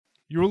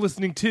You're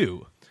listening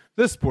to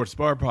the Sports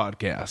Bar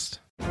Podcast.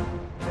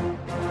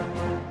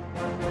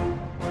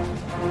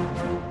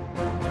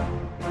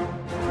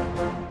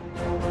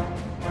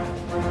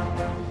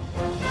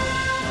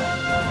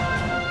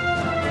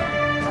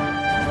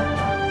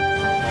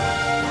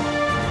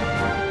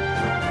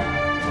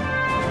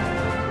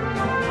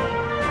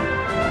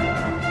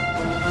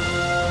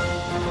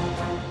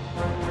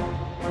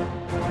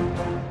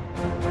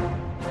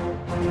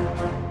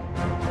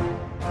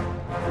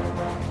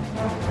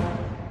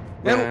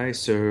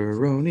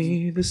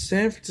 Niceroni, the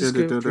San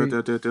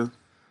Francisco.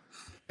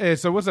 Hey,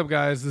 so what's up,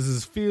 guys? This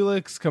is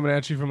Felix coming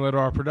at you from Little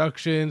R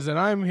Productions, and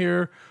I'm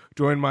here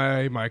joined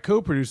by my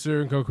co-producer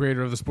and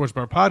co-creator of the Sports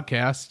Bar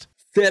Podcast,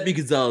 Fabi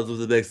Gonzalez of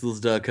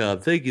TheNextList.com.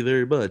 Thank you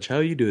very much. How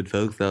are you doing,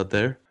 folks out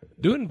there?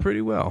 Doing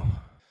pretty well.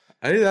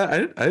 I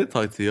didn't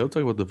talk to you. I'm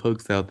talking about the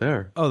folks out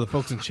there. Oh, the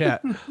folks in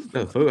chat.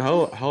 How's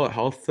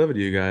some of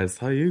you guys?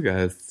 How are you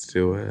guys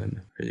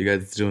doing? Are you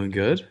guys doing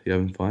good? You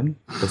having fun?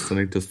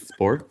 Listening to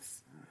sports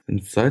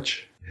and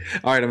such?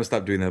 All right, I'm gonna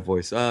stop doing that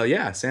voice.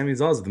 Yeah, Sammy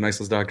Gonzalez at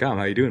TheNextList.com.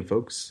 How you doing,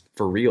 folks?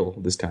 For real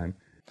this time.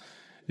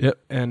 Yep,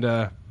 and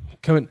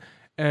coming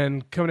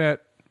at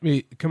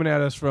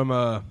us from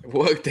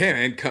Well,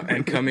 damn,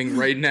 and coming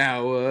right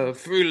now,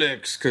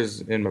 Felix,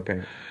 because in my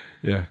pants.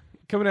 Yeah,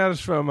 coming at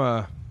us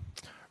from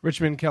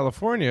Richmond,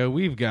 California.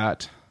 We've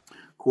got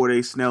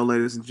Corde Snell,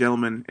 ladies and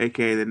gentlemen,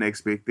 a.k.a. The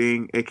Next Big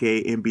Thing,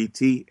 a.k.a.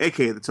 MBT,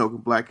 a.k.a. The Token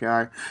Black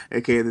Guy,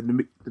 a.k.a.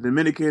 The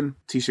Dominican.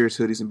 T-shirts,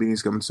 hoodies, and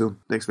beanies coming soon.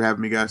 Thanks for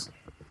having me, guys.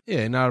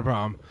 Yeah, not a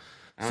problem.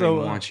 I don't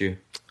even want you.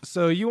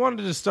 So you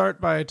wanted to start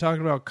by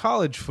talking about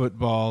college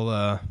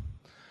football,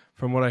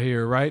 from what I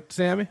hear, right,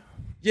 Sammy?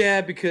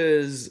 Yeah,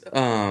 because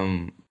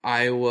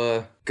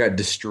Iowa got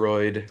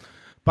destroyed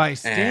by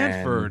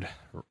Stanford.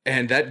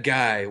 And that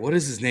guy, what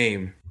is his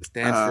name?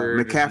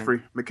 Stanford.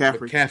 McCaffrey.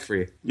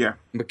 Yeah.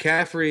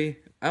 McCaffrey.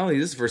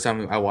 This is the first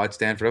time I watched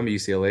Stanford. I'm a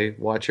UCLA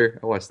watcher.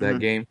 I watched that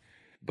game.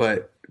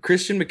 But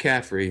Christian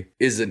McCaffrey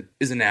is an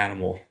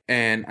animal.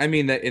 And I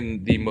mean that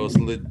in the most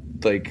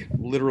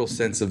literal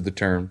sense of the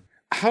term.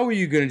 How are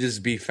you going to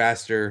just be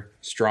faster,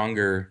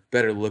 stronger,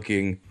 better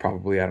looking?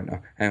 Probably, I don't know.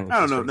 I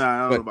don't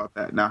know about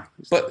that. Nah.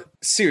 But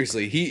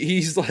seriously,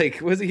 he's like,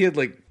 he had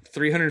like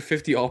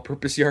 350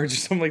 all-purpose yards or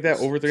something like that,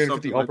 over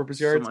 350 all-purpose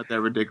yards. Something like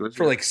that, ridiculous.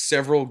 For like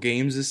several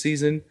games this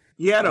season.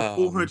 He had a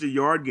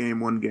 400-yard game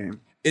one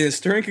game. In a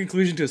stirring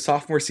conclusion to his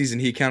sophomore season,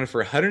 he accounted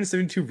for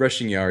 172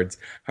 rushing yards,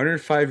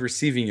 105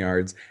 receiving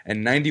yards,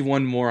 and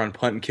 91 more on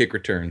punt and kick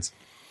returns.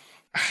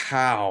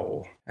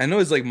 How? I know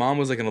his mom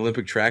was an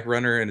Olympic track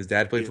runner and his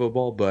dad played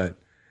football, but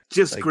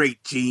just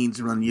great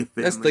genes running your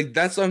family.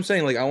 That's what I'm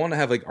saying. I want to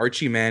have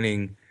Archie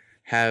Manning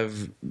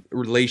have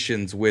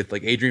relations with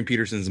Adrian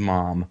Peterson's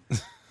mom.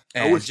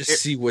 And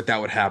see what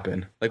that would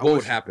happen. What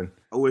would happen?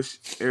 I wish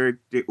Eric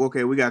did.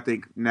 Okay, we gotta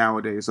think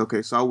nowadays.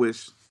 Okay, so I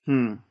wish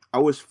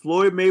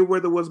Floyd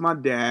Mayweather was my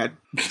dad,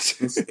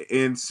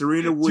 and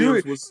Serena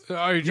Williams was.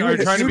 Are you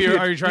trying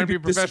to be a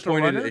professional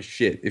runner? As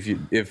shit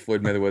if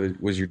Floyd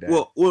Mayweather was your dad.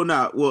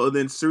 Well,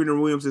 then Serena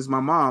Williams is my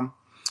mom,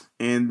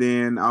 and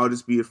then I'll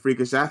just be a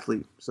freakish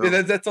athlete. So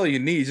yeah, that's all you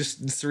need.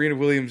 Just Serena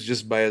Williams,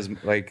 just by his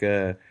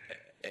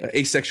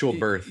asexual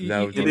birth.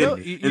 And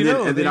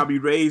then I'll be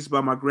raised by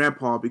my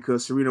grandpa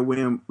because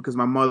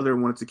my mother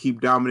wanted to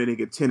keep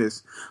dominating at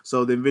tennis.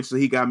 So then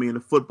eventually he got me into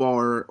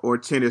football or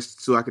tennis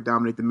so I could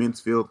dominate the men's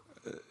field.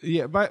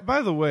 Yeah.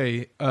 By the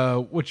way,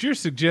 what you're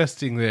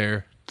suggesting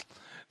there,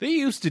 they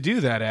used to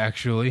do that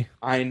actually.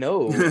 I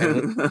know.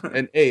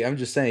 And hey, I'm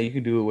just saying you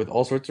can do it with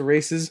all sorts of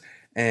races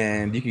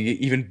and you can get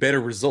even better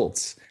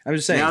results. I'm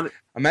just saying.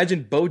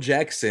 Imagine Bo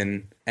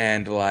Jackson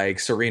and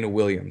Serena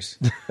Williams.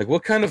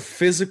 What kind of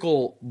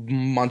physical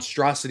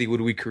monstrosity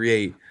would we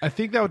create? I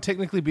think that would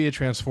technically be a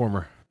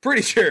transformer. I'm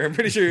pretty sure it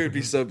would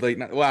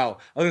be wow.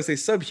 I was gonna say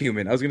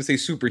subhuman. I was gonna say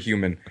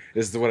superhuman.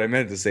 Is what I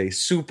meant to say.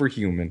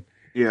 Superhuman.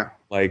 Yeah.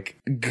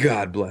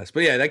 God bless.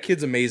 But yeah, that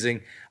kid's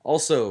amazing.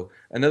 Also,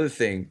 another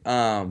thing.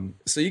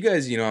 So you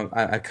guys,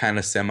 I kind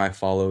of semi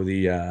follow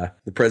the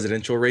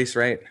presidential race,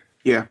 right?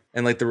 Yeah.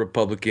 And the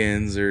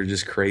Republicans are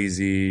just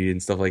crazy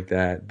and stuff like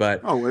that.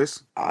 But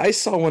always. I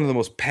saw one of the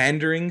most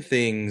pandering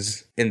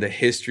things in the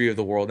history of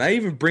the world. And I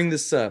even bring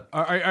this up.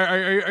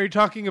 Are you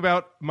talking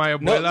about my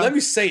abuela? No, let me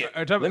say it.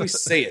 Let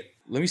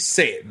me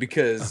say it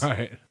because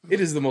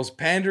it is the most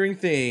pandering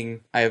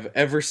thing I have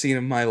ever seen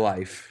in my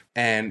life.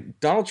 And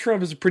Donald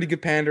Trump is a pretty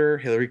good panderer.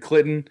 Hillary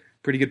Clinton,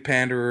 pretty good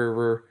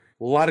panderer.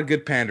 A lot of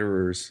good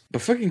panderers.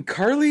 But fucking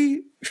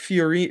Carly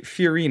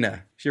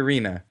Fiorina.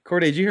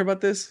 Corde, did you hear about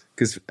this?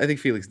 Because I think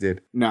Felix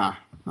did. Nah.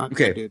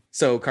 Okay,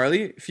 so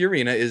Carly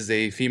Fiorina is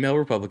a female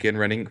Republican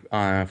running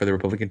for the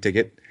Republican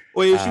ticket.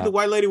 Wait, is she the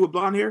white lady with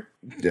blonde hair?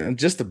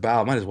 Just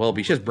about. Might as well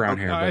be. She has brown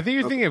hair. I think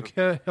you're thinking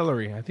of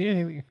Hillary.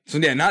 So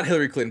yeah, not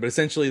Hillary Clinton, but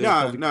essentially.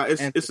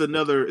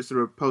 It's a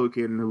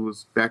Republican who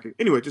was backing.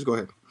 Anyway, just go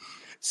ahead.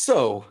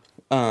 So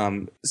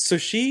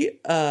she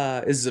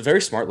is a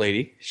very smart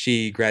lady.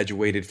 She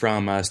graduated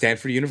from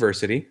Stanford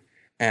University,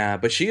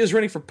 but she is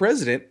running for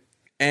president.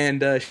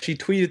 And she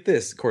tweeted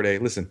this, Corde,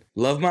 listen,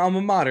 love my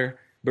alma mater,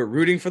 but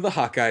rooting for the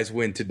Hawkeyes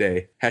win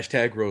today.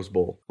 Hashtag Rose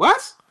Bowl.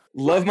 What?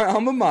 Love my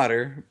alma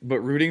mater, but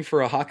rooting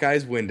for a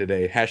Hawkeyes win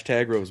today.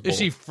 Hashtag Rose Bowl. Is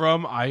she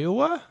from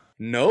Iowa?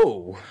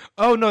 No.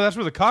 Oh, no, that's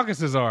where the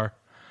caucuses are.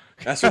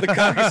 That's where the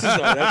caucuses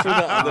are. That's where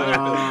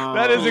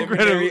that is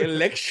incredible.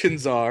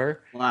 Elections are.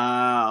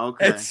 Wow.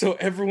 Okay. And so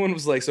everyone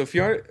was like, so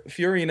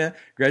Fiorina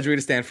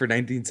graduated Stanford in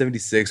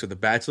 1976 with a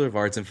Bachelor of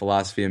Arts in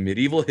Philosophy and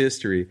Medieval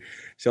History.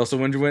 She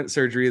also underwent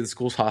surgery at the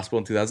school's hospital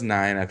in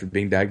 2009 after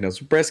being diagnosed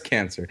with breast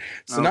cancer.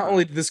 So not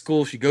only did this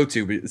school she go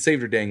to, but it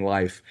saved her dang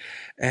life.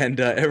 And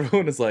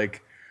everyone is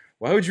like,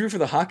 why would you root for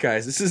the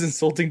Hawkeyes? This is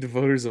insulting to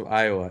voters of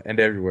Iowa and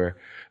everywhere.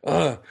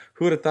 Who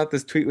would have thought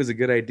this tweet was a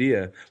good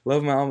idea?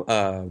 Love my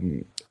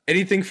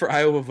anything for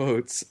Iowa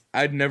votes.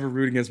 I'd never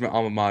root against my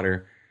alma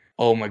mater.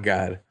 Oh my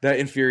God. That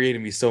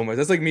infuriated me so much.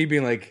 That's like me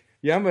being like,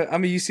 yeah, I'm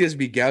a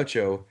UCSB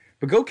gaucho,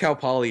 but go Cal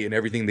Poly and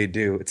everything they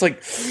do. It's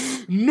like,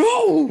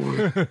 no.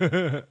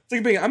 It's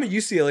like being, I'm a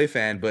UCLA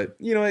fan, but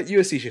you know what?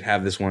 USC should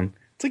have this one.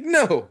 It's like,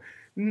 no,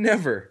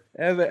 never,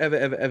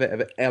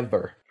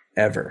 ever.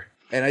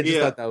 And I just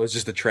thought that was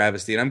just a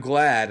travesty. And I'm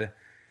glad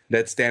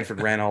that Stanford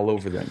ran all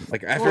over them.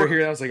 Like after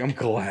hearing that, I was like, I'm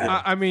glad.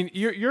 I mean,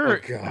 you're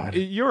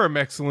an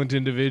excellent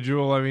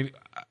individual. I mean,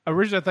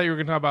 originally I thought you were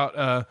going to talk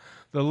about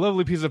the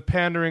lovely piece of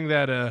pandering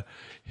that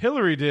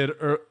Hillary did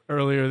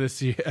earlier this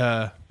year.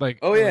 No,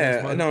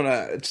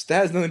 that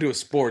has nothing to do with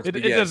sports. It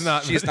does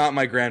not. She's not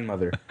my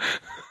grandmother.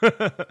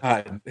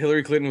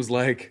 Hillary Clinton was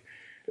like,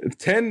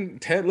 10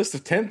 list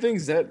of 10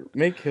 things that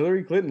make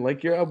Hillary Clinton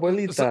like your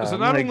abuelita. So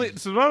not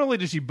only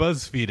did she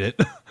BuzzFeed it.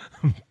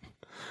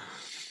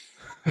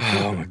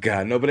 Oh my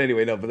God. No, but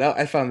anyway,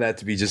 I found that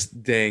to be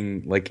just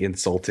dang, like,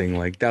 insulting.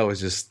 Like, that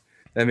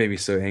made me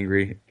so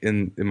angry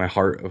in my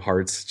heart of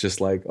hearts.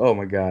 Just like, oh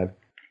my God.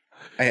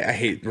 I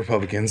hate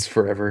Republicans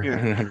forever. Yeah.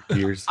 100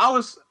 years.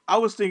 I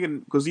was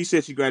thinking, because you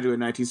said she graduated in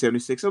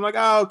 1976. I'm like,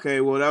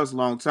 okay, well, that was a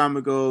long time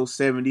ago,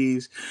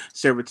 70s,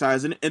 several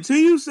times. And until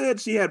you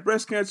said she had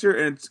breast cancer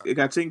and it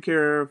got taken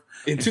care of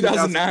in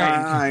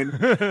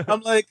 2009.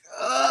 I'm like,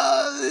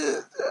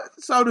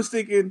 so I was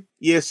thinking,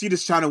 yeah, she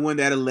just trying to win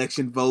that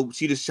election vote.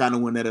 She just trying to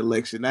win that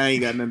election. I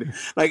ain't got nothing.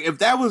 Like, if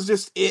that was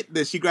just it,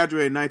 that she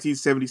graduated in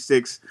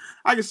 1976,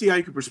 I can see how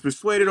you could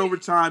persuade it over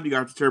time. You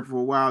got to Turpin for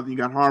a while, then you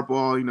got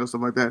hardball, stuff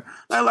like that.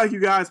 I like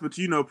you guys, but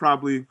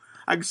probably...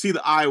 I can see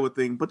the Iowa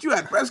thing, but you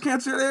had breast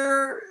cancer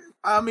there.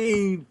 I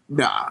mean,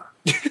 nah.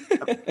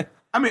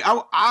 I mean,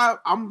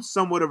 I'm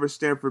somewhat of a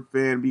Stanford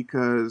fan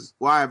because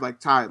I have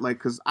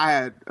because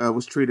I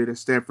was treated at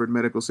Stanford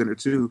Medical Center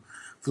too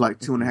for like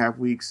 2.5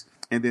 weeks,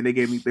 and then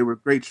they were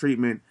great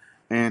treatment,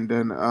 and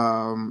then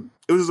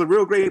it was a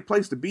real great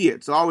place to be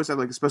at. So I always have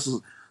like a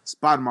special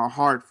spot in my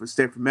heart for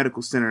Stanford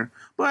Medical Center,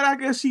 but I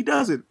guess she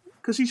doesn't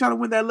because she's trying to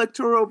win that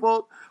electoral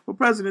vote for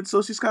president.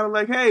 So she's kind of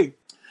like, hey.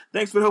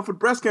 Thanks for the help with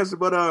breast cancer,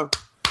 but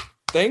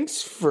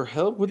thanks for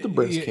help with the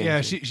breast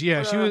cancer.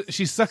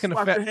 She's sucking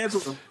a fat.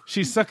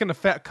 She's sucking a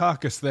fat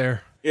caucus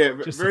there. Yeah,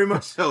 very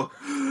much so.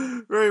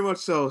 Very much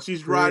so.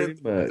 She's riding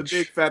the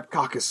big fat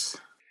caucus.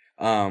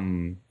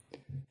 And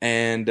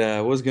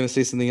I was gonna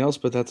say something else,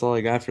 but that's all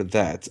I got for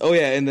that. Oh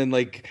yeah, and then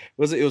it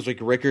was like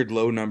record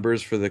low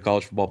numbers for the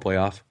college football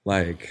playoff.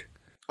 Like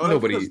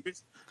nobody.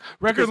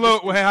 Record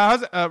low.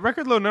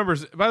 Record low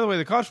numbers. By the way,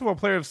 the college football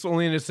playoff is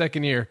only in its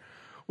second year.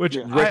 Which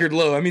record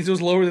low. That means it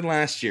was lower than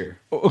last year.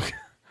 Okay.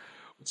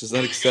 Which is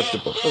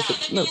unacceptable.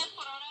 No.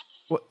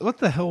 What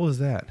the hell was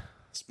that?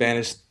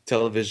 Spanish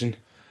television.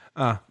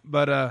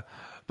 But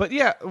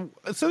yeah,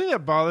 something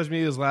that bothers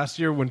me is last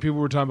year when people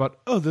were talking about,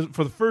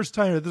 for the first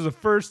time, this is the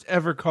first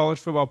ever college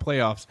football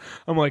playoffs.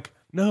 I'm like,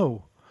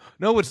 no,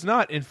 it's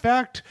not. In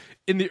fact,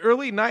 in the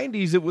early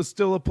 90s, it was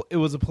still a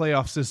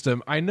playoff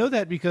system. I know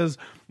that because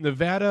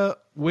Nevada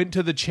went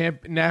to the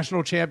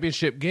national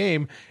championship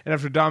game, and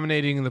after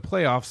dominating in the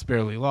playoffs,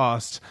 barely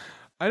lost.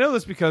 I know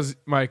this because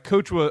my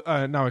coach was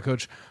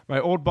my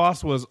old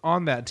boss was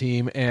on that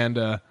team,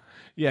 and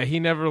he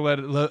never let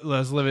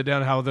us live it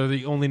down. How they're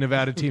the only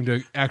Nevada team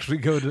to actually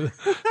go to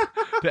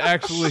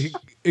actually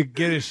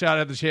get a shot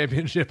at the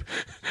championship.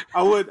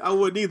 I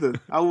wouldn't either.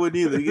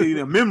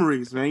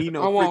 Memories, man.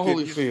 I want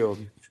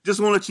Holyfield. Just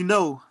want to let you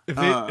know,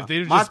 my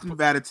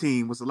Nevada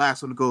team was the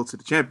last one to go to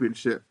the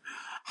championship.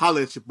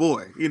 Holla at your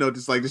boy.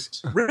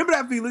 Just remember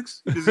that,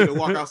 Felix. Just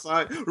walk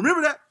outside.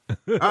 Remember that.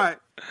 All right.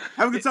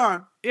 Have a good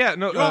time. Yeah,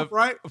 no,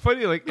 right?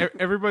 Funny, like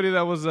everybody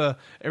that was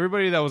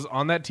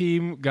on that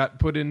team got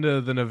put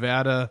into the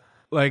Nevada,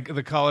 like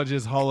the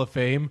college's Hall of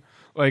Fame.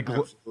 Like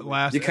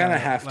last, you kind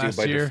of have to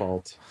by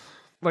default.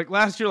 Like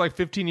last year, like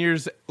 15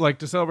 years, like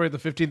to celebrate the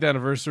 15th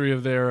anniversary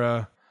of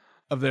their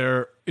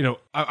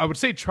I would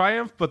say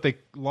triumph, but they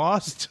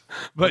lost.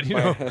 But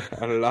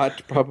a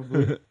lot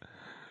probably.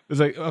 It's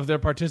like of their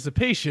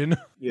participation.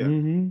 Yeah.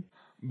 Mm-hmm.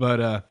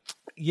 But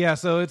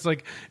so it's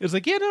like I'm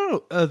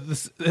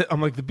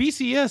like the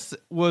BCS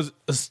was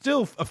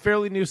still a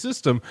fairly new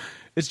system.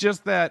 It's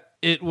just that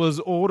it was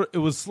older. It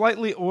was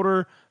slightly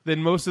older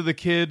than most of the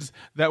kids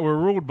that were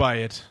ruled by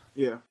it.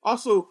 Yeah.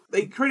 Also,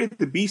 they created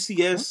the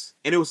BCS,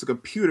 and it was a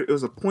computer. It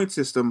was a point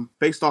system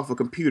based off of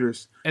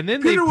computers. And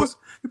then computers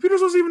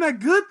wasn't even that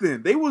good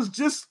then. They was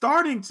just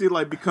starting to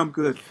like become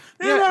good.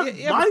 They didn't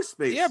have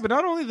MySpace. But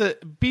not only the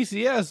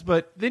BCS,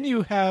 but then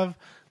you have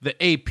the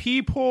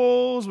AP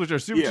polls, which are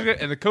super good,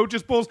 and the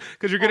coaches polls,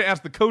 because you're going to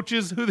ask the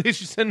coaches who they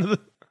should send to the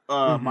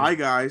my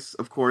guys,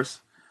 of course.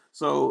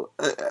 So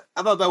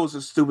I thought that was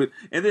just stupid.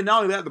 And then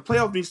not only that, the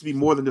playoff needs to be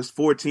more than just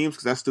 4 teams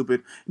because that's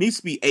stupid. It needs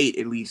to be 8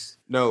 at least.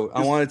 No,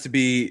 I want it to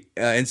be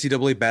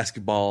NCAA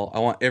basketball. I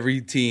want every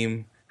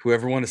team,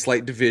 whoever won a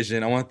slight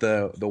division. I want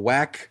the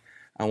WAC.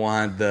 I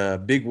want the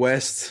Big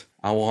West.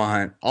 I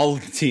want all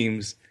of the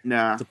teams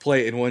to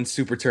play in one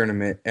super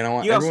tournament. And I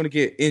want everyone to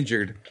get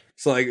injured.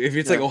 So like if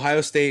it's like Ohio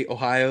State,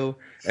 Ohio,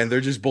 and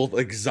they're just both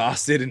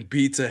exhausted and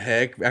beat to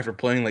heck after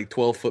playing like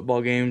 12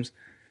 football games.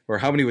 Or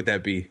how many would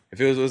that be?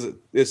 If it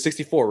was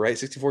 64, right?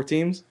 64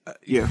 teams?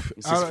 Yeah.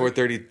 64,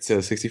 30,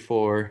 so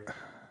 64,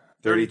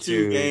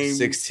 32 games,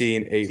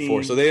 16, 8,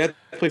 4. So they had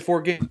to play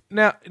 4 games.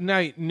 Now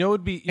you know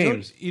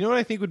you know what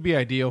I think would be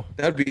ideal?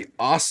 That would be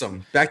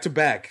awesome. Back to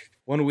back,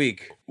 1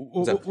 week.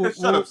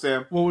 Shut up,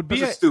 Sam. What would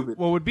be stupid?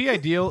 What would be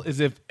ideal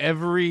is if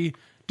every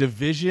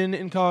division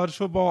in college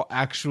football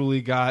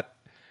actually got,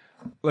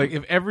 like,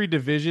 if every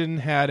division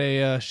had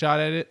a shot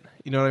at it.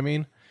 You know what I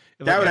mean?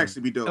 That would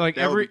actually be dope. Like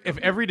if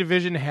every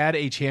division had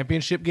a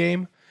championship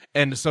game,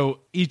 and so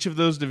each of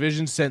those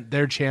divisions sent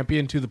their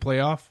champion to the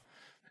playoff.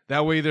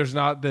 That way, there's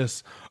not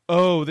this.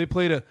 Oh, they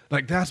played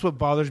that's what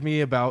bothers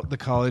me about the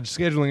college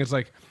scheduling. It's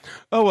like,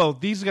 oh well,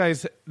 these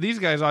guys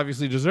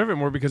obviously deserve it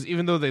more because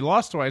even though they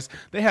lost twice,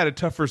 they had a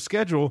tougher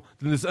schedule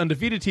than this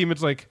undefeated team.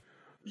 It's like,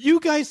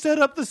 you guys set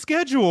up the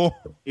schedule.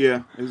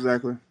 Yeah,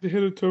 exactly. They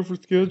had a tougher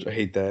schedule. I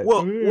hate that.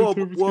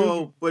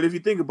 Well, but if you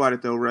think about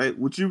it though, right?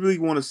 Would you really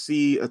want to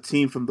see a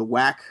team from the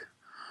WAC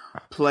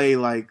play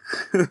like?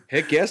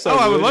 Heck yes,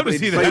 I would love to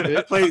see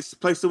that.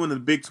 Play someone in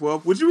the Big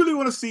 12. Would you really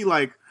want to see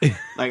like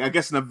I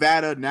guess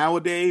Nevada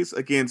nowadays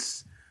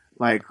against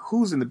like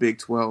who's in the Big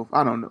 12?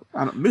 I don't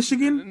know.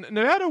 Michigan.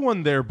 Nevada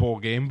won their bowl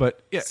game,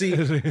 but yeah. See,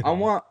 I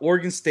want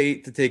Oregon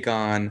State to take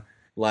on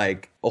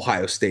like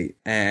Ohio State,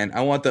 and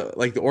I want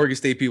the Oregon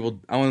State people,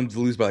 I want them to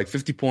lose by like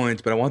 50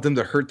 points, but I want them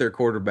to hurt their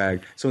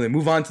quarterback so when they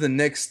move on to the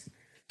next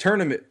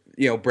tournament,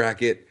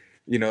 bracket,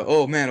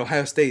 oh man,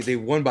 Ohio State, they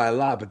won by a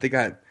lot, but they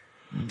got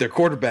their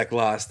quarterback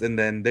lost, and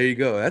then there you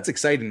go. That's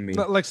exciting to me.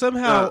 Like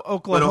somehow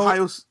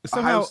Oklahoma, but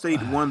Ohio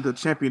State won the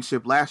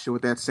championship last year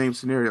with that same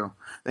scenario.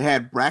 They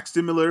had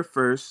Braxton Miller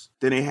first,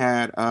 then they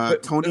had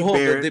Tony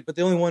Barrett. But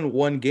they only won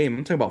 1 game.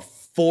 I'm talking about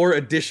 4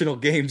 additional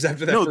games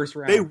after that first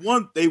round.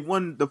 They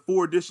won the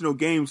 4 additional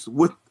games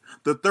with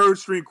the third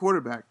string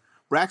quarterback.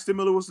 Braxton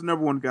Miller was the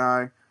number 1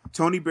 guy.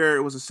 Tony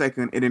Barrett was the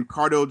second, and then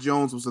Cardell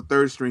Jones was the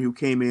third string who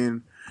came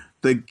in.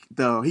 He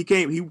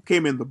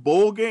came in the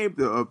bowl game.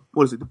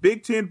 The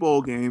Big 10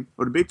 bowl game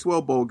or the Big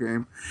 12 bowl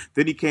game.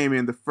 Then he came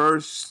in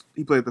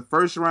He played the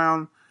first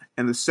round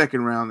and the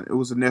second round. It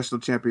was a national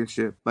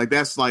championship.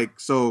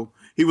 So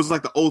he was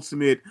like the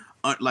ultimate.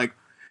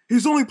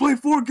 He's only played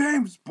 4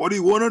 games, but he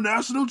won a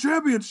national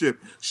championship.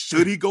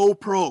 Should he go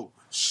pro?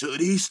 Should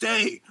he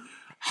stay?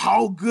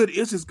 How good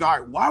is this guy?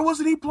 Why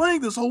wasn't he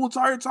playing this whole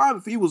entire time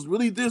if he was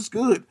really this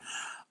good?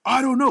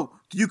 I don't know.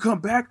 Do you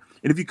come back?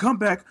 And if you come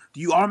back,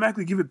 do you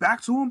automatically give it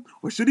back to him?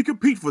 Or should he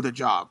compete for the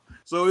job?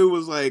 So it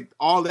was like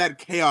all that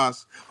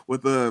chaos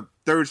with the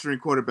third string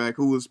quarterback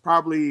who was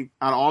probably,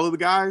 out of all of the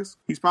guys,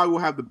 he's probably will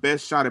have the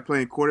best shot at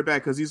playing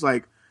quarterback because he's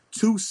like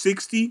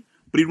 260,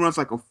 but he runs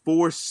like a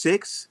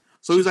 4.6.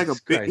 So he's like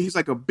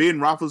a Ben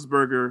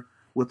Roethlisberger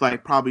with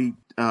like probably,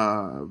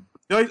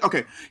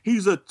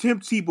 he's a Tim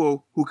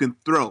Tebow who can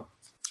throw.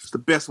 It's the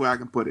best way I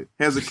can put it.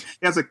 He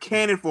has a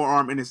cannon for an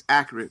arm and it's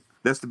accurate.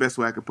 That's the best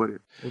way I can put it.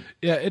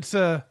 Yeah, it's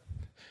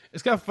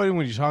kind of funny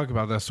when you talk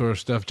about that sort of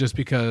stuff, just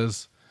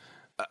because,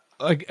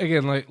 like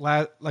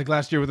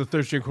last year with the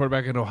third string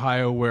quarterback in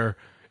Ohio, where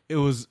it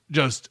was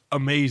just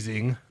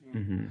amazing.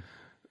 Mm-hmm.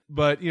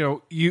 But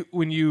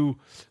when you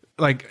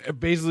like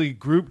basically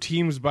group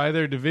teams by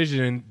their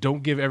division and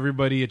don't give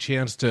everybody a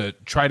chance to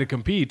try to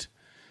compete,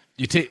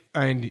 you take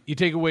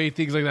away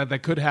things like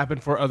that could happen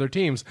for other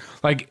teams.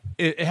 Like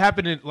it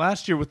happened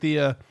last year with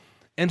the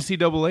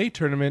NCAA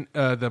tournament,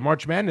 the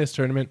March Madness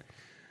tournament.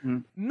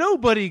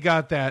 Nobody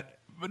got that.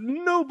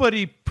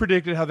 Nobody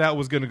predicted how that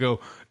was going to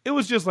go. It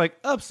was just like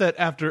upset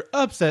after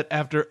upset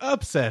after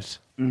upset.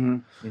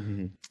 Mm-hmm.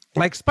 Mm-hmm.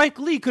 Like Spike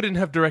Lee couldn't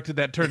have directed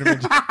that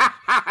tournament.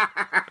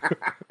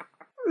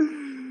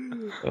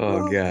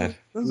 Oh God!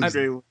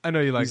 I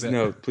know you like please that.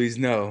 No, please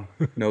no,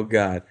 no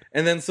God.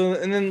 And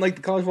then like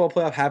the college football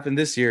playoff happened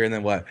this year, and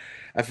then what?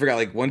 I forgot.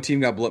 Like one team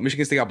got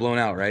Michigan State got blown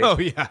out, right? Oh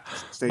yeah,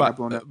 State got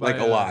blown out like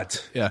a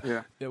lot.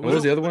 Yeah. What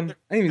was the other one?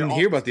 I didn't even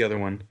hear about the other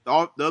one.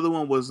 The other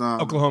one was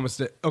Oklahoma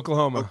State.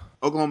 Oklahoma.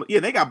 Yeah,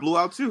 they got blew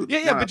out too.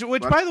 Yeah.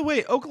 Which by the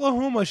way,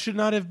 Oklahoma should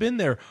not have been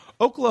there.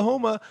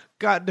 Oklahoma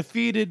got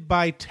defeated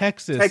by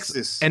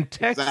Texas. And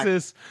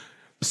Texas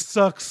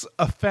sucks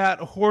a fat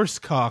horse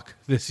cock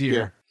this year.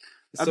 Yeah.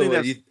 So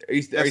are you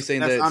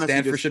saying that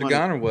Stanford should have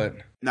gone or what?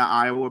 Not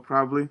Iowa,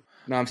 probably.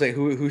 No, I'm saying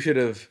who should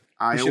have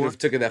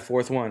took that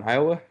fourth one?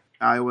 Iowa.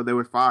 They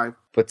were 5.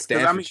 But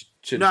Stanford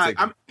should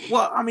have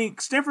taken.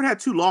 Stanford had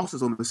 2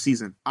 losses on the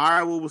season.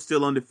 Iowa was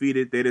still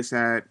undefeated. They just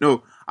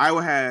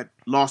Iowa had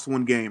lost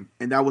 1 game,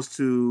 and that was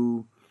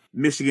to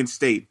Michigan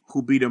State,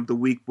 who beat them the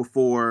week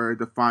before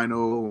the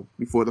final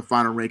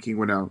ranking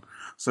went out.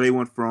 So they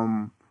went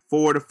from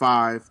 4 to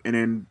 5, and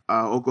then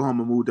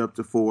Oklahoma moved up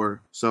to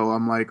 4. So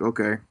I'm like,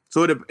 okay.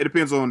 So it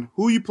depends on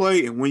who you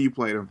play and when you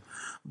play them.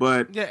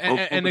 But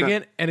yeah, and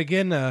again,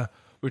 we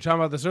were talking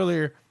about this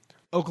earlier.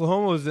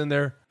 Oklahoma was in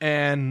there,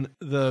 and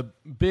the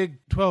Big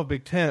 12,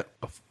 Big 10.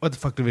 What the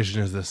fuck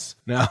division is this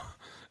now?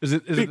 Is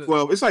it Big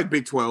 12? It's like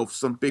Big 12.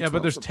 Some Big 12.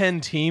 But there's 10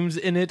 teams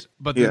in it.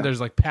 But then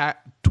there's like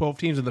 12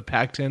 teams in the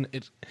Pac-10.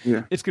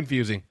 It's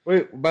confusing.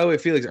 Wait, by the way,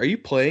 Felix, are you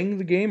playing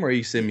the game or are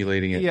you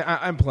simulating it? Yeah,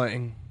 I'm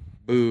playing.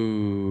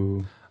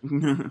 Boo.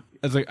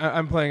 It's like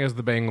I'm playing as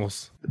the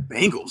Bengals. The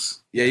Bengals?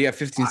 Yeah, you have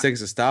 15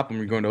 seconds to stop them.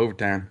 You're going to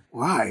overtime.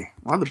 Why?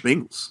 Why the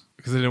Bengals?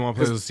 Because they didn't want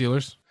to play the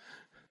Steelers.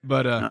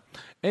 But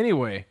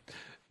anyway,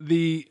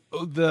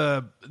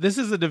 this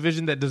is a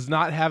division that does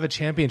not have a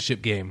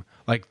championship game.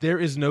 Like, there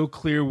is no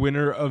clear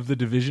winner of the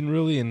division,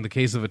 really, in the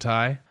case of a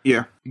tie.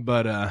 Yeah.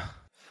 But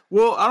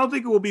well, I don't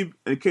think it will be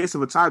in case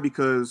of a tie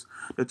because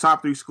the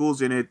top 3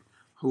 schools in it,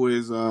 who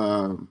is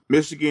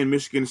Michigan,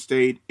 Michigan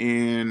State,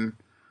 and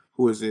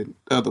who is it?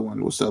 The other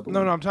one. What's the other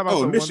one? No, I'm talking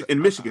about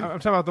Michigan. I'm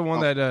talking about the one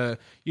that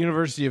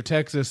University of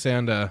Texas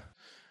and.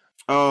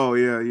 Oh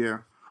yeah.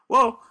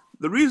 Well,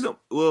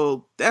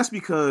 that's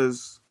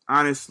because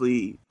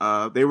honestly,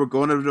 they were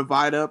going to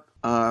divide up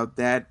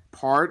that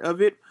part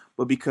of it,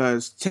 but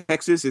because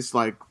Texas is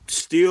like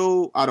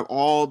still out of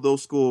all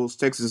those schools,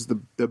 Texas is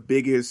the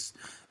biggest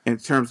in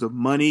terms of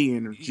money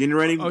and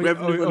generating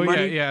revenue.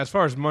 Money. Yeah. As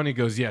far as money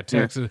goes,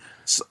 Texas.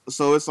 Yeah.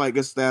 So it's like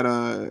it's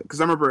that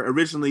because I remember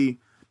originally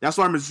that's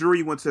why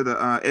Missouri went to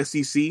the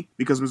SEC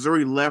because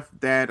Missouri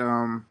left that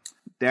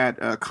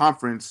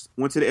conference,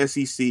 went to the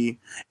SEC,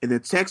 and then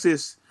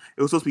Texas.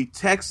 It was supposed to be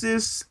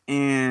Texas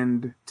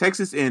and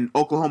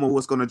Oklahoma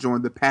was going to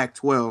join the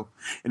Pac-12.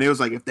 And it was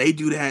like, if they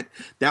do that,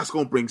 that's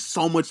going to bring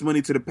so much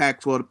money to the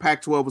Pac-12. The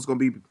Pac-12 was going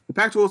to be the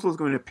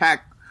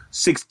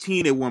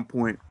Pac-16 at one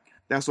point.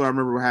 That's what I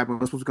remember what happened.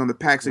 It was supposed to become the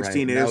Pac-16. Right.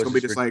 And it was going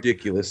to be just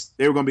ridiculous.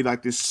 They were going to be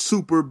like this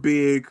super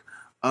big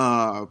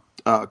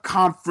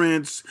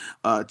conference.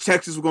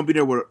 Texas was going to be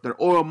there with their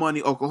oil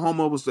money.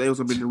 Oklahoma was going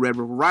to be in the Red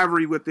River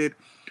rivalry with it.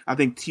 I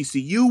think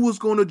TCU was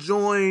going to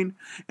join,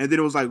 and then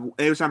it was like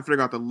they were trying to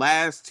figure out the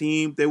last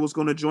team that was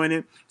going to join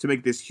it to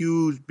make this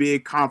huge,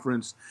 big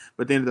conference.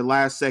 But then at the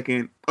last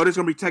second, there's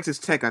going to be Texas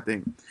Tech, I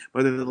think.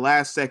 But then at the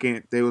last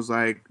second, they was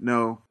like,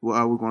 no,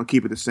 we're going to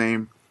keep it the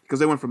same because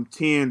they went from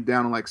 10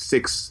 down to like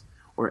 6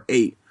 or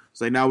 8.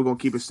 So now we're going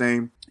to keep it the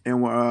same.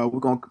 And we're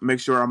going to make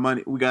sure our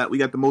money we got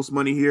the most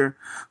money here,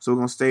 so we're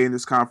going to stay in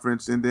this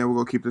conference, and then we're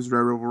going to keep this Red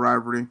River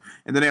rivalry.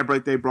 And then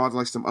they brought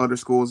like some other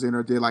schools in,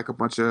 or did like a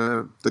bunch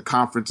of the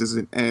conference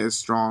isn't as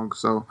strong,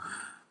 so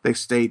they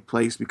stayed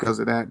placed because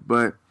of that.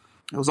 But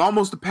it was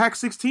almost the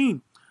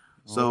Pac-16.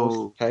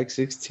 So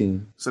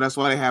Pac-16. So that's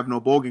why they have no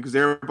bowl game because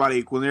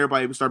when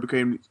everybody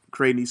started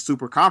creating these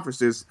super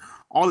conferences,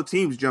 all the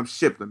teams jumped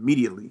ship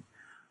immediately.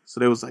 So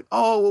they was like,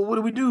 oh, well, what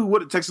do we do?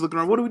 What Texas looking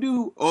around? What do we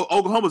do?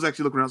 Oklahoma's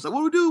actually looking around. It's like, what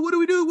do we do? What do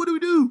we do? What do we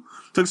do?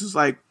 Texas was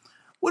like,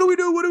 what do we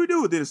do? What do we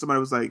do? And then somebody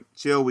was like,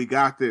 chill, we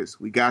got this.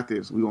 We got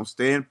this. We're going to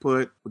stay and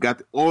put. We got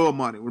the oil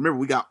money. Remember,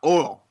 we got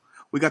oil.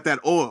 We got that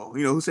oil.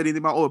 You know, who said anything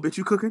about oil? Bitch,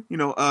 you cooking? You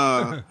know,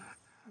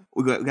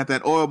 we got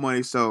that oil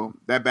money. So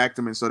that backed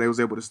them, and so they was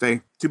able to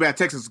stay. Too bad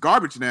Texas is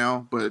garbage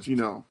now, but, you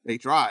know, they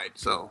tried.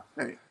 So,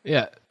 hey.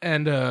 Yeah,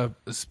 and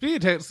speaking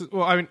of Texas,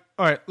 well, I mean,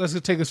 all right, let's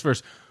just take this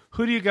first.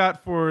 Who do you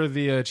got for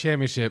the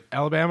championship,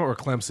 Alabama or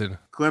Clemson?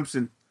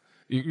 Clemson.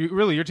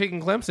 You're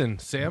taking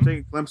Clemson, Sam? I'm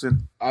taking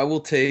Clemson. I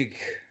will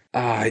take...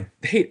 I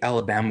hate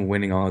Alabama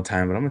winning all the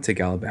time, but I'm going to take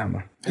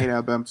Alabama. I hate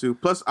Alabama, too.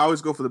 Plus, I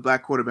always go for the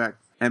black quarterback.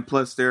 And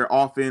plus, their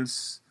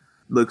offense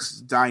looks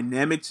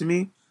dynamic to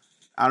me.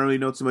 I don't really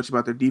know too much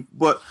about their defense.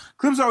 But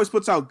Clemson always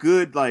puts out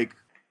good, like,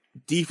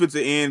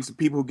 defensive ends,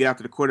 people who get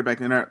after the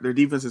quarterback. And their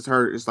defense is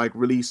hurt. It's, like,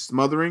 really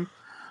smothering.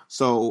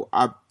 So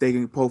they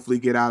can hopefully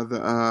get out of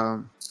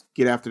the...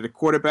 get after the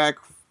quarterback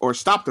or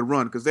stop the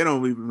run because they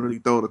don't even really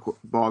throw the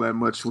ball that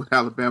much with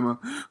Alabama.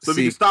 So if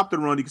you can stop the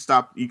run, you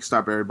can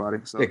stop everybody.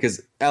 So. Yeah,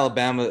 because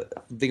Alabama,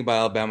 think about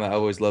Alabama, I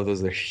always love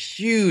those. They're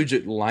huge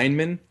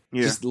linemen.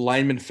 Yeah. Just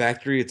lineman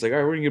factory. It's like, all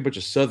right, we're going to get a bunch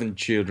of Southern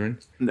children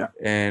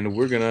and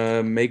we're going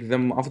to make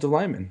them offensive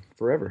linemen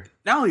forever.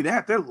 Not only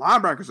that, their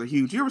linebackers are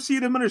huge. You ever see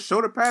them in their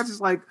shoulder pads? It's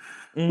like,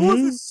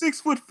 who's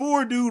this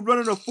 6'4" dude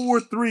running a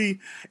 4.3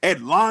 at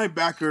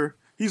linebacker?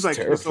 He's like,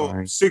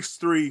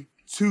 6'3".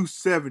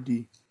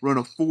 270, run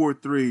a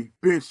 4.3,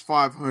 bench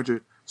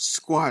 500,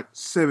 squat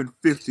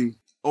 750.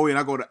 Oh, yeah, and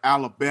I go to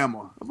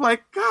Alabama. I'm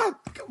like, God,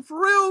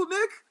 for real,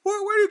 Nick?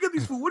 Where do you get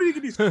these? Where do you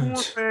get these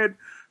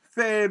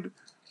corn-fed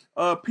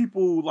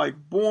people like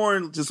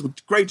born just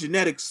with great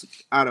genetics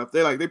out of?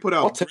 They put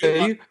out. I'll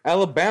tell you,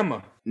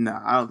 Alabama. Nah,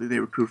 I don't think they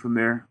recruit from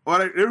there. Or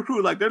they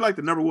recruit they're like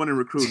the number one in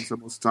recruiting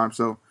most of the time.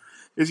 So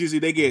It's usually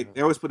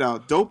they always put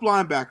out dope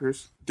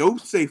linebackers, dope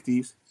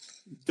safeties,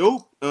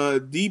 dope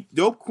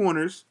dope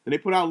corners, and they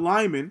put out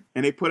linemen,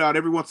 and they put out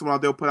every once in a while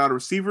they'll put out a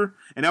receiver,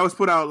 and they always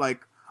put out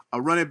like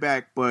a running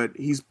back, but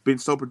he's been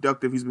so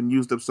productive, he's been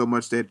used up so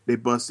much that they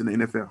bust in the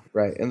NFL.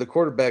 Right, and the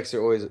quarterbacks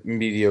are always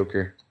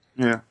mediocre.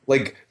 Yeah,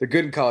 like they're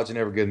good in college and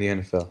never good in the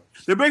NFL.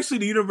 They're basically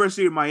the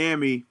University of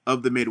Miami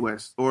of the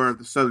Midwest or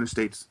the Southern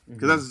states,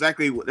 because that's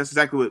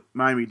exactly what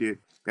Miami did.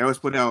 They always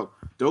put out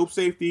dope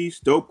safeties,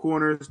 dope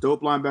corners,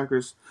 dope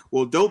linebackers,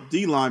 dope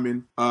D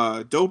linemen,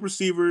 dope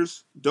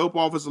receivers, dope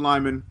offensive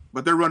linemen,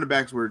 but their running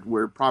backs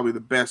were probably the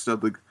best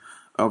of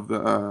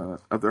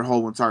their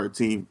whole entire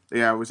team.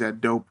 They always had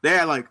dope. They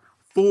had like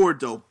 4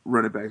 dope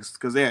running backs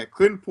because they had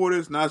Clinton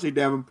Portis, Najee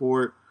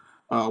Davenport,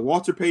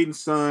 Walter Payton's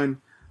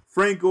son,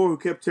 Frank Gore, who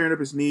kept tearing up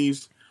his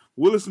knees,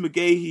 Willis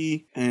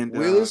McGahee, and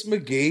Willis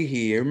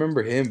McGahee. I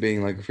remember him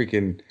being like a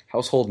freaking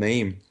household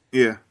name.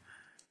 Yeah.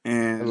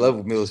 And I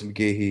love Willis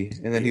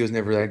McGahee, and then he was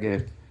never that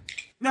good.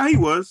 No, he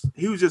was.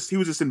 He was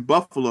just in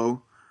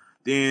Buffalo.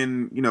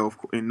 Then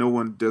and no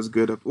one does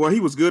good up. Well,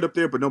 he was good up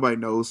there, but nobody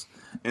knows.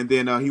 And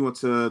then he went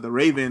to the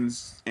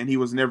Ravens, and he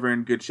was never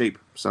in good shape.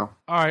 So,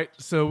 all right.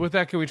 So with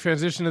that, can we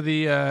transition to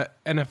the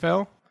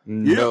NFL?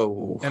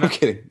 No, and I'm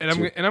kidding. And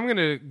I'm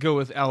gonna go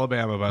with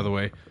Alabama, by the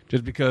way,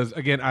 just because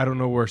again I don't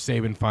know where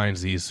Saban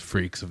finds these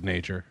freaks of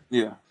nature.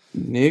 Yeah,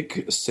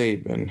 Nick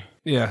Saban.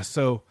 Yeah.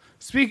 So.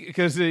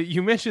 Because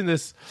you mentioned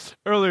this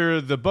earlier,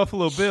 the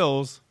Buffalo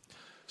Bills.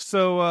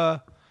 So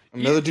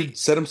another dude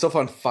set himself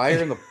on fire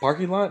in the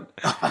parking lot.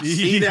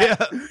 Yeah,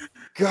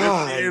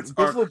 God,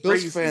 Buffalo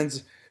Bills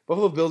fans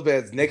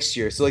next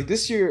year. So like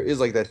this year is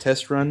like that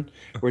test run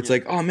where it's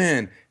like, oh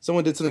man,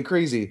 someone did something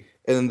crazy,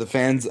 and then the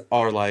fans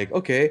are like,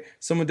 okay,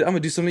 I'm gonna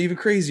do something even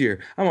crazier.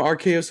 I'm gonna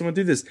RKO someone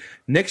do this.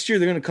 Next year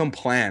they're gonna come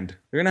planned.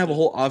 They're gonna have a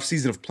whole off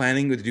season of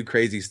planning to do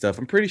crazy stuff.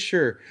 I'm pretty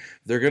sure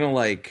they're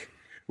gonna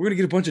we're going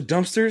to get a bunch of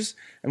dumpsters,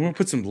 and we're going to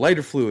put some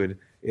lighter fluid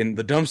in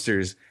the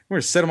dumpsters. We're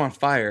going to set them on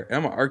fire, and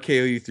I'm going to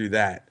RKO you through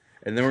that.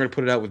 And then we're going to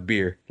put it out with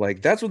beer.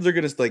 Like, that's what they're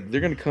going to,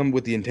 they're going to come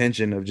with the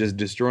intention of just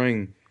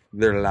destroying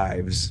their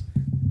lives.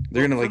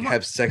 They're going to,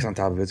 have sex on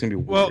top of it. It's going to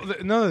be weird. Well,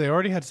 no, they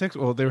already had sex.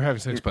 Well, they were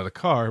having sex by the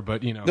car,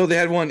 but, No, they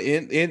had one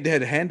they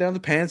had a hand down the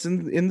pants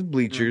in the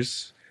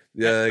bleachers.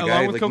 The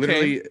guy,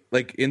 literally,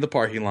 in the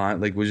parking lot,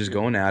 was just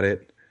going at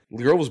it.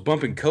 The girl was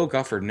bumping coke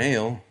off her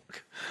nail.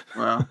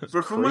 Wow.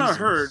 But from what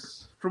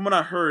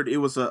I heard, it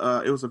was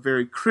a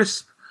very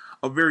crisp,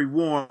 a very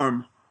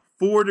warm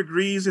 4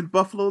 degrees in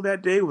Buffalo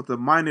that day with the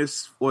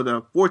minus or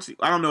the 14.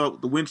 I don't know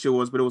what the wind chill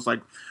was, but it was like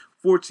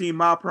 14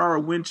 mile per hour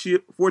wind chill,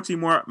 14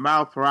 more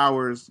mile per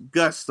hour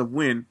gusts of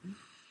wind.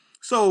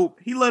 So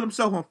he lit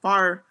himself on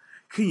fire.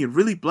 Can you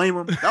really blame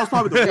him? That was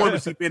probably the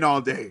warmest he'd been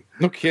all day.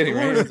 No kidding,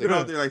 right? Been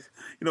all day,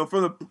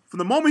 from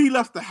the moment he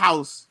left the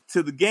house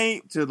to the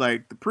game to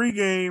the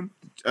pregame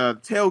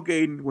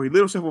tailgating where he lit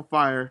himself on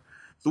fire,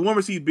 it's the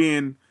warmest he'd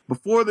been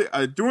before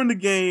during the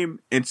game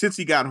and since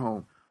he got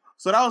home.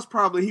 So that was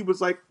probably, he was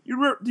like,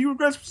 do you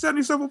regret setting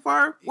yourself on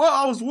fire? Well,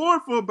 I was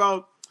warm for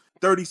about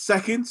 30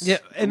 seconds. Yeah,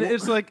 and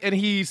it's and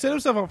he set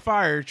himself on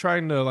fire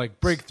trying to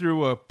break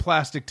through a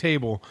plastic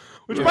table.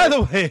 Which, by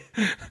the way,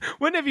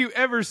 when have you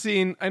ever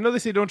seen, I know they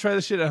say don't try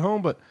this shit at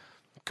home, but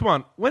come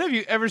on, when have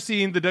you ever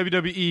seen the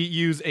WWE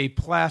use a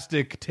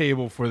plastic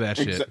table for that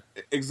shit?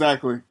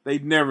 Exactly.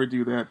 They'd never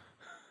do that.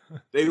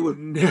 They would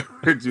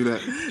never do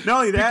that. Not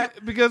only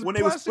that, because when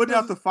they was putting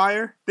out the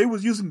fire, they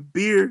was using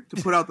beer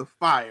to put out the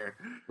fire.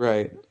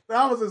 Right.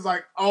 That was just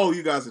oh,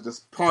 you guys are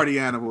just party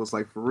animals,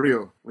 for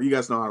real. Well, you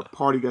guys know how to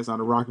party, you guys know how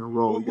to rock and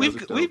roll.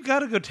 We've got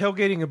to go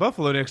tailgating in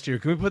Buffalo next year.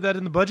 Can we put that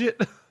in the budget?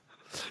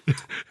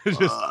 Just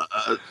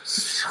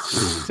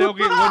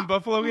tailgate one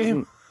Buffalo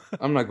game?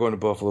 I'm not going to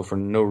Buffalo for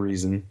no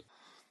reason.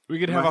 We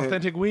could have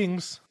authentic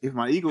wings. If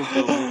my Eagles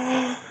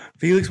go.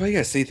 Felix, why you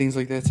gotta say things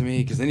like that to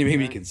me? Because then you make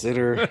me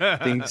consider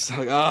things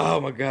like,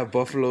 oh my God,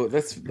 Buffalo.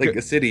 That's like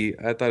a city.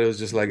 I thought it was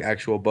just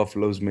actual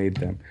buffaloes made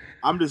them.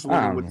 I'm just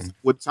wondering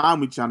what time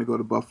we trying to go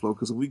to Buffalo.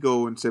 Because if we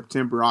go in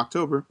September,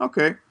 October,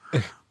 okay.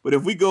 But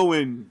if we go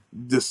in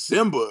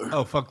December.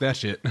 Oh, fuck that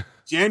shit.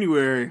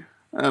 January.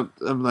 I'm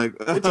like.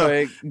 It's all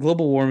right.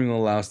 Global warming will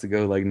allow us to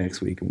go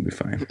next week and we'll be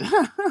fine.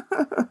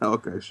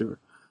 Okay, sure.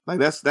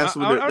 That's what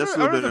I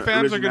wonder if the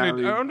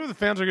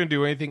fans are gonna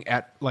do anything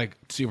at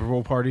Super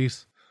Bowl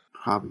parties.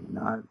 Probably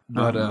not.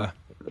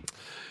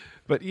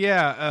 But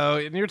yeah,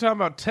 and you were talking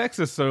about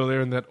Texas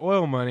earlier and that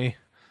oil money.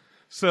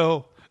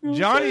 So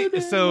Johnny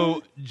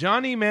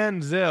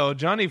Manziel,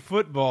 Johnny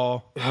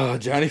Football. Oh,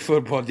 Johnny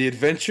Football, the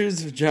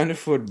adventures of Johnny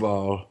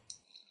Football.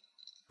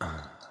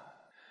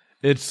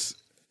 It's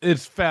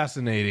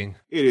fascinating.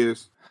 It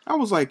is. I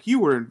was like, you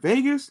were in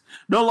Vegas?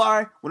 No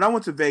lie, when I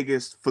went to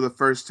Vegas for the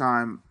first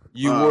time,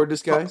 you wore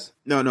disguise?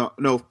 No.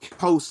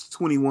 Post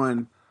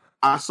 21.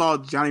 I saw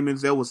Johnny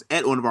Manziel was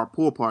at one of our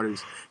pool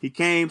parties. He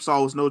came,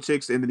 saw us no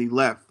chicks, and then he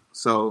left.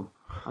 So,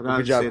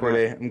 good job,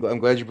 Corde. I'm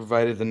glad you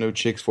provided the no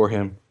chicks for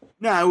him.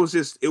 Nah, it was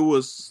this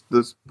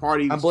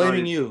party. I'm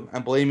blaming you.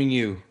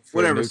 For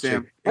whatever, no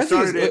Sam.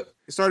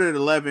 It It started at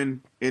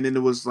 11, and then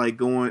it was like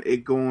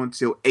going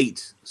till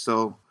 8.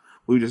 So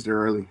we were just there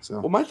early.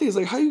 So well, my thing is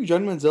like, how you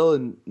Johnny Manziel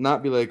and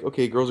not be like,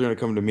 okay, girls are gonna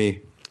come to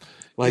me,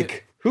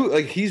 like who?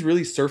 Like he's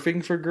really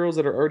surfing for girls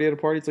that are already at a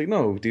party. It's like,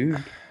 no,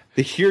 dude.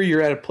 They hear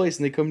you're at a place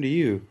and they come to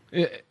you.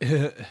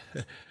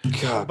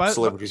 God,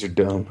 celebrities are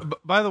dumb.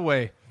 By the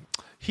way,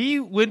 he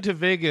went to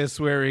Vegas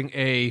wearing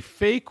a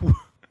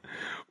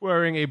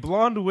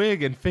blonde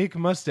wig and fake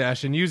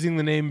mustache and using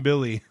the name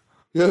Billy.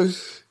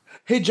 Yes.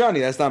 Hey, Johnny,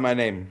 that's not my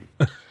name.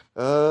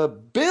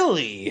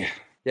 Billy.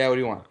 Yeah, what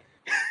do you want?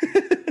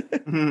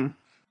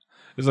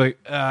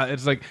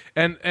 It's like,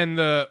 and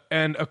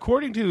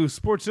according to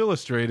Sports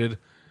Illustrated,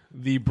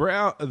 the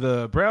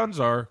Browns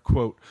are,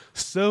 quote,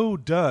 so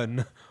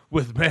done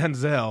with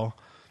Manziel,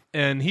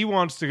 and he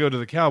wants to go to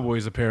the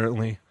Cowboys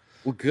apparently.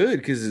 Well, good,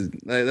 because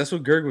that's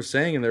what Gerg was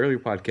saying in the earlier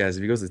podcast.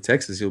 If he goes to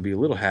Texas, he'll be a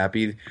little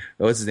happy.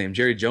 What's his name?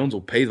 Jerry Jones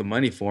will pay the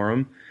money for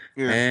him,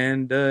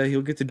 and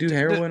he'll get to do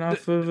heroin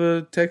off of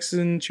a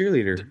Texan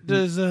cheerleader.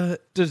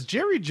 Does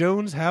Jerry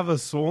Jones have a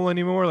soul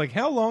anymore? Like,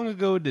 how long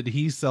ago did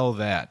he sell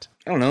that?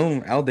 I don't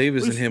know. Al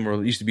Davis and him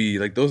used to be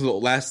like those were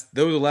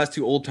the last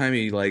two old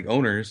timey like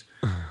owners.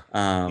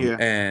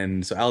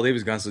 And so Al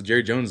Davis gone. So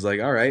Jerry Jones is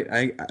like, all right,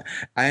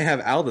 I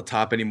have Al the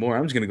top anymore.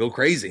 I'm just gonna go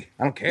crazy.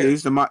 I don't care. Yeah,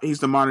 he's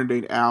the modern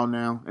day Al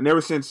now. And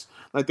ever since,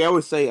 like they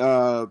always say,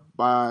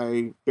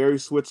 by Barry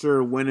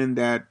Switzer winning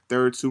that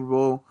third Super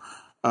Bowl,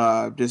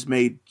 just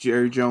made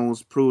Jerry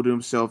Jones prove to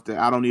himself that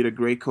I don't need a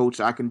great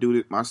coach. I can do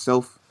it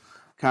myself,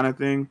 kind of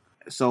thing.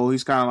 So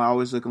he's kind of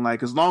always looking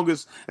like as long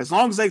as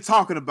they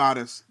talking about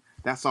us.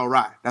 That's all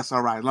right. That's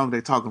all right. As long as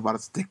they're talking about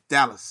it, Dick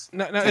Dallas.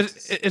 Now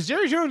is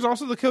Jerry Jones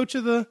also the coach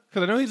of the?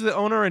 Because I know he's the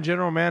owner and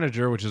general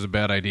manager, which is a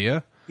bad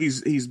idea.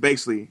 He's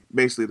basically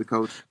the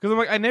coach. Because I'm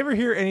like, I never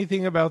hear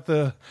anything about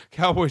the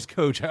Cowboys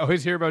coach. I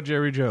always hear about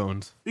Jerry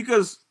Jones.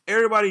 Because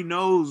everybody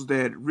knows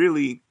that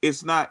really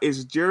it's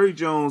Jerry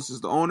Jones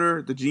is the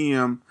owner, the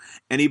GM,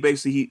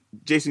 and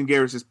Jason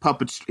Garrett's his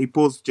puppet. He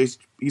pulls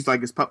Jason. He's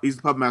like he's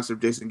the puppet master of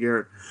Jason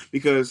Garrett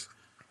because.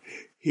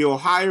 He'll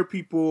hire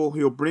people.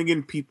 He'll bring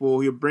in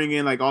people. He'll bring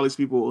in like all these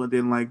people, and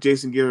then like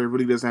Jason Garrett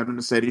really doesn't have nothing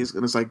to say.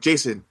 And it's like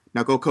Jason,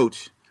 now go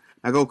coach.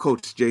 Now go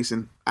coach,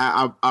 Jason.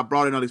 I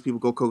brought in all these people.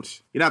 Go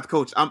coach. You're not the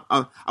coach.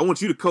 I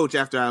want you to coach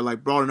after I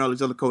like brought in all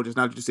these other coaches.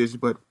 Not your decision,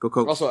 but go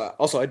coach.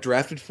 Also, I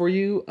drafted for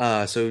you.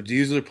 So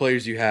these are the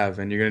players you have,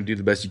 and you're gonna do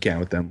the best you can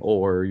with them,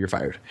 or you're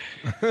fired.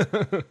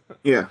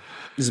 Yeah,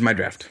 this is my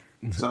draft.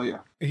 So yeah.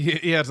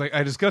 It's like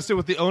I discussed it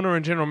with the owner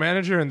and general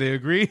manager, and they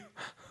agree.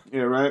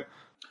 Yeah, right.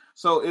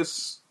 So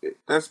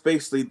that's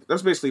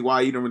basically why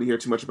you don't really hear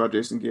too much about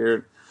Jason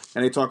Garrett,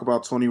 and they talk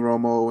about Tony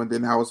Romo and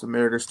then how it's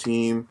America's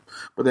team,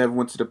 but they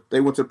went to the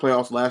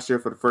playoffs last year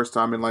for the first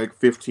time in like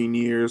 15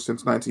 years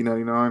since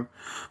 1999.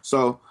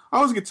 So I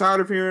always get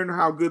tired of hearing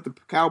how good the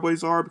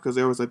Cowboys are because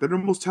they always like they're the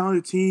most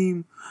talented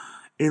team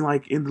in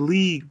the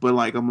league, but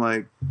like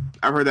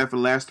I've heard that for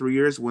the last 3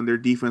 years when their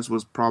defense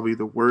was probably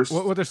the worst.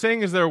 What they're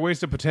saying is they're a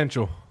waste of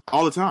potential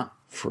all the time,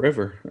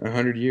 forever,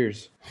 100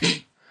 years.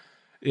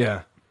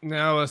 Yeah.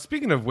 Now,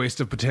 speaking of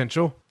waste of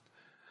potential,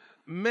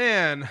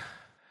 man,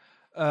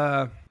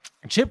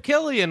 Chip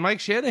Kelly and Mike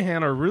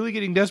Shanahan are really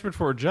getting desperate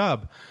for a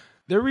job.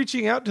 They're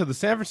reaching out to the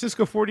San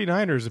Francisco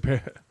 49ers,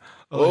 apparently.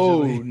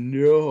 Oh,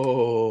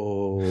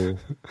 no.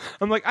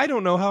 I'm like, I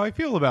don't know how I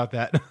feel about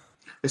that.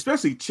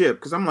 Especially Chip,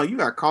 because I'm like, you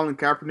got Colin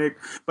Kaepernick,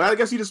 but I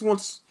guess he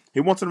wants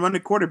to run the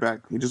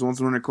quarterback. He just wants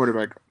to run the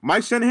quarterback.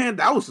 Mike Shanahan,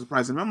 that was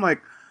surprising. I'm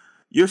like,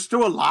 you're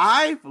still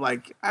alive?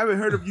 Like, I haven't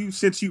heard of you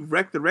since you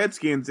wrecked the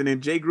Redskins, and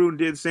then Jay Gruden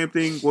did the same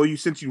thing. Well,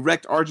 since you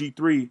wrecked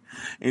RG3,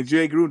 and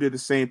Jay Gruden did the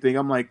same thing.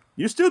 I'm like,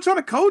 you're still trying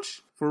to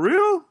coach? For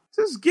real?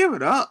 Just give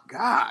it up.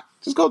 God.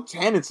 Just go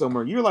tanning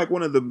somewhere. You're like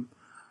one of the,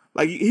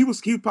 like, he was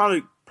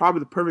probably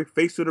the perfect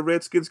face for the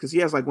Redskins, because he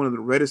has like one of the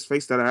reddest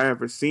face that I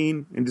ever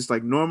seen, and just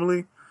like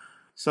normally.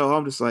 So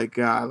I'm just like,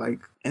 God, like,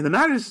 and the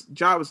Niners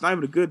job is not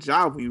even a good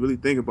job when you really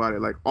think about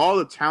it. Like, all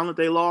the talent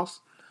they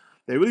lost,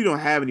 they really don't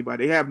have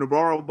anybody. They have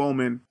Navarro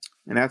Bowman,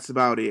 and that's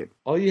about it.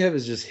 All you have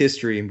is just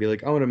history and be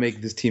like, I want to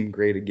make this team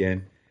great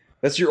again.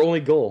 That's your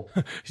only goal.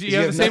 You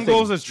have the same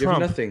goals as Trump.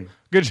 You have nothing.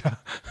 Good job.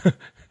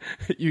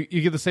 You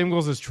get the same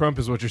goals as Trump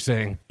is what you're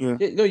saying. Yeah.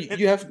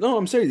 You have no.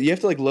 I'm serious. You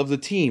have to like love the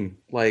team.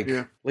 Like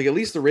at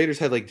least the Raiders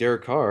had like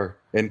Derek Carr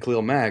and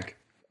Khalil Mack.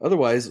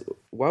 Otherwise,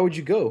 why would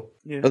you go?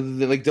 Yeah. Other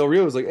than, like Del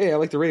Rio was like, hey, I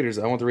like the Raiders.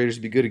 I want the Raiders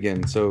to be good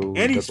again. So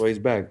that's why he's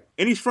back.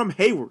 And he's from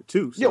Hayward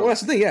too. So. Yeah, well that's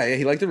the thing. Yeah,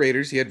 he liked the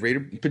Raiders. He had Raider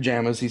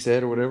pajamas. He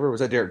said or whatever. Or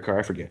was that Derek Carr?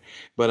 I forget.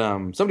 But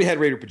somebody had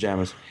Raider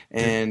pajamas,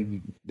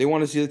 and they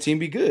wanted to see the team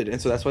be good,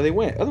 and so that's why they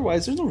went.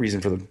 Otherwise, there's no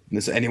reason for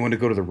anyone to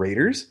go to the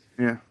Raiders.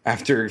 Yeah.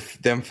 After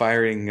them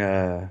firing,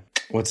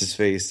 what's his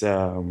face?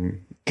 God,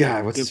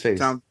 what's his face?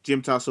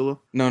 Jim Tasula?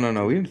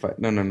 No. We didn't fight.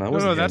 No.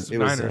 No, that's the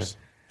Niners.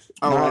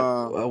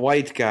 A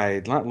white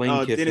guy, not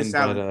Lane Kiffin,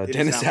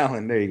 Dennis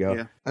Allen. There you go.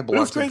 Yeah. I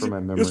blocked him from my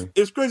memory.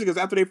 It's crazy because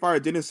after they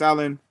fired Dennis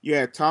Allen, you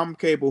had Tom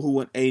Cable who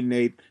went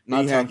 8-8.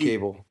 Not Tom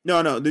Cable.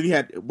 No. Then you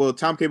had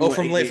Tom Cable. Oh,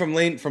 from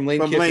Lane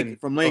Kiffin.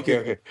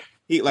 Okay.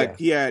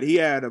 He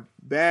had a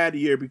bad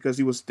year because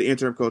he was the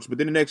interim coach, but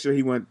then the next year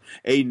he went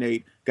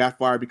 8-8, got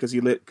fired because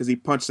he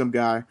punched some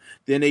guy.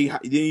 Then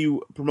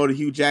you promoted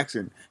Hugh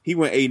Jackson. He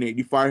went 8-8.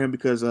 You fired him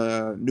because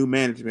new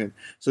management.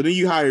 So then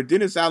you hired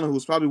Dennis Allen, who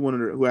was probably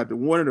who had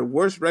one of the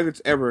worst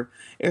records ever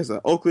as an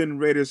Oakland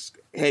Raiders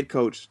head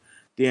coach.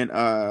 Then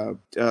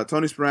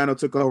Tony Sparano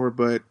took over,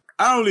 but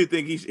I don't really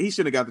think he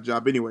shouldn't have got the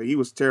job anyway. He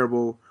was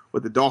terrible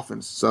with the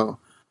Dolphins. So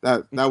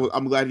that was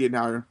I'm glad he didn't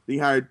hire him. He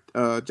hired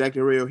Jack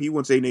Del Rio. He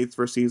went 8-8 his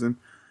first season.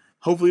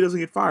 Hopefully he doesn't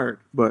get fired,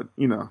 but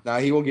you know. Nah,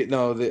 he won't get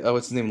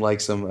what's his name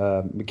likes him.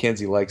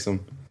 McKenzie likes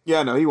him.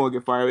 Yeah, no, he won't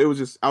get fired. I was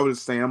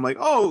just saying, I'm like,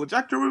 oh,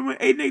 Jack Del Rio went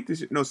 8-8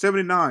 this year. No,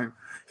 7-9.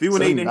 If he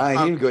went 8-8, he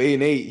didn't go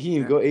 8-8. He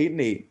didn't go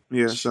 8-8.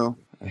 Yeah, so.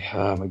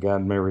 Oh my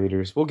God, my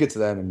Raiders. We'll get to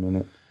that in a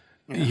minute.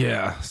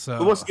 Yeah. So.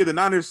 But once again, the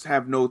Niners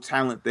have no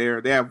talent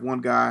there. They have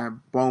one guy,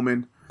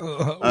 Bowman.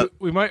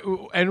 We might,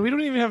 and we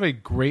don't even have a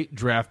great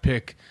draft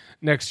pick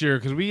next year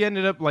because we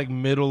ended up like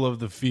middle of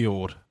the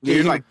field.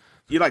 Yeah,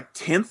 you're like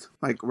 10th,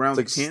 like around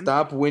it's like 10.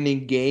 Stop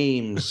winning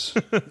games.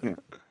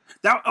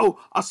 Yeah.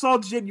 I saw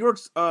Jed York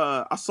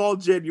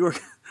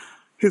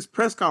his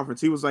press conference.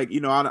 He was like,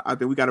 I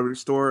think we got to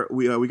restore.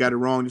 We got it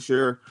wrong this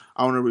year.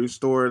 I want to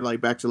restore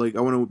it back to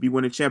I want to be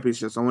winning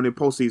championships. I want to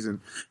postseason.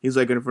 He's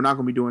like, and if we're not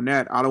going to be doing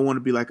that, I don't want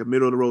to be like a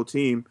middle of the road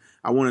team.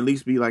 I want to at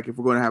least be like, if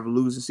we're going to have a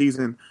losing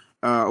season,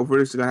 if we're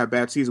just going to have a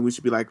bad season, we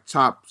should be like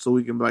top, so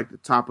we can be like the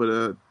top of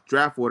the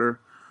draft order,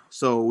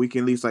 so we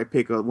can at least like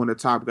pick one of the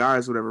top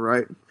guys, whatever,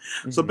 right?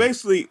 Mm-hmm. So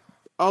basically,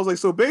 I was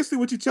like,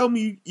 what you tell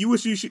me? You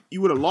wish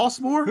you would have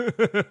lost more?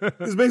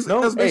 That's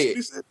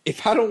basically said.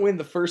 If I don't win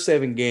the first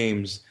 7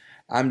 games,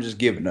 I'm just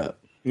giving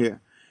up. Yeah,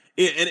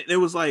 and it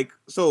was like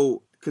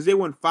because they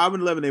won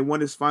 5-11, they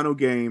won this final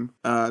game.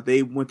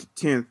 They went to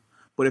 10th,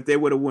 but if they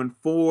would have won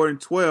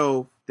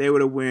 4-12. They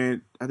would have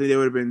went. I think they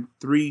would have been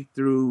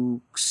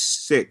 3-6.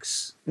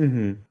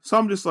 Mm-hmm. So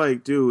I'm just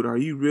like, dude, are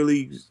you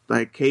really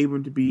like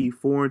caving to be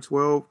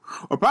 4-12,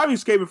 or probably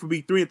just caving for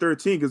be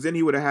 3-13? Because then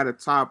he would have had a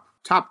top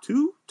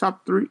 2,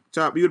 top 3, He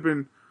would have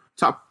been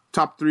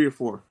top 3 or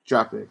 4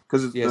 draft pick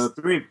because it's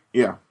 3.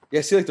 Yeah. Yeah.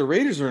 See, like the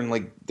Raiders are in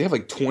they have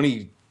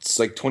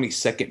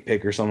 22nd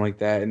pick or something like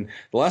that. And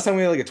the last time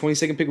we had a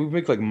 22nd pick, we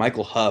picked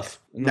Michael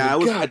Huff. Nah, it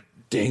was God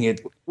dang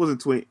it. It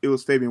wasn't 20. It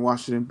was Fabian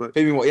Washington, but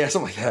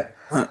something like that.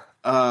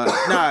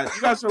 Nah, you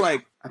guys are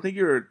I think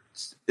you're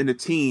in the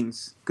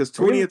teens because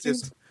 20th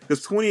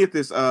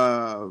is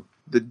the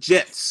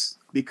Jets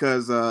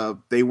because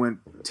they went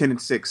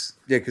 10-6.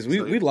 Yeah, because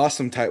we lost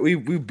some tie. We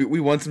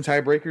won some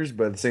tiebreakers,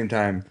 but at the same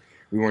time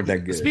we weren't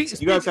that good.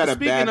 You guys had a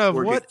bad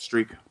 4-hit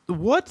streak.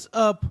 What's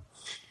up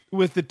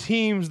with the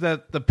teams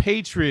that the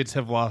Patriots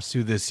have lost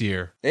to this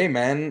year? Hey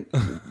man,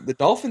 the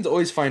Dolphins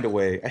always find a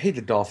way. I hate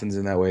the Dolphins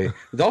in that way.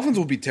 The Dolphins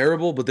will be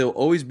terrible, but they'll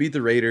always beat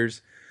the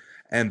Raiders.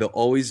 And they'll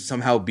always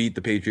somehow beat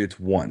the Patriots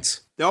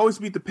once. They always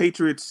beat the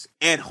Patriots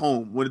at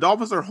home. When the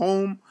Dolphins are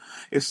home,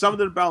 it's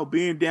something about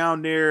being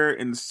down there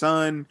in the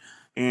sun,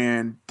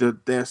 and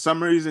the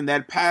some reason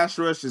that pass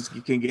rush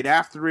you can get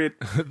after it.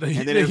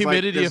 The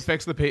humidity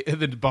affects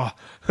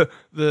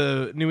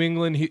the New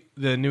England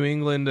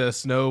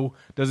snow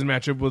doesn't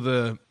match up with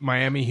the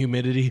Miami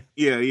humidity.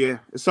 Yeah.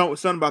 It's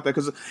something about that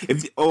because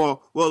if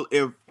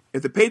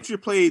the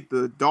Patriots played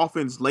the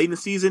Dolphins late in the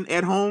season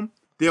at home,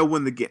 they'll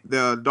win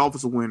the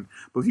Dolphins will win.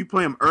 But if you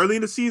play them early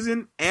in the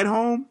season at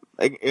home,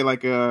 in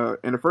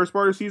the first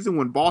part of the season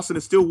when Boston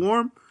is still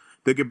warm,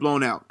 they get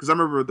blown out. Because I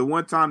remember the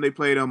one time they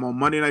played them on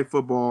Monday Night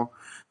Football,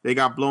 they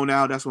got blown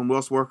out. That's when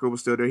Wes Walker was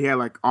still there. He had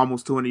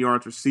almost 200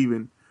 yards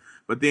receiving.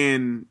 But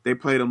then they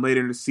played them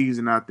later in the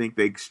season. I think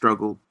they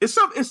struggled. It's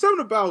something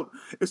about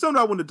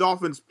when the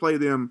Dolphins play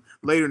them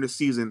later in the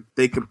season,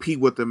 they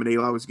compete with them and they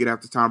always get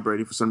after Tom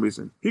Brady for some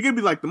reason. He could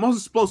be the most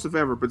explosive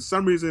ever, but for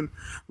some reason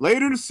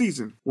later in the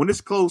season when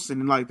it's close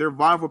and they're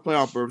vying for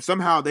playoff berth,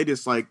 somehow they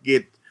just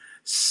get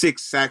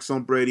 6 sacks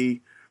on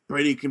Brady.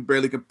 Brady can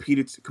barely complete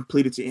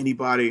it to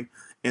anybody,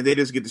 and they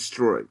just get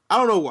destroyed. I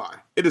don't know why.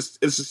 It's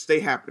just stay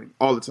happening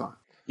all the time.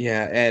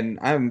 Yeah, and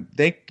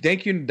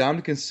thank you,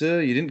 Dominican Suh.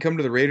 You didn't come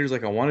to the Raiders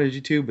like I wanted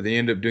you to, but they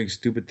ended up doing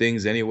stupid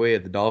things anyway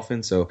at the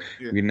Dolphins, so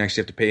we didn't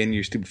actually have to pay any of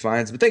your stupid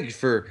fines. But thank you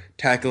for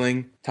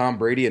tackling Tom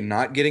Brady and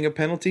not getting a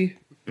penalty.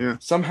 Yeah,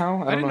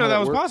 somehow I didn't know that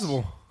was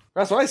possible.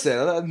 That's what I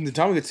said.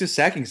 Tom gets just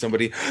sacking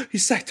somebody. He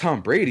sacked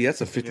Tom Brady.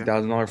 That's a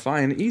 $50,000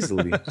 fine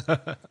easily.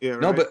 Yeah, right.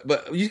 No,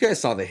 but you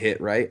guys saw the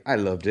hit, right? I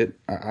loved it.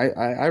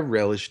 I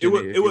relished it.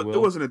 It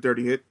wasn't a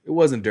dirty hit. It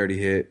wasn't a dirty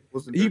hit.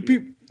 He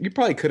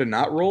probably could have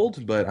not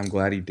rolled, but I'm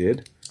glad he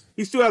did.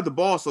 He still had the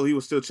ball, so he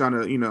was still trying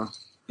to,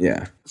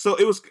 Yeah. So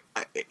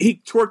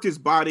he torqued his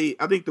body.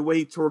 I think the way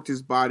he torqued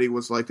his body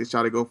was they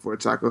tried to go for a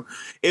tackle.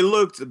 It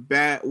looked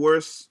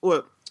worse.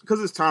 Well, because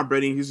it's Tom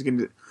Brady,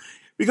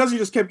 because he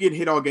just kept getting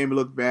hit all game, it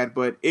looked bad.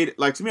 But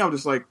to me, I'm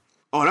just like,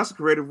 oh, that's a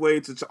creative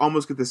way to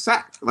almost get the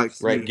sack.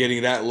 Right,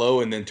 getting that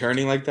low and then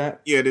turning like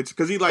that? Yeah,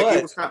 because it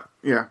was kind of,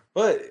 yeah.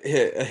 But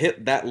a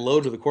hit that low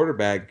to the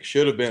quarterback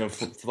should have been a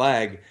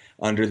flag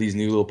under these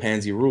new little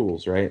pansy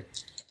rules, right?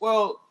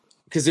 Well,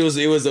 Because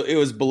it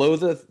was below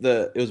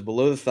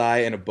the thigh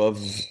and above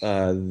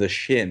the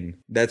shin.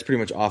 That's pretty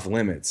much off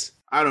limits.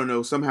 I don't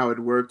know. Somehow it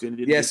worked and it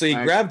didn't. Yeah, so he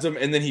grabbed him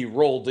and then he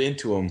rolled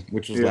into him,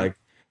 which was like,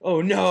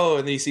 oh no!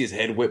 And then you see his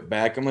head whip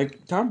back. I'm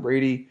like, Tom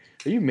Brady,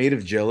 are you made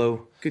of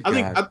Jello? Good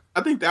God.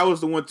 I think that was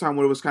the one time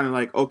where it was kind of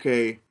like,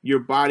 okay, your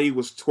body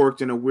was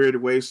torqued in a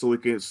weird way, so we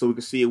could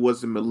see it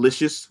wasn't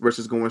malicious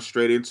versus going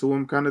straight into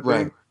him, kind of thing.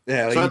 Right.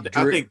 Yeah, so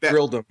I think that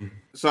drilled him.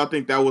 So I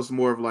think that was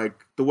more of like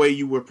the way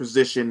you were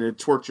positioned and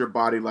torqued your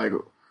body. Like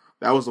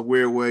that was a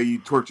weird way you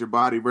torqued your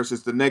body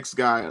versus the next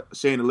guy,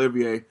 Shane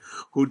Olivier,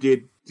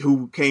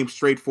 who came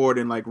straight forward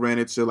and like ran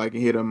into like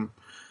and hit him.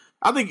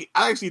 I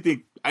actually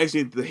think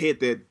the hit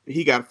that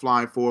he got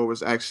flying for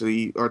was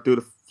actually, or threw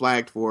the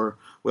flag for,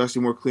 was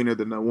actually more cleaner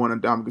than the one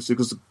on Dominic Sue,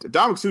 because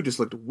Dominic Sue just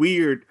looked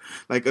weird.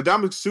 Like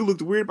Dominic Sue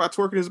looked weird by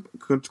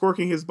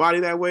torquing his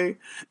body that way,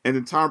 and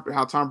then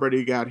how Tom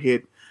Brady got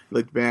hit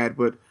looked bad.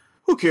 But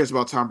who cares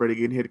about Tom Brady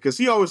getting hit? Because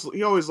he always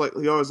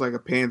like a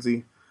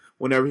pansy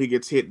whenever he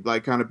gets hit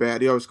like kind of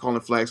bad. He always calling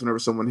flags whenever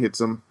someone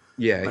higts him.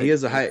 Yeah, like, he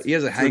has a high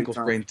ankle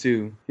sprain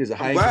too. He has a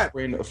high ankle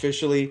sprain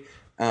officially,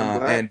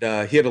 and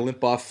he had to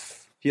limp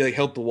off. He like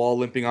helped the wall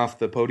limping off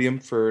the podium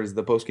for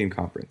the post game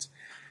conference.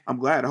 I'm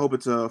glad. I hope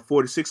it's a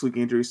 4 to 6 week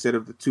injury instead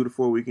of the 2 to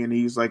 4 week, and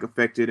he's like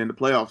affected in the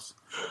playoffs.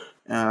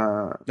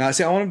 Now,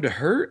 see, I want him to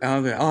hurt.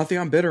 I think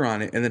I'm better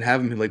on it, and then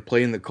have him like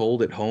play in the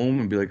cold at home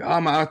and be like,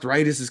 "Oh, my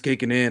arthritis is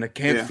kicking in. I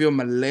can't feel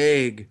my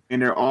leg."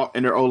 And their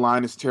O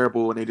line is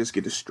terrible, and they just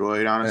get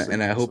destroyed. Honestly,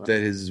 and I hope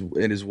that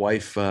his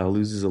wife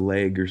loses a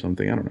leg or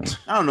something. I don't know.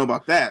 I don't know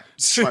about that.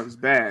 His wife is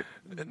bad.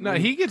 No,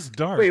 he gets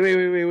dark. Wait!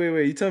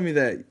 You tell me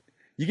that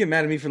you get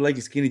mad at me for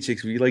liking skinny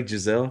chicks, but you like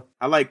Giselle?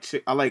 I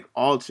like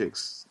all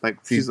chicks. Like,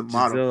 she's a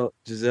model.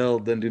 Giselle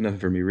doesn't do nothing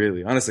for me,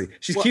 really. Honestly,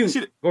 she's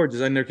cute, gorgeous.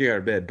 I never kick her out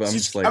of bed, but I'm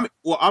just like,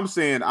 I'm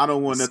saying I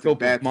don't want nothing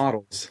bad.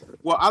 Models.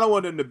 Well, I don't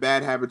want him to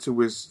bad habit to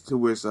his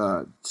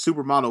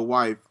supermodel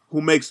wife who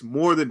makes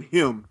more than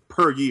him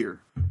per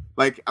year.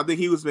 Like, I think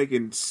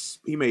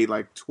he made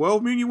like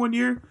 12 million one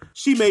year.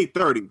 She made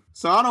 30.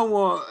 So I don't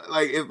want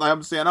I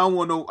don't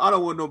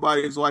want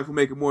nobody's wife who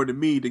making more than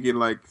me to get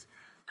like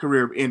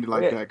career ended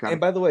like that kind.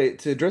 And by the way,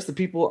 to address the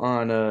people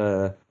on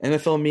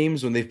NFL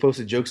memes when they've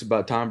posted jokes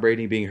about Tom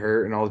Brady being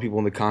hurt, and all the people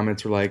in the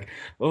comments were like,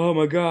 "Oh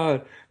my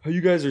God, how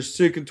you guys are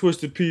sick and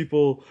twisted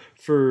people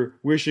for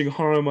wishing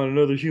harm on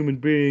another human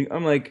being."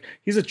 I'm like,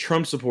 he's a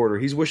Trump supporter.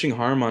 He's wishing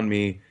harm on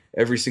me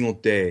every single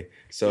day.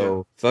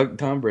 So fuck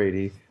Tom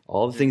Brady,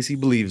 all the things he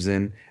believes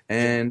in,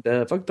 and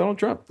fuck Donald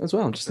Trump as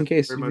well, just in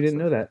case you didn't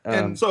know that.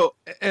 And also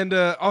in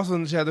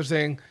the chat they're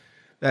saying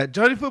that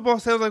Johnny Football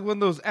sounds like one of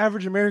those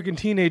average American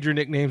teenager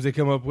nicknames they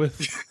come up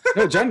with.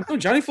 No,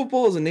 Johnny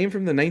Football is a name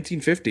from the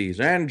 1950s,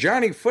 and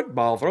Johnny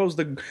Football throws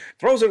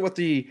it with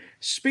the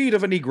speed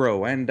of a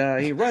Negro,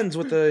 and he runs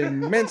with the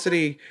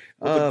immensity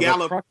of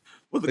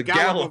the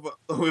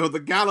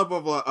gallop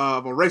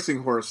of a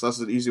racing horse. That's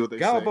the easy what they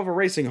say. Gallop of a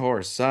racing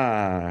horse.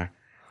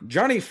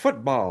 Johnny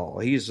Football.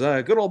 He's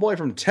a good old boy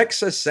from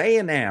Texas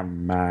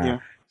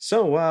A&M.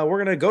 So we're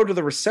gonna go to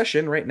the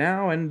recession right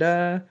now,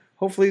 and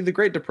hopefully the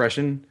Great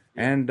Depression.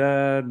 And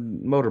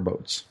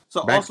motorboats.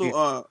 So I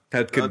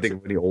couldn't think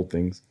of any old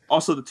things.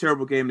 Also, the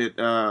terrible game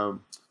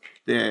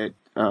that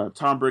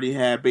Tom Brady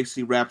had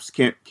basically wraps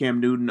Cam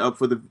Newton up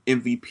for the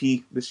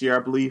MVP this year, I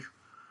believe.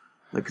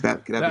 Like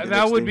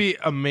that would be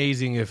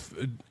amazing if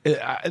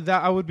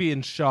I would be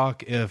in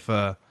shock if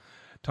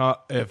Tom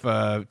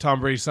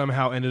Brady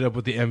somehow ended up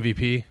with the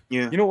MVP.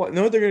 Yeah, you know what?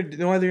 Know why they're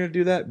gonna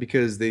do that?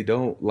 Because they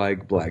don't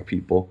like black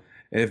people,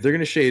 and if they're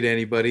gonna shade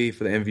anybody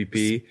for the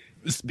MVP.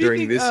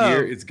 During this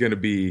year, it's going to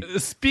be.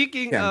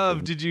 Speaking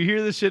of, did you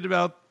hear the shit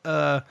about?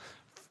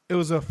 It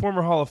was a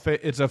former Hall of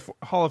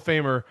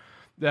Famer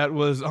that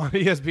was on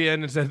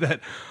ESPN and said that.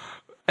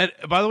 And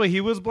by the way,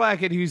 he was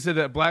black, and he said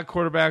that black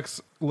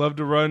quarterbacks love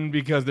to run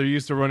because they're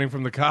used to running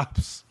from the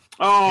cops.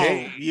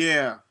 Oh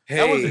yeah,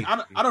 hey.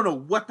 I don't know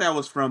what that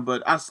was from,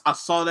 but I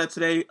saw that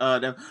today.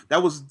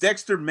 That was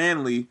Dexter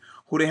Manley,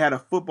 who they had a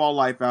Football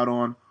Life out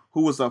on,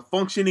 who was a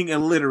functioning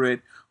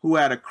illiterate, who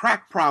had a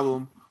crack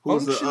problem.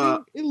 Who's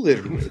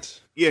illiterate?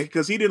 Yeah,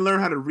 because he didn't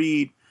learn how to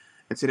read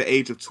until the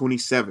age of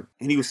 27,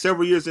 and he was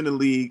several years in the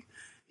league.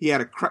 He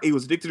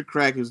was addicted to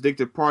crack. He was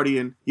addicted to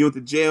partying. He went to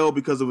jail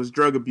because of his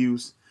drug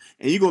abuse.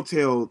 And you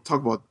gonna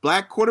talk about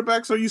black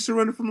quarterbacks are used to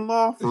running from the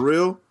law for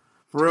real?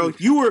 For real?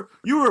 You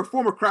were a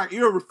former crack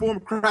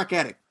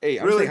addict. Hey,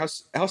 I'm really? How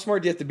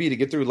smart do you have to be to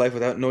get through life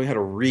without knowing how to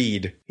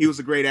read? He was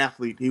a great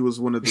athlete. He was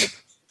one of the.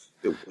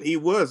 he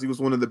was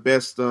one of the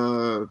best.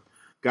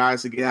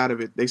 Guys to get out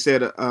of it. They said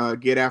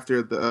get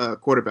after the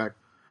quarterback.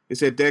 They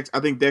said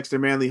I think Dexter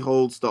Manley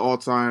holds the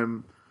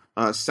all-time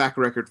sack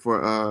record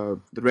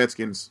for the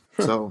Redskins.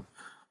 So,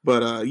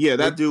 but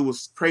that dude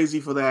was crazy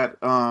for that.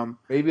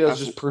 Maybe that was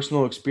just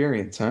personal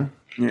experience, huh?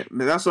 Yeah,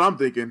 that's what I'm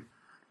thinking.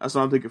 That's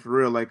what I'm thinking for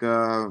real. Like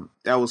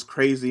that was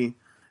crazy.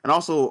 And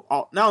also,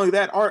 not only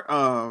that,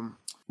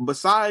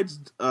 besides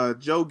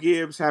Joe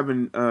Gibbs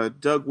having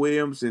Doug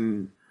Williams,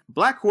 and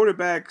black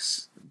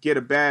quarterbacks get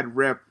a bad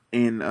rep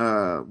in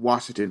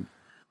Washington,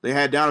 They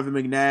had Donovan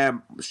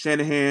McNabb,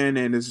 Shanahan,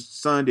 and his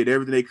son did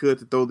everything they could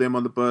to throw them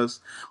on the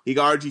bus. He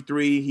got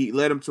RG3. He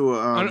led him to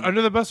a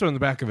under the bus or on the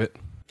back of it.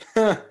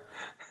 You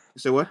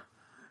say what?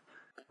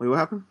 Wait, what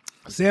happened?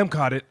 Sam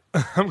caught it.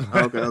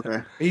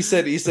 Okay. He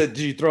said, did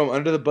you throw him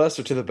under the bus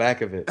or to the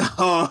back of it? Okay.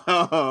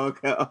 Oh,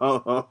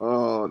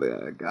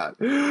 God.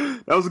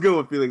 That was a good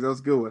one, Felix. That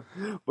was a good one.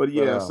 But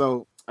yeah,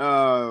 so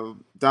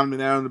Donovan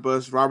McNabb on the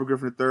bus, Robert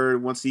Griffin III.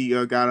 Once he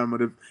got him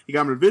a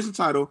division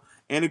title,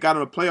 and he got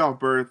him a playoff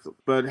berth,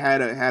 but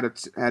had a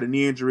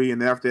knee injury,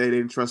 and after that they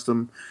didn't trust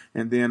him.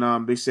 And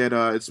then they said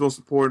it's most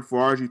important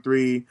for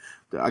RG3.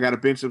 I got to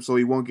bench him so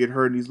he won't get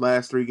hurt in these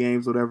last 3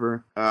 games,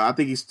 whatever. I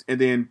think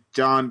and then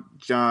John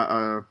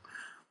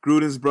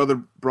Gruden's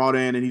brother brought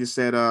in, and he just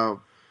said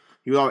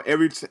he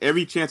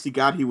every chance he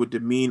got, he would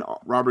demean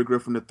Robert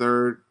Griffin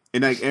III.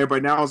 And like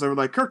everybody now is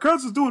like, Kirk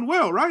Cousins is doing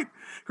well, right?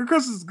 Kirk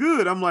Cousins is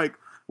good. I'm like,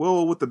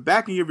 well, with the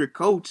backing of your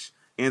coach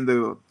and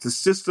the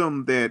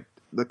system that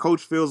the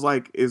coach feels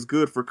like is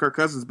good for Kirk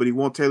Cousins, but he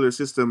won't tailor a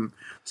system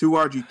to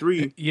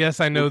RG3.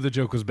 Yes, I know the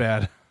joke was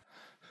bad.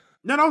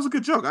 No, that was a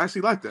good joke. I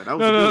actually liked that.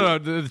 No.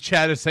 The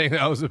chat is saying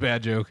that was a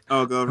bad joke.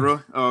 Oh, God, really?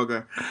 Oh,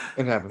 okay.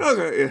 It happens.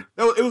 Okay, yeah.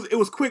 It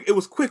was quick. It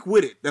was quick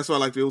witted. That's what I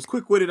liked. It was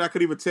quick witted. I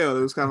could even tell.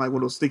 It was kind of like one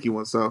of those sticky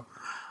ones. So,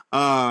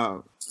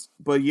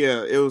 but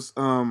yeah, it was.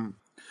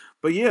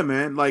 But yeah,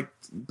 man, like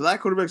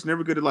black quarterbacks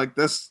never good at like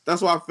that's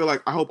why I feel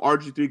like I hope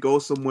RG3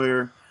 goes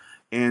somewhere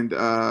and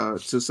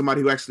to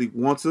somebody who actually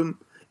wants them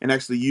and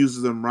actually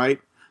uses them right.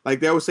 Like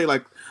they always say,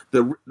 like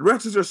the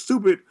Redskins are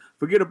stupid.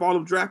 Forget about all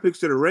them draft picks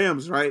to the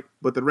Rams, right?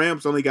 But the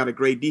Rams only got a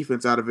great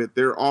defense out of it.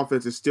 Their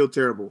offense is still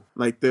terrible.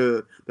 Like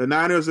the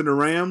Niners and the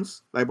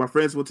Rams, like my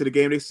friends went to the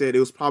game, they said it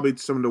was probably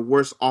some of the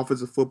worst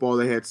offensive football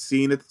they had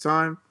seen at the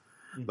time.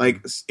 Mm-hmm.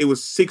 Like it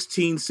was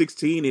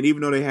 16-16, and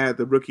even though they had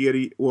the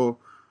rookie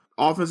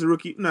offensive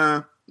rookie,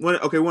 one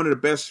of the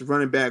best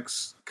running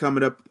backs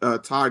coming up,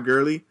 Todd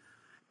Gurley,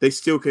 they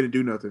still couldn't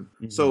do nothing.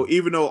 Mm-hmm. So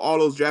even though all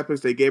those draft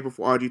picks they gave him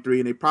for RG3,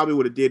 and they probably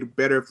would have did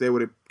better if they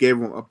would have gave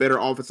him a better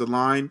offensive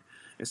line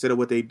instead of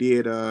what they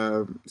did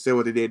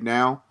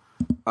now.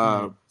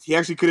 He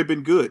actually could have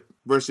been good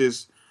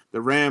versus the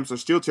Rams are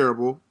still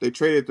terrible. They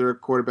traded their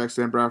quarterback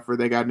Sam Bradford.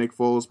 They got Nick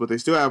Foles, but they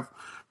still have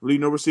really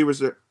no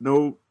receivers,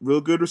 no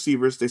real good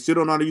receivers. They still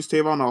don't know how to use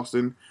Tavon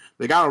Austin.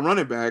 They got a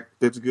running back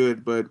that's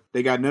good, but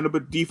they got none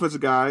but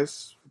defensive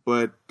guys.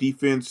 But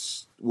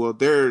defense,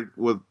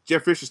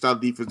 Jeff Fisher's style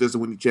of defense doesn't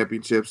win you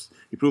championships.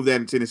 He proved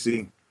that in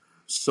Tennessee.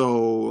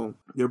 So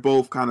they're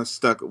both kind of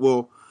stuck.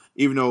 Well,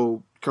 even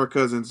though Kirk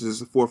Cousins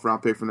is a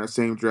 4th-round pick from that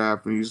same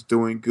draft, and he's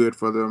doing good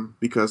for them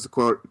because the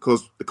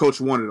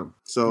coach wanted him.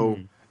 So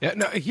yeah,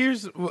 no.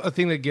 Here's a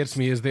thing that gets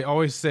me is they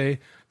always say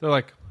they're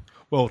like,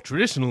 well,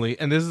 traditionally,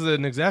 and this is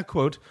an exact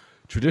quote.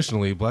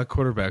 Traditionally, black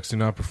quarterbacks do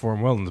not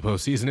perform well in the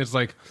postseason. It's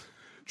like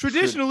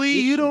traditionally,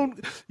 you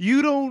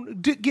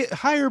don't get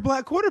hire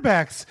black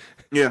quarterbacks.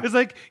 Yeah, it's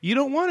like you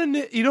don't want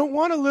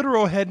a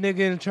literal head nigga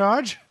in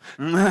charge.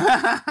 It's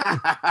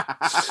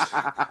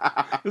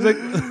like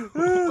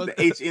the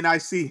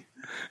HNIC.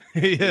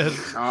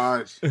 Yes.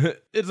 Gosh.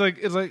 It's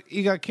like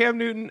you got Cam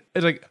Newton.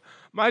 It's like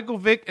Michael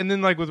Vick, and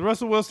then like with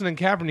Russell Wilson and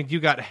Kaepernick, you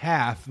got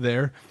half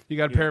there. You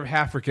got a pair of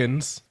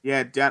Half-Africans.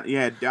 Donovan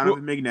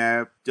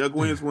McNabb. Doug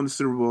Williams won the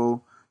Super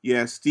Bowl.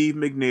 Yeah, Steve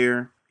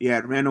McNair. You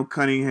had Randall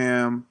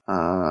Cunningham.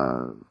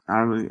 I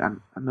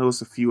know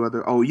it's a few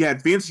other. Oh, you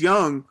had Vince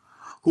Young,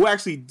 who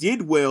actually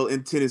did well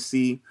in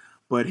Tennessee,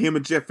 but him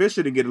and Jeff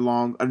Fisher didn't get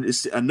along.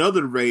 It's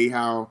another way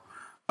how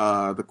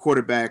the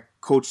quarterback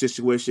coach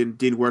situation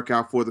didn't work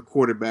out for the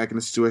quarterback in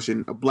the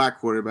situation, a black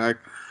quarterback.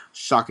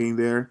 Shocking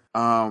there.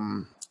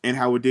 And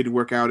how it didn't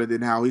work out, and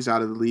then how he's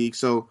out of the league.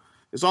 So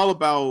it's all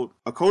about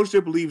a coach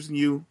that believes in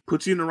you,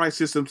 puts you in the right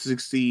system to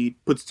succeed,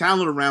 puts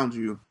talent around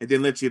you, and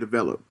then lets you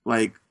develop.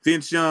 Like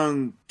Vince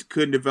Young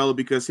couldn't develop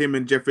because him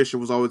and Jeff Fisher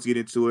was always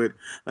getting into it.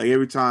 Like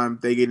every time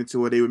they get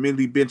into it, they would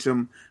immediately bench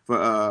him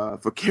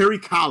for Kerry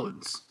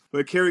Collins.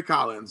 But Kerry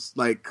Collins,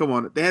 like, come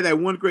on, they had that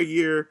one great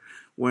year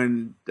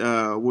when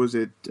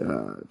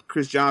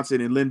Chris Johnson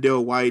and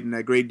Lindell White and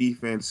that great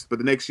defense. But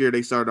the next year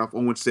they started off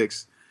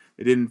 0-6.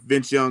 And then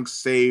Vince Young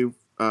saved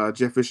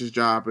Jeff Fisher's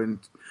job, and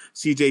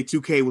CJ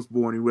 2K was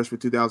born. He rushed for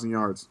 2,000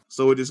 yards.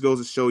 So it just goes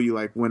to show you,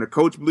 like, when a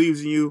coach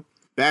believes in you,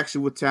 backs you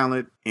with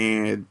talent,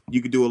 and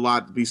you can do a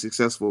lot to be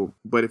successful.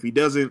 But if he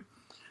doesn't,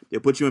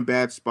 they'll put you in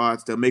bad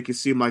spots. They'll make it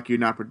seem like you're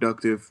not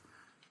productive,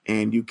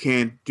 and you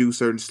can't do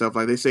certain stuff.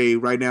 Like they say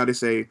right now,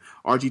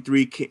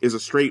 RG3 is a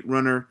straight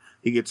runner.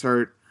 He gets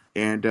hurt,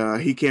 and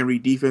he can't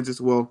read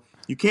defenses. Well,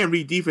 you can't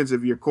read defense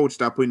if your coach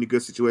not putting you in a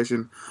good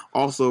situation.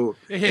 Also,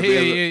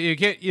 you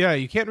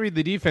can't read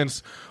the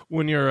defense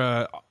when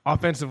your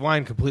offensive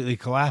line completely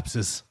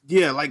collapses.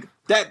 Yeah, like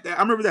that.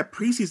 I remember that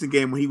preseason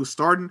game when he was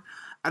starting.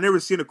 I never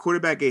seen a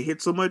quarterback get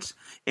hit so much,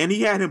 and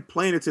he had him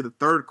playing into the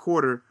third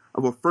quarter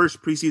of a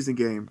first preseason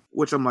game.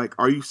 Which I'm like,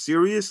 are you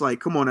serious?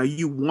 Like, come on, now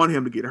you want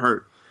him to get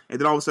hurt,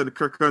 and then all of a sudden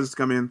Kirk Cousins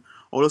come in.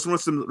 Oh, let's run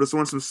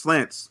some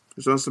slants.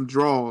 Let's run some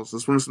draws.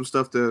 Let's run some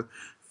stuff to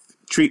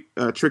trick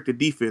the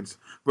defense.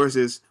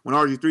 Versus when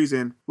RG3's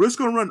in, we're just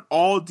going to run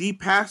all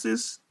deep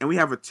passes, and we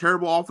have a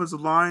terrible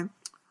offensive line.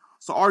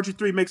 So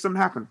RG3 makes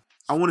something happen.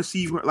 I want to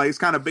see, like, it's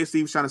kind of basically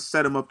he was trying to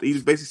set him up. He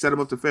basically set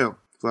him up to fail.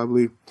 So I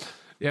believe.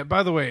 Yeah.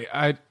 By the way,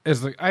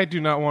 I do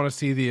not want to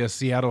see the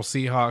Seattle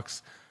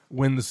Seahawks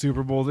win the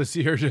Super Bowl this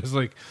year. Just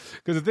like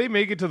because if they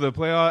make it to the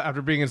playoff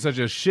after being in such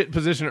a shit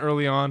position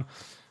early on,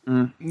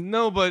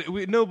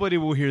 nobody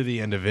will hear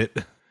the end of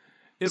it.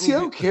 See,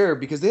 I don't care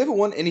because they haven't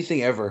won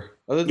anything ever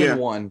other than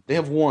one. They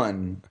have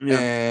one,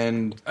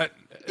 and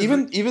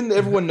even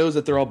everyone knows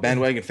that they're all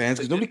bandwagon fans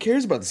because nobody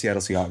cares about the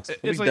Seattle Seahawks.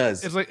 Nobody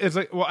does. It's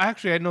like. Well,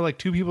 actually, I know like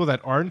two people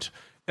that aren't,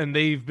 and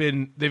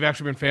they've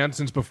actually been fans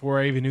since before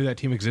I even knew that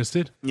team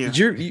existed. Yeah,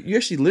 you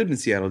actually lived in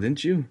Seattle,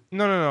 didn't you?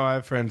 No. I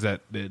have friends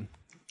that did.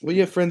 Well,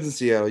 you have friends in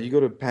Seattle. You go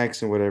to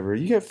PAX and whatever.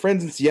 You have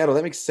friends in Seattle.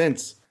 That makes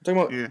sense. I'm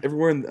talking about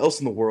everywhere else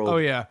in the world. Oh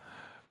yeah.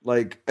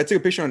 Like, I took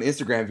a picture on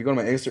Instagram. If you go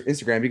to my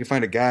Instagram, you can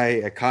find a guy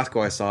at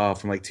Costco I saw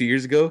from like 2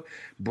 years ago.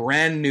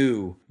 Brand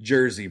new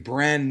jersey,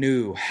 brand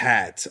new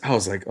hat. I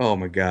was like, oh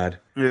my God.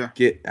 Yeah.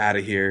 Get out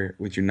of here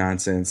with your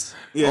nonsense.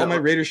 Yeah. All my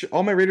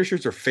Raider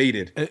shirts are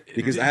faded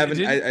because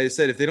I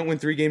said if they don't win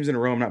 3 games in a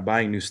row, I'm not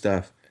buying new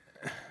stuff.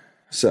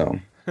 So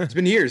it's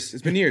been years.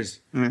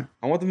 Yeah.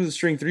 I want them to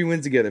string 3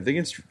 wins together. If they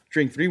can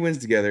string 3 wins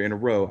together in a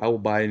row, I will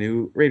buy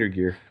new Raider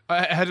gear.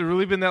 Has it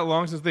really been that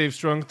long since they've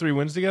strung 3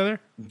 wins together?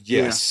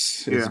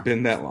 Yes, it's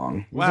been that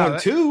long. We've Wow, won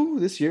 2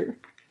 this year.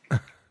 A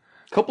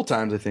couple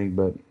times, I think,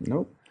 but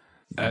nope.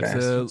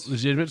 That's a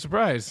legitimate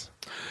surprise.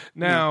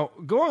 Now,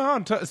 going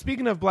on,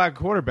 speaking of black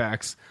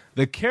quarterbacks,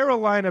 the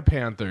Carolina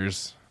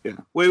Panthers. Yeah.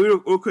 Wait, real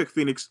quick,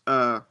 Phoenix.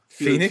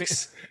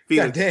 Phoenix?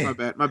 God dang.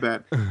 My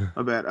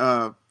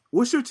bad.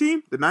 What's your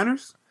team? The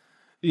Niners?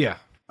 Yeah.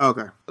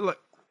 Okay.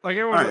 Like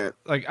everyone,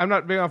 I'm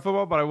not big on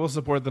football, but I will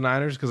support the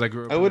Niners because I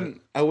grew up.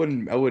 I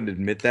wouldn't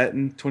admit that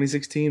in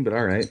 2016, but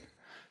all right.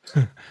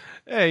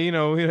 Hey,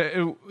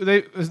 the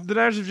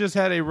Niners have just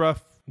had a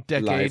rough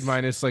decade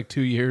minus like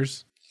 2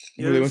 years.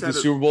 Yeah, they went to the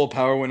Super Bowl,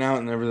 power went out,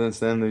 and ever since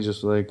then they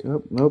just like,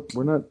 oh, nope,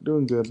 we're not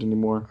doing good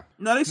anymore.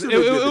 No, they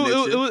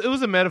it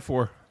was a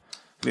metaphor.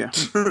 Yeah.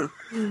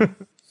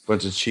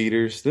 Bunch of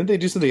cheaters. Didn't they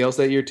do something else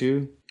that year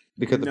too?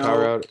 They cut the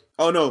power out.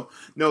 Oh no!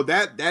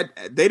 That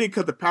they didn't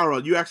cut the power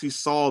out. You actually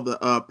saw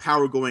the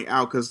power going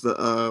out because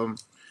the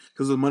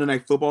Monday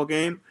Night Football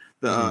game.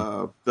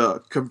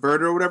 The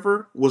converter or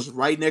whatever was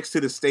right next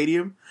to the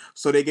stadium,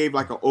 so they gave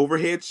like an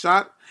overhead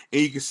shot,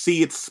 and you could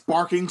see it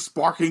sparking,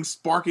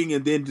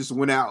 and then just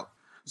went out.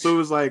 So it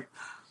was like,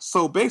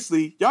 so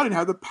basically, y'all didn't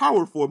have the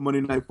power for a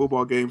Monday Night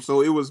Football game.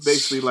 So it was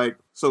basically like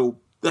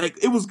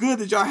it was good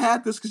that y'all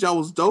had this because y'all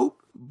was dope.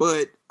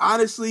 But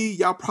honestly,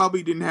 y'all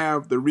probably didn't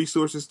have the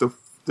resources to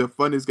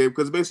fund this game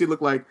because it basically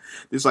looked like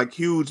this like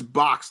huge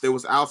box that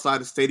was outside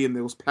the stadium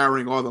that was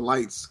powering all the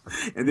lights,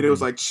 and then it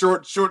was like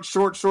short,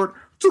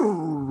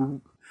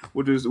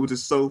 which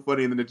is so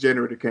funny. And then the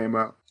generator came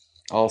out.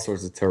 All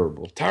sorts of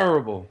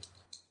terrible.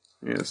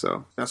 Yeah,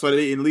 so that's why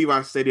in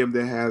Levi Stadium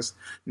there has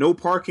no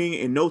parking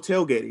and no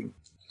tailgating.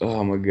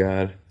 Oh my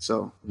God!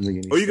 So, or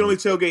you can only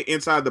tailgate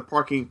inside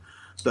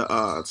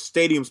the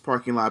stadium's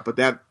parking lot, but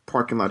that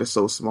parking lot is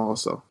so small.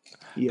 So,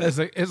 yeah,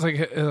 it's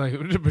like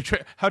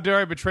how dare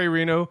I betray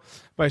Reno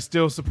by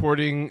still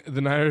supporting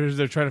the Niners?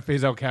 They're trying to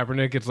phase out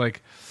Kaepernick. It's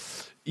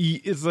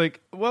like,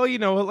 well,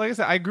 like I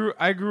said, I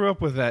grew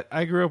up with that.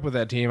 I grew up with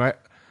that team.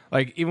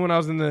 Even when I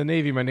was in the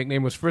Navy, my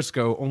nickname was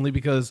Frisco, only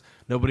because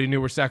nobody knew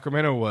where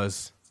Sacramento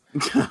was.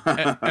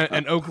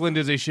 and Oakland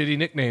is a shitty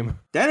nickname.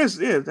 That is,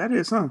 huh?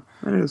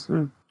 That is.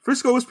 Yeah.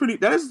 Frisco was pretty.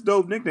 That is a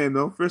dope nickname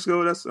though.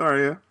 Frisco. That's all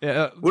right.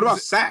 Yeah. What about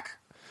Sac?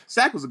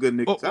 Sac was a good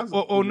nickname.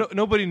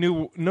 Nobody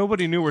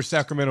knew where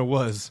Sacramento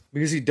was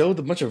because he dealt with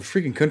a bunch of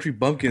freaking country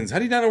bumpkins. How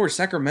do you not know where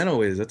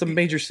Sacramento is? That's a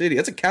major city.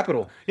 That's a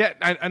capital. Yeah,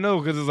 I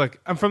know because it's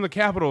like I'm from the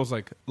capital. It's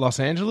like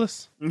Los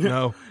Angeles.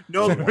 No.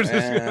 You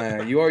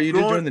did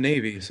join the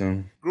Navy.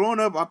 So growing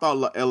up, I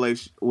thought LA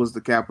was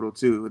the capital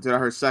too until I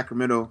heard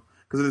Sacramento.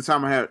 Because at the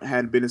time I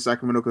hadn't been in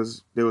Sacramento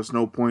because there was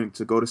no point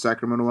to go to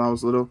Sacramento when I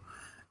was little.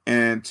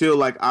 And until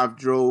like I've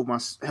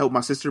helped my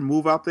sister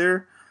move out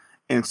there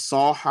and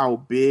saw how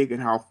big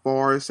and how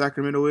far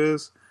Sacramento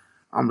is,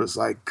 I'm just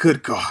like,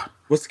 good God.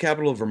 What's the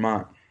capital of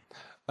Vermont?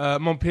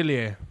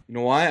 Montpelier. You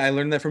know why? I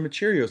learned that from a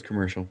Cheerios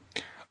commercial.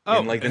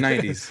 In like the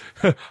 90s.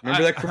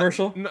 Remember that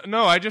commercial?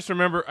 No, I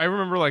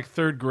remember like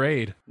third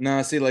grade.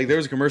 No, see, like there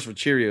was a commercial with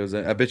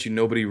Cheerios. I bet you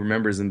nobody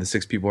remembers, and the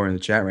 6 people are in the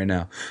chat right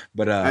now.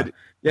 But I do.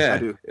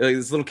 Like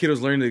this little kid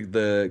was learning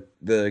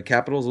the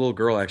capitals. A little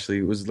girl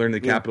actually was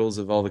learning the capitals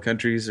of all the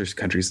countries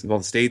of all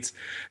the states.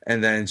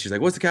 And then she's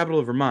like, "What's the capital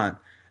of Vermont?"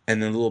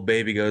 And then the little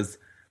baby goes,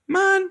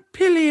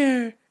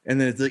 "Montpelier."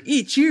 And then it's like,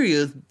 "Eat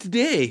Cheerios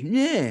today."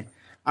 Yeah.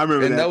 I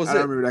remember that.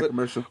 I remember that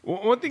commercial.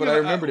 One thing I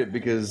remembered it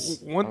because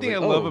one thing I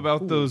love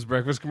about those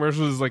breakfast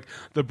commercials is like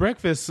the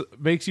breakfast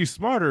makes you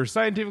smarter,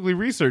 scientifically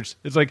researched.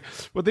 It's like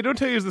what they don't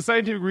tell you is the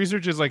scientific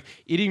research is like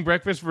eating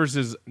breakfast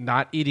versus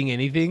not eating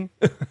anything.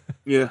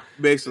 Yeah,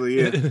 basically,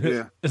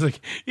 yeah. It's like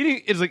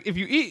eating. It's like if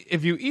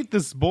you eat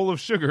this bowl of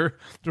sugar,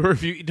 or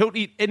if you don't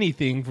eat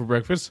anything for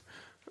breakfast,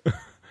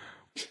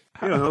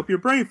 it'll help your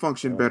brain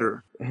function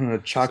better.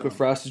 Chocolate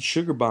frosted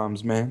sugar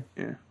bombs, man.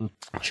 Yeah.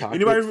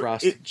 Chocolate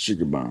frosted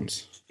sugar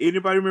bombs.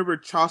 Anybody remember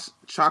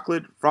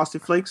chocolate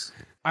frosted flakes?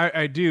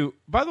 I do.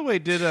 By the way,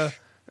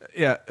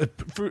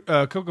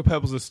 Cocoa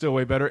Pebbles is still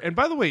way better. And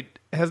by the way,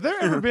 has there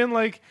ever been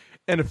like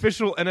an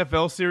official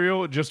NFL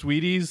cereal, just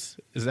Wheaties?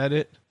 Is that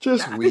it?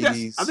 Just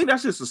Wheaties. I think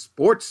that's just a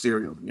sports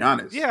cereal, to be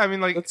honest. Yeah, I mean,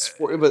 like,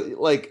 but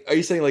like, are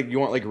you saying like you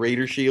want like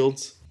Raider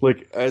shields?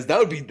 Like, that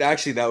would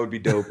be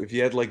dope if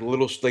you had like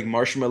little like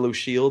marshmallow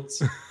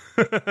shields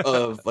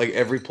of like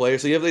every player.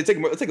 So you have it's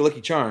like a Lucky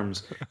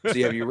Charms. So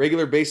you have your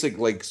regular basic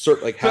like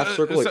half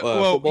circle like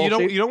football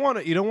shape. You don't want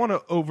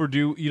to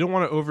overdo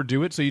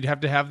it. So you'd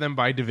have to have them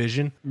by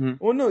division.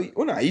 Mm-hmm. Well, no,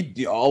 you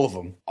do all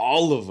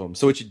of them.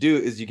 So what you do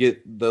is you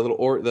get the little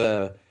what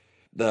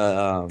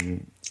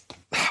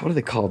are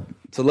they called?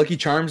 So Lucky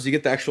Charms, you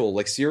get the actual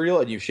like cereal,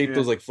 and you shape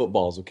those like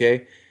footballs.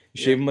 Okay,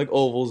 you shape them like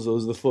ovals.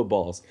 Those are the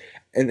footballs.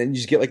 And then you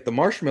just get like the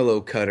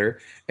marshmallow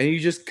cutter, and you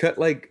just cut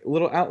like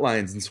little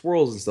outlines and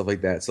swirls and stuff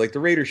like that. So like the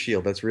Raider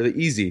shield, that's really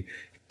easy.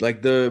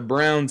 Like the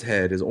Browns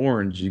head is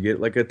orange. You get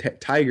like a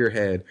tiger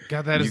head.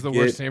 God, that is the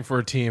worst name for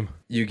a team.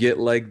 You get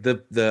like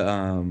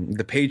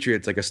the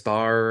Patriots, like a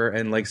star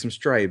and like some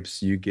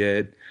stripes. You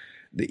get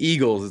the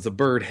Eagles, it's a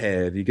bird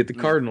head. You get the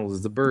Cardinals,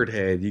 it's a bird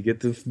head. You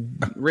get the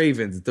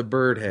Ravens, it's a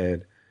bird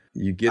head.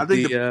 You get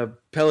the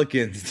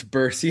Pelicans, it's a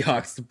bird.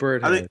 Seahawks, it's a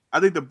bird head. I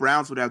think the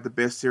Browns would have the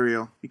best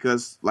cereal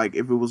because, like,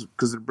 if it was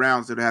because the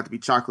Browns, it would have to be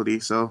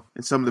chocolatey. So,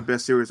 and some of the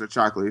best cereals are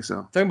chocolatey.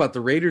 So, talking about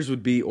the Raiders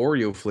would be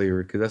Oreo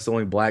flavored because that's the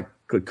only black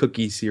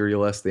cookie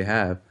cereal they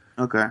have.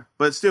 Okay,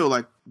 but still,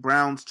 like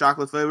Browns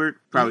chocolate flavored,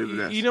 probably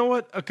the best. You know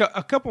what?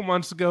 A couple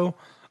months ago,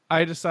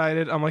 I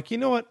decided I'm like, you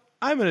know what?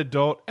 I'm an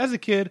adult. As a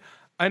kid,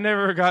 I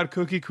never got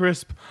Cookie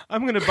Crisp.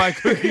 I'm going to buy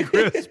Cookie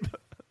Crisp.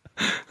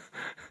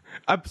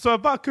 So I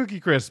bought Cookie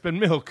Crisp and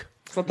milk.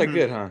 It's not that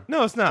good, huh?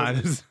 No, it's not.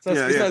 It's not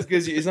as good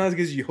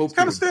as you hope. It's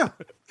kind of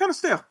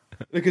stale.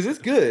 Because it's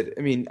good.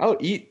 I mean, I'll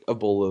eat a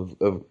bowl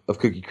of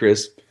Cookie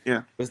Crisp.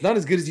 Yeah, but it's not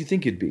as good as you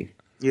think it'd be.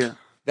 Yeah.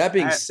 That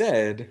being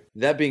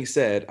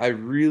said, I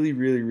really,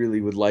 really,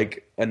 really would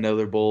like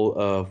another bowl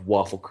of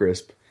Waffle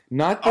Crisp.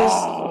 Not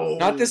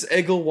this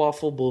Eggo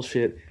waffle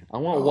bullshit. I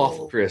want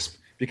Waffle Crisp.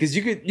 Because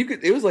you could,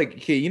 it was like,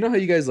 okay, you know how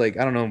you guys like,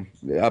 I don't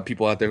know,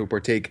 people out there who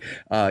partake,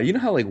 you know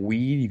how like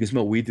weed, you can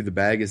smell weed through the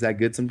bag. Is that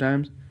good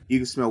sometimes? You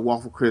can smell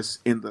Waffle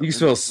Crisp in the. You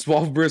can smell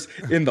Waffle Crisp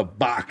in the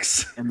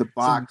box. In the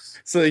box.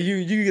 So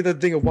you get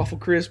that thing of Waffle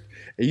Crisp,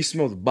 and you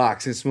smell the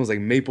box, and it smells like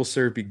maple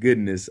syrupy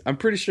goodness. I'm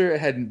pretty sure it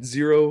had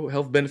 0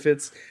 health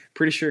benefits.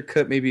 Pretty sure it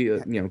cut maybe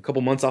a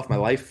couple months off my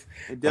life.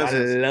 It does. I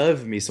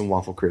love me some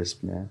Waffle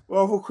Crisp, man.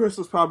 Waffle Crisp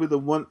was probably the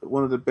one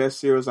of the best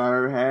cereals I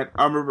ever had.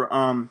 I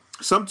remember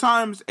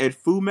sometimes at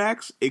Food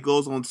Max it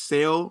goes on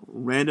sale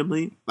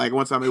randomly. Like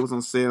one time it was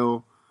on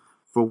sale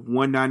for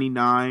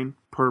 $1.99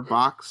 per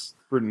box.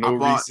 For no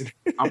reason.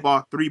 I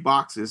bought 3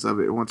 boxes of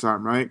it one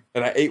time, right?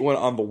 And I ate one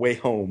on the way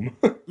home.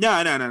 No.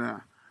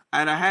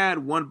 And I had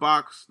 1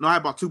 box. No, I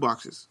bought 2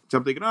 boxes. So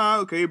I'm thinking,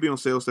 okay, it'll be on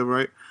sale stuff,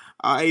 right?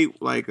 I ate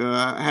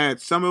I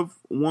had some of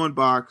 1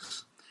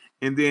 box,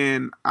 and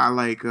then I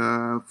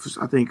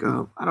I think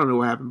I don't know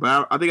what happened,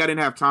 but I think I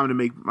didn't have time to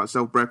make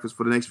myself breakfast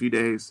for the next few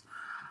days.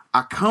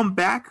 I come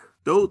back,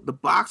 though the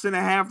box and a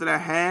half that I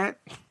had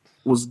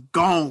was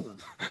gone.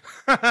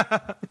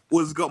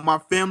 My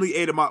family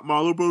ate it. My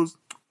little brothers.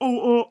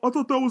 Oh, I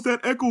thought that was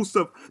that Eggo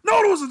stuff.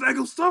 No, it wasn't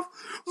Eggo stuff.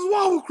 It was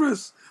Waffle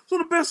Crisp. It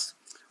was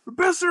the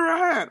best cereal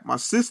I had. My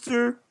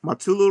sister, my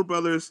 2 little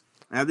brothers,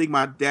 and I think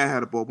my dad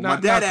had a bowl. But my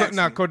dad asked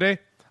me. Corde,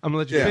 I'm going to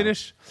let you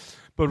finish.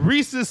 But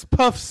Reese's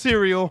Puff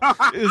cereal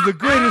is the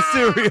greatest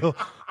cereal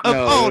of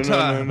all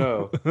time.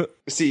 No.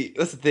 See,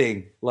 that's the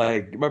thing.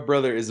 Like, my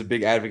brother is a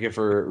big advocate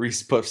for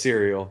Reese's Puff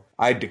cereal.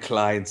 I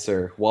decline,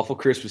 sir. Waffle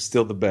Crisp is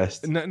still the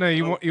best. No,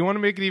 you want to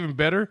make it even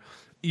better?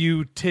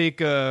 You take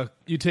a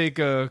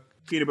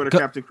Peanut Butter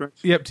Captain Crunch.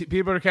 Yep,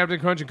 peanut butter Captain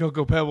Crunch and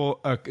Cocoa Pebble,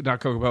 not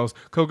Cocoa Pebbles,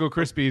 Cocoa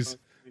Krispies.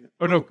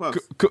 Cocoa Puffs.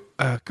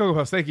 Cocoa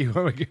Puffs. Thank you.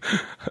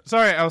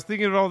 Sorry, I was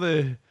thinking of all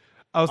the.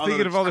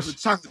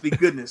 chocolatey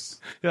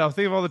goodness. Yeah, I was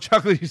thinking of all the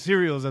chocolatey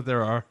cereals that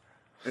there are.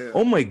 Yeah.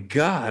 Oh my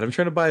god! I'm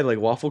trying to buy like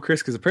Waffle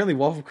Crisp because apparently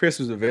Waffle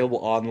Crisp is available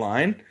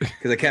online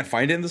because I can't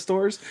find it in the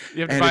stores.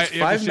 It's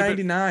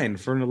 $5.99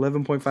 for an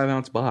 11.5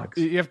 ounce box.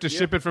 You have to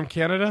ship it from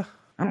Canada.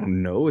 I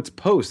don't know. It's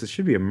Post. It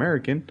should be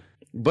American.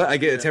 But I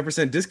get a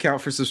 10%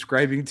 discount for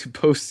subscribing to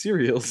Post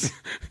cereals.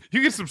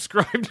 You can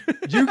subscribe.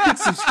 You can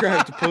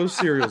subscribe to Post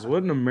cereals.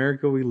 What an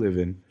America we live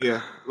in.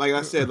 Yeah, like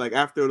I said, like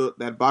after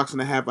that box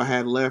and a half I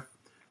had left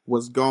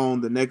was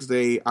gone, the next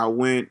day I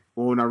went.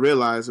 Well, when I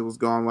realized it was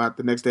gone,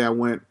 the next day I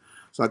went.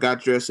 So I got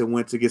dressed and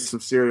went to get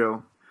some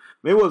cereal.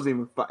 I mean, it wasn't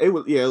even. It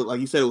was like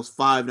you said, it was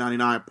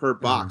 $5.99 per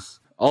box.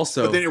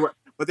 Also,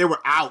 but they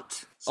were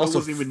out. So it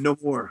wasn't even no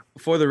more.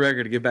 For the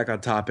record, to get back on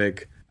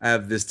topic, I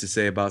have this to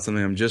say about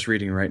something I'm just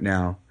reading right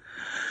now.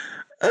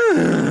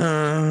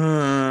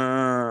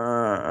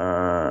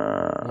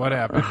 What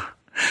happened?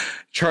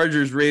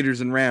 Chargers,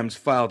 Raiders, and Rams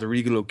filed to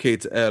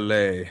relocate to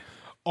LA.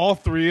 All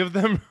three of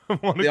them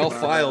They all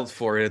filed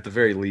for it at the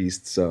very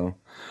least. So,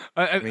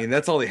 I mean,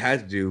 that's all they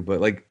had to do.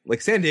 But like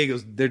San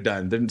Diego's, they're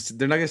done. They're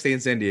not going to stay in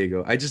San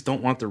Diego. I just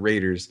don't want the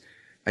Raiders.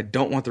 I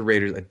don't want the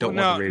Raiders. I don't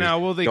want the Raiders. Now,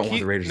 will they don't keep?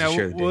 Want the Raiders Now, to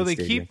share the will they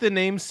stadium. keep the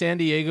name San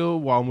Diego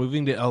while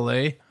moving to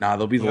LA? Nah,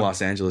 they'll be the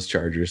Los Angeles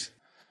Chargers.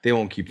 They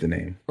won't keep the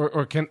name.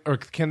 Or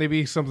can they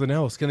be something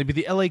else? Can they be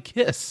the LA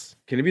Kiss?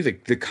 Can it be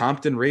the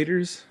Compton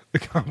Raiders? The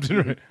Compton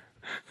Raiders.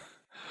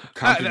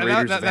 Compton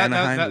Raiders of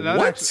Anaheim.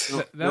 What?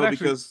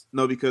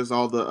 Because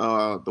all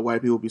the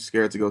white people will be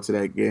scared to go to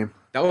that game.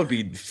 That would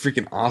be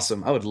freaking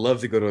awesome. I would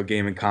love to go to a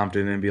game in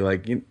Compton and be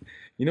like, you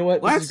know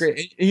what? This is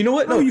great. And you know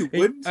what? No, you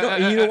wouldn't. No,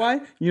 you know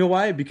why? You know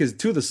why? Because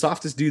two of the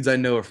softest dudes I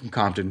know are from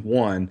Compton.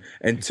 One,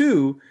 and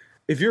two.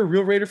 If you're a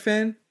real Raider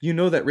fan, you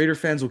know that Raider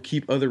fans will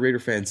keep other Raider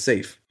fans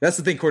safe. That's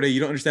the thing, Corde, you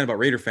don't understand about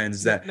Raider fans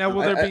is that now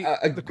will there be?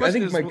 I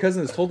think my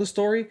cousin has told the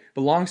story,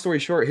 but long story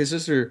short, his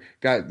sister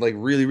got like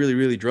really, really,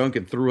 really drunk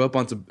and threw up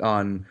at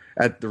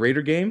the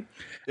Raider game.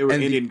 They were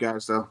Indian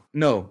guys, though.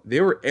 No,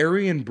 they were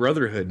Aryan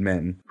Brotherhood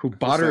men who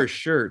bought her a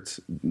shirt.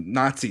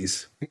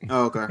 Nazis.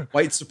 Oh, okay.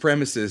 White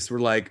supremacists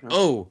were like,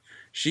 oh,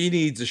 she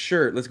needs a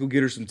shirt. Let's go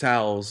get her some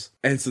towels.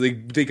 And so they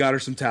got her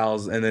some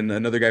towels, and then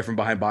another guy from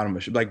behind bought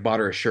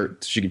her a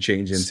shirt she could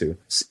change into.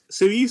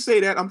 So you say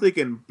that, I'm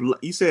thinking,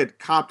 you said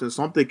Compton,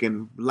 so I'm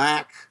thinking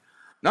black.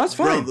 No, it's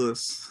fine.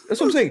 Brothers. That's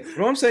what I'm saying.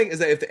 What I'm saying is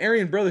that if the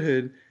Aryan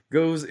Brotherhood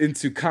goes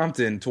into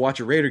Compton to watch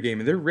a Raider game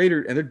and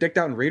they're decked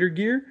out in Raider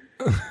gear,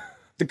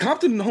 the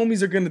Compton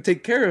homies are going to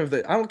take care of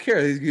that. I don't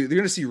care. They're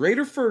going to see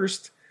Raider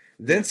first,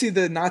 then see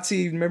the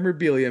Nazi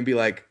memorabilia and be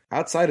like,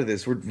 outside of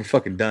this, we're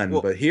fucking done.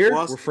 But here,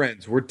 we're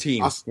friends. We're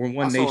teams. We're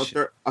one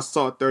nation. I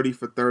saw a 30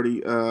 for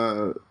 30.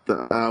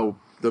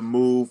 The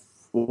move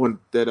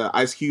that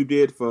Ice Cube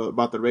did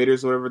about the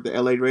Raiders, or whatever, the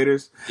LA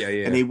Raiders. Yeah.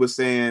 And he was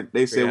saying,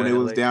 they said when it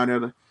was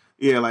down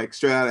there, like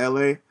straight out of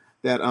LA,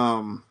 that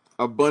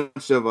a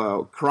bunch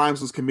of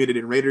crimes was committed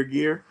in Raider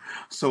gear.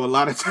 So a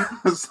lot of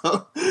times,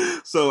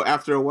 so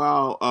after a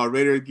while,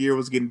 Raider gear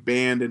was getting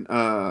banned in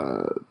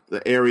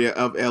the area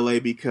of LA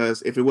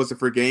because if it wasn't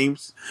for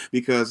games,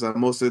 because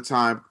most of the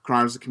time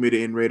crimes were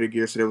committed in Raider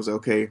gear, so it was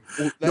okay.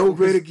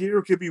 Raider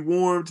gear could be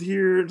warmed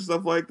here and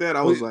stuff like that.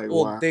 I was like,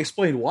 wow. They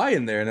explained why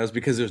in there, and that was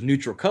because it was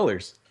neutral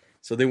colors.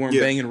 So they weren't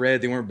banging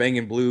red, they weren't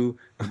banging blue,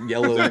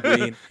 yellow, and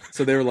green.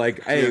 So they were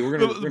like, "Hey, we're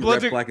gonna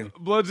rep black and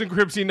Bloods and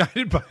Crips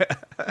united by."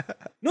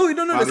 No.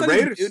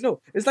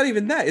 It's not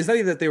even that. It's not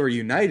even that they were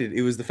united.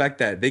 It was the fact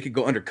that they could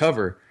go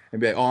undercover and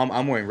be like, "Oh,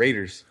 I'm wearing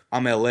Raiders.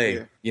 I'm LA.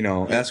 Yeah. You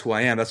know, that's who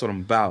I am. That's what I'm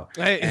about."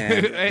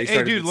 And they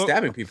started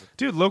stabbing people.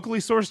 Dude, locally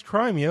sourced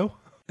crime, yo.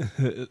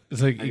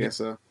 It's like I guess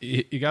so.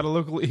 You got to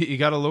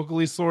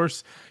locally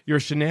source your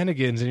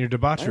shenanigans and your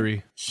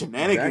debauchery.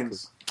 Shenanigans.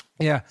 Exactly.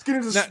 Yeah.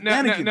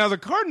 Now the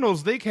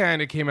Cardinals, they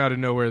kind of came out of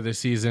nowhere this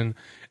season,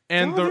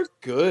 and they're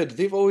good.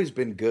 They've always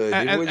been good.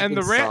 And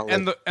the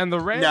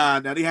Rams. Nah,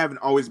 they haven't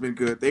always been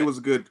good. They was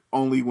good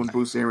only when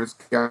Bruce Arians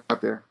got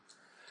out there.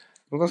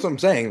 Well, that's what I'm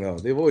saying though.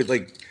 They've always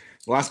the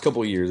last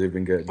couple of years they've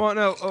been good. Well,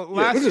 no, it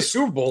was a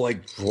Super Bowl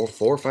like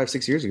 4, 5,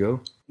 6 years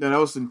ago. No, that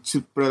was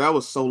that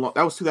was so long.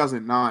 That was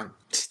 2009.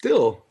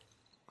 Still.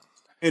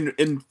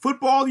 In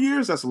football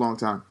years, that's a long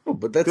time. Oh,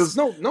 but that's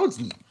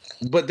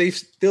but they've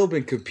still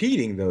been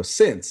competing though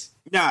since.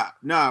 Nah.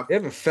 They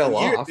haven't fell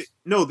off.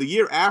 The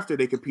year after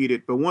they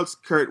competed, but once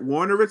Kurt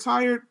Warner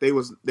retired, they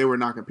were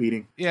not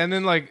competing. Yeah, and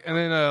then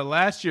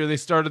last year they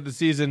started the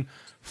season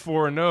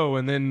 4-0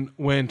 and then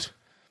went.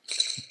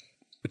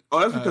 Oh,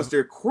 that's because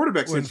their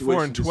quarterback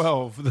situation.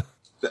 4-12.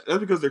 That's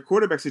because their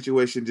quarterback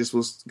situation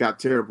just got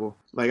terrible.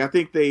 Like I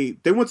think they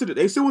still went to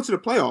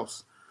the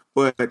playoffs,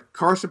 but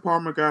Carson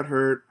Palmer got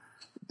hurt.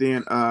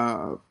 Then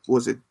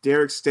was it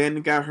Derek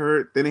Stanton got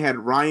hurt? Then they had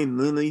Ryan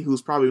Lindley,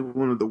 who's probably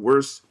one of the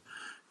worst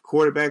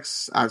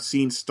quarterbacks I've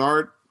seen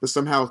start, but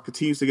somehow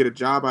continues to get a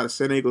job out of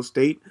San Diego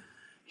State.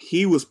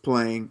 He was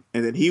playing,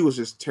 and then he was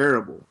just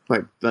terrible,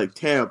 like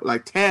terrible.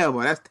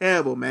 That's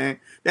terrible, man.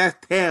 That's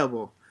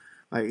terrible.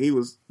 Like he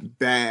was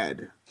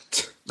bad.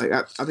 Like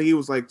I think he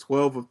was like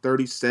 12 of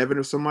 37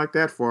 or something like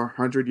that for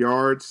 100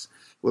 yards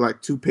with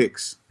like 2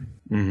 picks.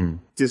 Mm-hmm.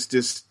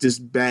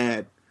 Just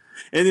bad.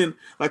 And then,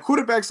 like,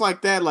 quarterbacks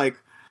like that, like,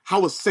 how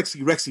was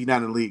Sexy Rexy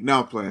not in the league? No,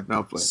 I'm playing.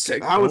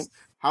 How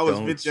was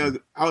Vince Young?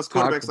 How was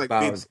quarterbacks like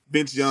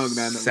Vince Young not in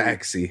the league?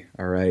 Sexy,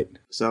 all right.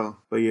 So,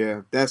 but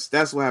yeah, that's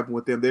what happened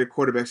with them. Their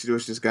quarterback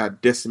situation just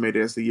got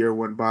decimated as the year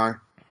went by.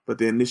 But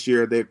then this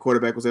year, their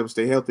quarterback was able to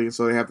stay healthy, and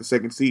so they have the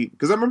second seed.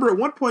 Because I remember at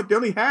one point they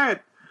only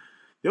had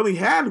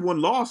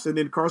one loss, and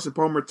then Carson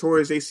Palmer tore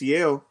his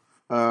ACL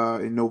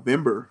in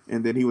November,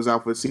 and then he was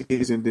out for the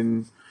season.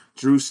 Then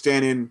Drew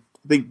Stanton,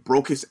 I think,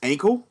 broke his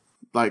ankle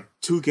like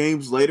 2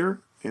 games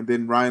later, and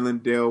then Ryan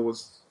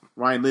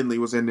Lindley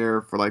was in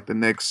there for like the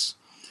next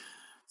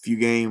few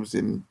games,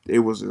 and it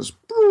was just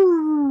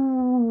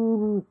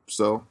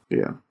so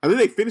yeah. I think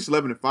they finished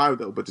 11-5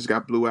 though, but just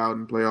got blew out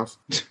in the playoffs.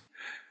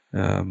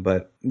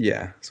 But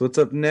yeah. So what's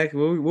up next?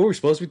 What were we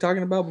supposed to be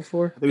talking about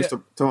before? I think we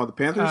talking about the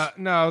Panthers.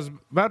 No, I was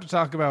about to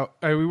talk about.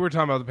 We were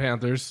talking about the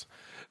Panthers.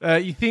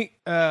 You think?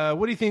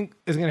 What do you think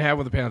is going to happen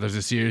with the Panthers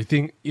this year? You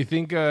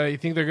think they're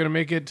going to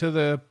make it to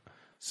the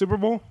Super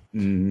Bowl?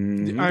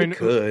 They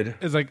could.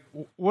 It's like,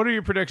 what are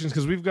your predictions?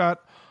 Because we've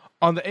got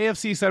on the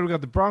AFC side, we've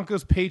got the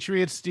Broncos,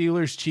 Patriots,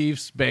 Steelers,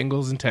 Chiefs,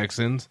 Bengals, and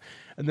Texans,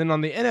 and then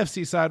on the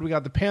NFC side, we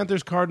got the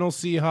Panthers, Cardinals,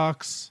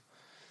 Seahawks,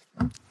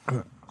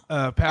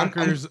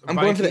 Packers. I'm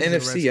going for the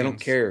NFC. I don't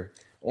care.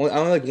 I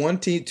only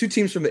like two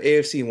teams from the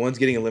AFC, and one's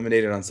getting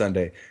eliminated on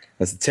Sunday.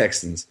 That's the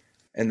Texans.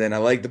 And then I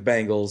like the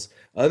Bengals.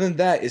 Other than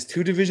that, is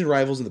two division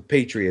rivals in the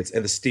Patriots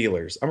and the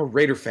Steelers. I'm a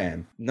Raider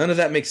fan. None of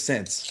that makes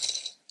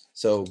sense.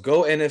 So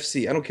go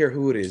NFC. I don't care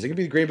who it is. It could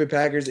be the Green Bay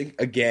Packers.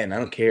 Again, I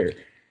don't care.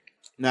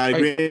 Nah,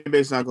 Green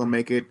Bay's not going to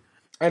make it.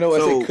 I know.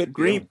 So I could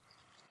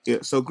yeah.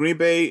 So Green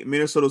Bay,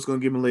 Minnesota's going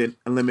to get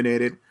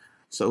eliminated.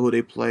 So who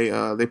they play?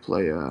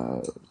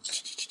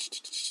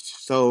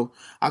 So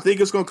I think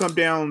it's going to come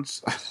down.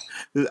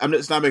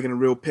 It's not making a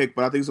real pick,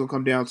 but I think it's going to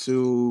come down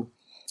to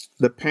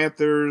the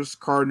Panthers,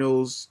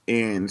 Cardinals,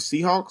 and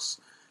Seahawks.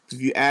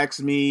 If you ask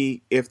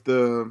me, if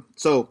the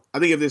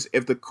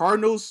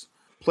Cardinals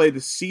play the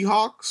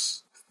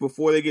Seahawks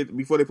before they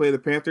play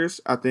the Panthers,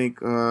 I think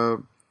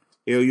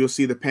you'll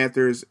see the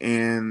Panthers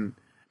and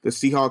the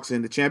Seahawks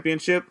in the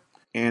championship,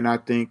 and I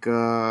think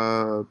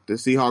the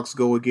Seahawks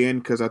go again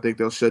because I think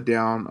they'll shut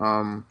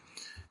down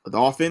the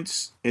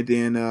offense, and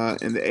then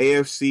in the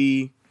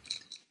AFC,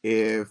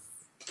 if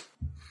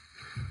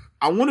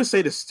I want to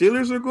say the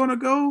Steelers are going to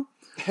go.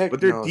 Heck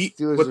but their no,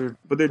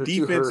 but their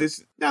defense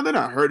is they're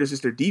not hurt. It's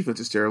just their defense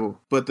is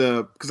terrible. But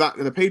the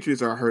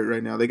Patriots are hurt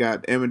right now. They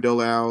got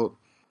Amendola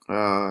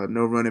out,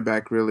 no running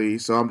back really.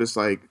 So I'm just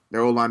like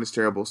their O-line is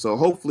terrible. So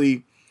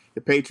hopefully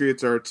the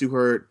Patriots are too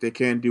hurt. They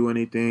can't do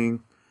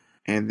anything.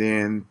 And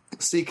then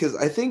because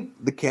I think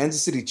the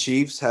Kansas City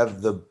Chiefs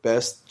have the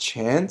best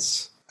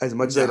chance. As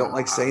much as I don't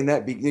like saying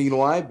that, you know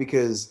why?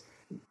 Because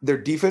their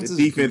defense is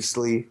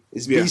beastly,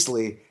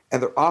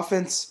 and their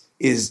offense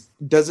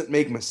doesn't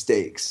make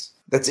mistakes.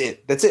 That's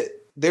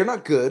it. They're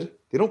not good.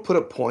 They don't put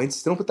up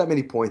points. They don't put that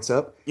many points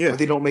up. Yeah. But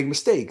they don't make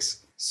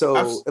mistakes.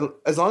 So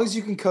as long as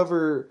you can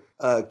cover,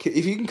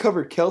 if you can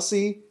cover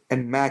Kelsey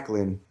and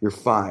Macklin, you're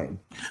fine.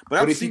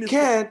 But if you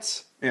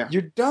can't,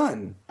 you're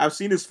done. I've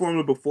seen this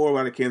formula before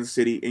out of Kansas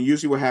City, and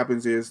usually what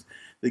happens is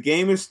the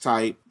game is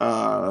tight.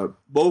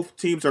 Both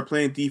teams are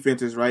playing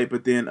defenses, right?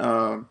 But then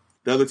the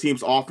other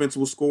team's offense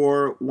will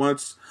score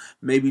once,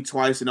 maybe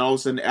twice, and all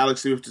of a sudden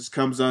Alex Smith just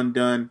comes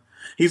undone.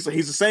 He's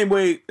the same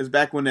way as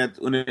back when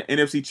the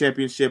NFC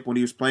Championship when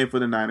he was playing for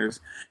the Niners.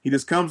 He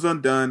just comes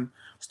undone,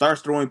 starts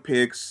throwing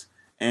picks,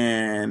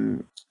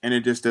 and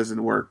it just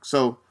doesn't work.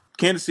 So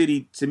Kansas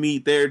City, to me,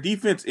 their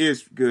defense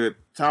is good.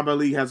 Tom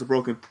Brady has a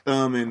broken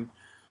thumb, and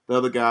the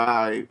other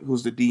guy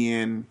who's the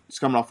DN is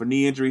coming off a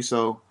knee injury.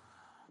 So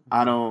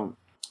I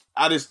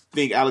just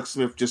think Alex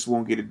Smith just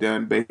won't get it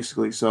done,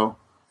 basically. So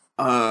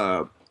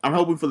I'm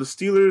hoping for the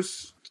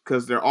Steelers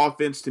because their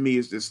offense to me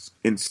is just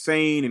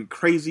insane and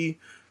crazy.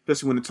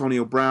 Especially when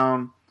Antonio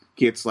Brown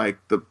gets like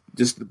the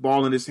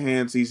ball in his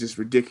hands, he's just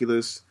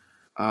ridiculous.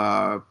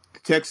 The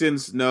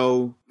Texans,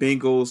 no.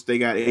 Bengals, they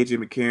got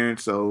AJ McCarron,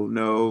 so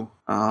no.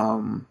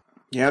 I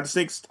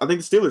think the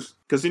Steelers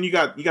because then you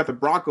got the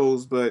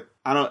Broncos, but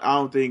I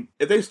don't think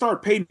if they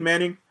start Peyton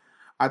Manning,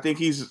 I think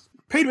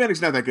Peyton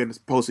Manning's not that good in the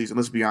postseason.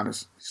 Let's be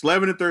honest. He's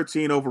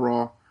 11-13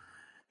 overall.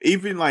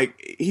 Even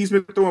like he's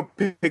been throwing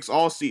picks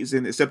all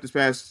season except this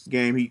past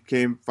game. He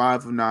came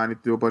 5 of 9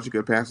 and threw a bunch of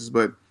good passes,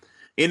 but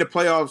in the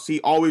playoffs, he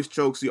always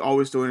chokes. He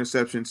always throws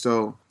interceptions.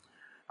 So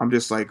I'm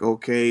just like,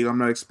 okay, I'm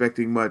not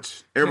expecting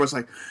much. Everybody's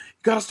like,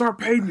 you got to start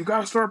Peyton. You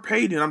got to start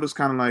Peyton. I'm just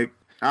kind of like,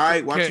 all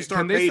right, why don't you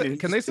start Peyton?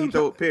 Can they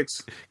throw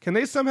picks? Can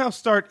they somehow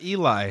start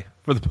Eli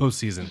for the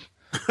postseason?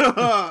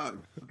 Oh,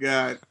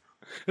 God.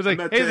 It's like,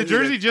 hey, the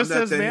jersey just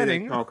says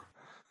Manning.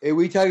 Hey,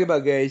 we talking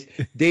about, guys?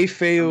 They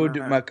failed.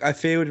 I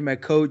failed my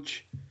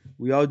coach.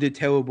 We all did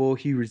terrible.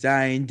 He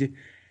resigned,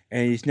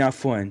 and it's not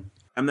fun.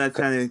 I'm not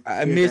trying to.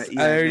 I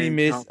already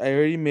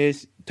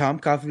miss Tom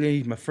Coughlin.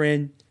 He's my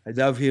friend. I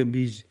love him.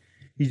 He's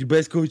the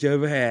best coach I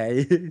ever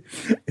had.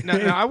 No,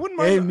 I wouldn't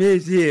mind. I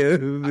miss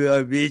him.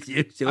 I miss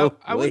him so.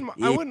 I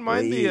wouldn't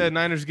mind the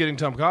Niners getting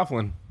Tom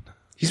Coughlin.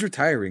 He's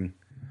retiring.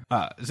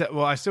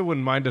 I still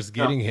wouldn't mind us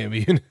getting him.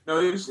 Even.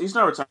 No, he's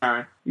not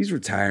retiring. He's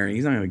retiring.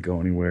 He's not going to go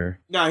anywhere.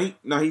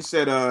 He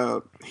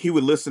said he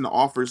would listen to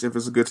offers if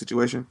it's a good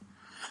situation.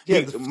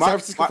 Yeah, the San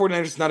Francisco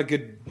 49ers is not a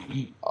good.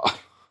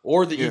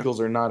 Or the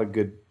Eagles are not a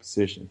good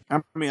position.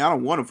 I mean, I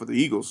don't want him for the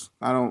Eagles.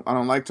 I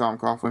don't like Tom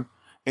Coughlin.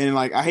 And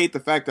like I hate the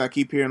fact that I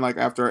keep hearing like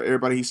after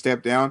everybody he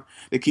stepped down,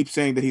 they keep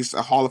saying that he's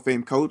a Hall of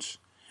Fame coach.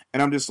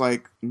 And I'm just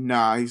like,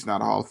 nah, he's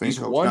not a Hall of Fame coach.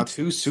 He's won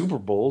 2 Super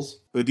Bowls.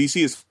 But do you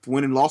see his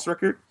win-and-loss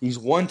record? He's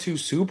won 2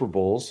 Super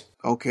Bowls.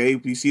 Okay,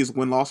 do you see his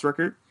win-loss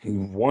record? He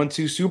won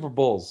 2 Super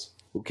Bowls.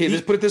 Okay,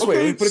 let's put it this way.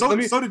 Let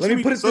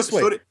me put it this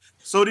way.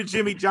 So did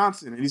Jimmy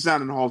Johnson, and he's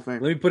not in the Hall of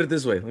Fame. Let me put it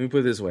this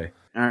way.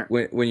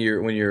 right. when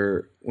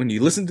you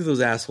listen to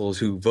those assholes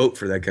who vote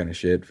for that kind of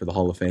shit for the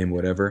Hall of Fame,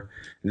 whatever,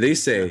 they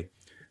say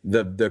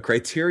the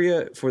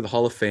criteria for the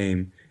Hall of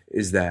Fame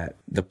is that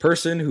the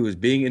person who is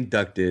being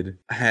inducted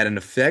had an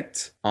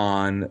effect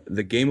on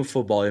the game of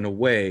football in a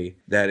way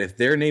that if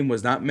their name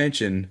was not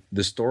mentioned,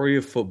 the story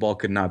of football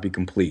could not be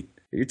complete.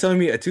 You're telling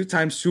me a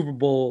 2-time Super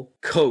Bowl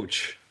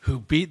coach who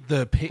beat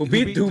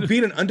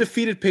an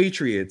undefeated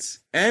Patriots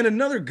and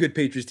another good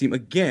Patriots team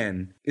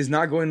again is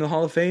not going to the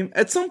Hall of Fame?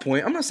 At some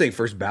point, I'm not saying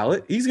first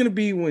ballot. He's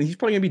probably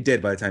gonna be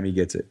dead by the time he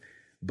gets it.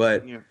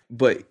 But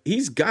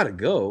he's got to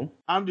go.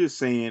 I'm just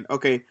saying,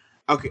 okay.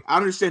 I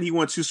understand he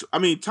won 2. I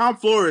mean, Tom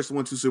Flores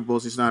won 2 Super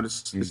Bowls. It's not a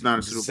Super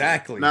Bowl.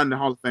 Exactly. Not in the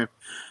Hall of Fame.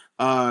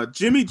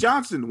 Jimmy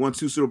Johnson won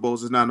 2 Super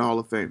Bowls. It's not in the Hall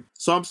of Fame.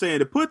 So I'm saying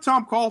to put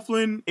Tom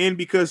Coughlin in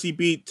because he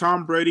beat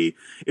Tom Brady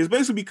is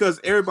basically because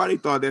everybody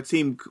thought that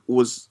team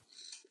was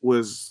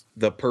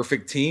the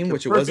perfect team,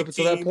 which it was up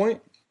until that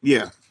point.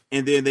 Yeah.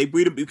 And then they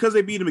beat him because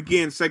they beat him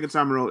again second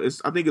time in a row.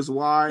 I think it's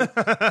why.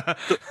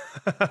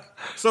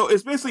 So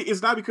it's basically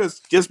it's not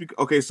because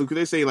okay. So could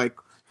they say like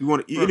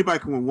anybody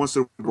can win 1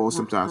 Super Bowl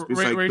sometimes?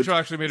 Rachel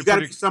actually made you got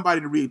to be somebody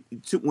to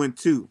win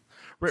 2.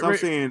 So I'm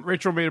saying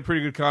Rachel made a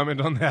pretty good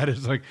comment on that.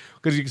 It's like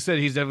because you said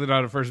he's definitely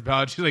not a first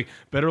ballot. She's like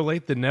better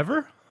late than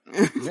never.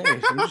 I'm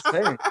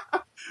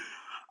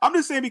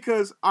just saying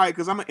because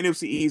I'm an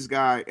NFC East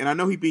guy and I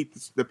know he beat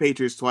the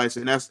Patriots twice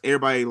and that's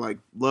everybody like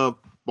love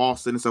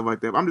Boston and stuff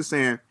like that. But I'm just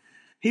saying.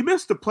 He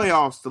missed the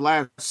playoffs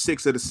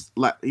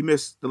he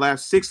missed the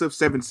last 6 of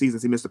 7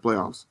 seasons. He missed the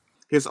playoffs.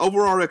 His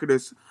overall record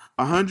is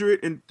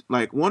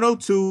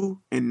 102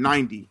 and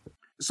 90.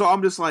 So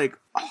I'm just like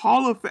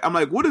Hall of Fame. I'm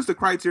like, what is the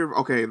criteria?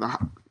 Okay,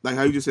 like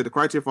how you just said, the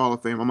criteria for Hall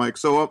of Fame. I'm like,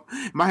 so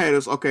my head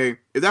is okay.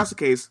 If that's the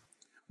case,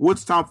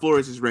 what's Tom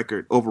Flores'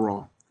 record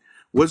overall?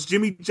 What's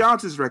Jimmy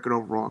Johnson's record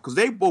overall? Because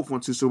they both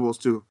won 2 Super Bowls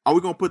too. Are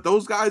we gonna put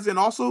those guys in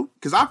also?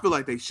 Because I feel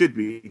like they should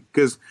be.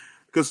 Because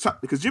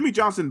Jimmy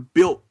Johnson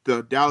built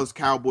the Dallas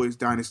Cowboys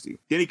dynasty.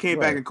 Then he came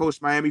back and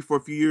coached Miami for a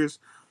few years.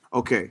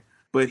 Okay.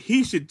 But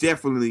he should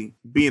definitely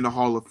be in the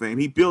Hall of Fame.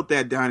 He built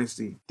that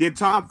dynasty. Then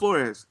Tom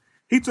Flores.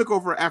 He took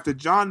over after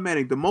John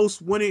Manning,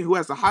 who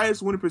has the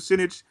highest winning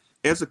percentage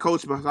as a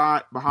coach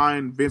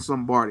behind Vince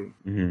Lombardi.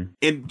 Mm-hmm.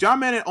 And John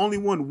Manning only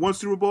won 1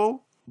 Super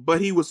Bowl, but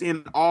he was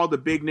in all the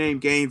big name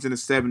games in the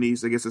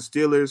 70s against the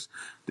Steelers,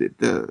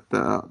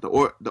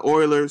 the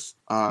Oilers.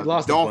 He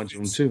lost a bunch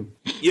of them too.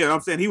 Yeah,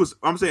 I'm saying he was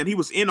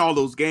in all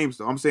those games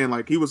though. I'm saying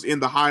like he was in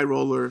the High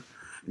Roller,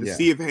 the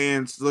Sea of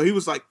Hands. So he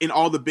was like in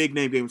all the big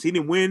name games. He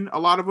didn't win a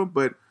lot of them,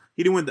 but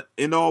he didn't win the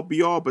end all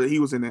be all. But he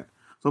was in that.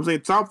 So I'm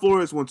saying Tom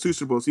Flores won 2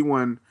 Super Bowls. He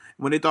won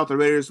when they thought the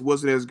Raiders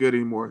wasn't as good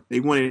anymore. They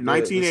won in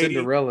 1980.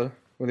 Cinderella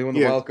when they won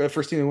the wild card.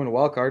 First team to win a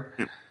wild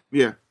card.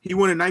 Yeah, he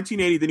won in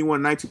 1980. Then he won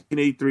in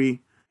 1983.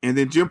 And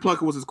then Jim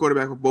Plunkett was his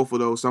quarterback for both of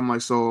those. So I'm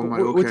like,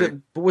 okay.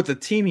 But with the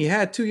team he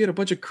had too, he had a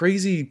bunch of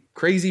crazy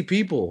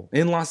people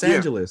in Los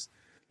Angeles.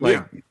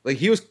 Like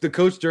he was the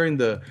coach during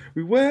the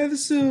 "We wear the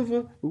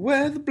silver, we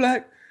wear the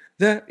black."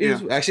 That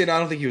is actually, no, I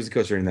don't think he was the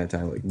coach during that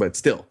time. But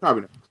still,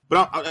 probably not.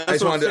 But I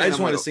just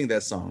wanted to sing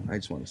that song. I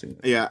just want to sing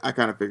that. Yeah, I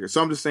kind of figured.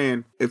 So I'm just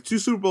saying, if 2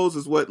 Super Bowls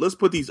is let's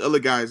put these other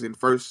guys in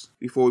first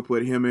before we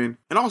put him in.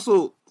 And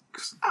also,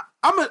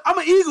 I'm an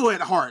Eagle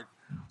at heart.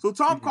 So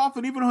Tom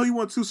Coughlin, even though he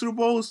won 2 Super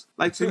Bowls,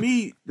 like to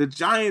me, the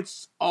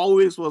Giants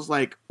always was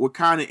like, we're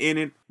kind of in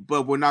it,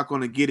 but we're not going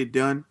to get it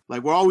done.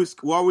 Like we're always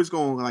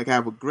going to like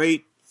have a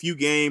great few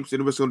games,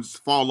 and we're just going to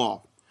just fall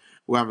off.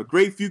 We'll have a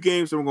great few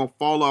games, and we're going to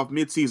fall off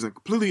mid-season,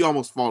 completely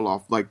almost fall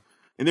off. Like,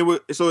 and then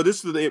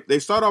they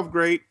start off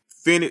great,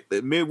 finish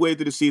midway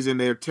through the season,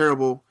 they're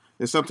terrible.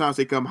 And sometimes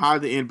they come high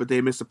at the end, but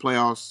they miss the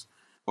playoffs.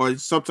 Or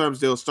sometimes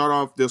they'll start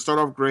off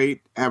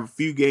great, have a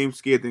few games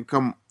scared, then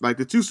come like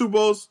the 2 Super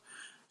Bowls.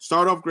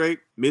 Start off great,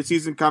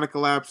 midseason kind of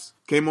collapse,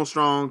 came on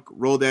strong,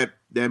 rolled that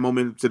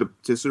momentum to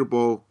the Super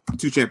Bowl,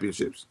 2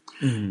 championships.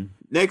 Mm-hmm.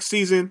 Next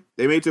season,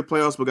 they made it to the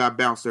playoffs but got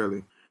bounced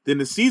early. Then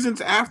the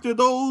seasons after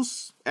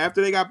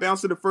they got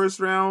bounced in the first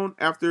round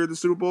after the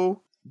Super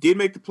Bowl, did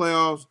make the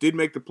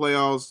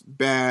playoffs,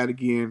 bad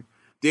again.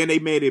 Then they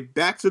made it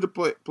back to the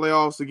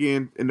playoffs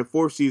again in the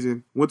 4th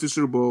season, went to the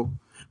Super Bowl.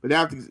 But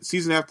after the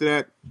season after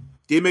that,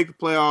 didn't make the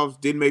playoffs.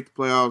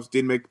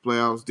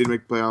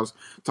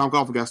 Tom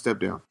Coughlin got stepped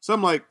down. So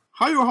I'm like,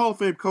 how are you a Hall of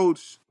Fame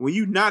coach when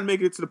you not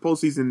making it to the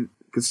postseason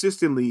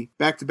consistently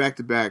back to back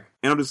to back?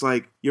 And I'm just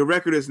like, your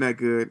record isn't that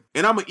good.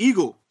 And I'm an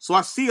Eagle, so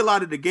I see a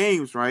lot of the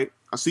games, right?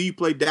 I see you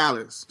play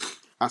Dallas.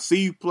 I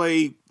see you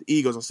play the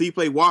Eagles. I see you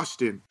play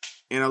Washington.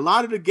 And a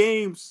lot of the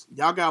games,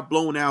 y'all got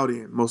blown out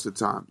in most of the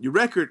time. Your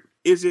record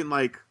isn't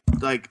like.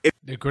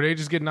 Did Corde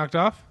just get knocked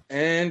off?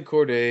 And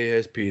Corde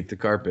has peed the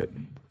carpet.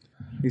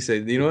 He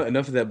said, you know what?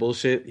 Enough of that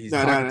bullshit. He's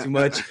talking too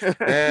much.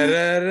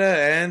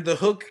 And the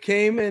hook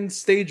came and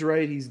stage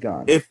right, he's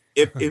gone. If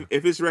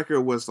his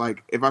record was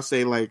like, if I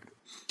say like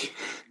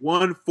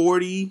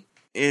 140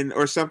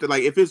 or something,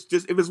 like if his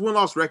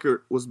win-loss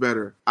record was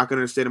better, I can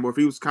understand him. Or if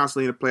he was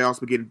constantly in the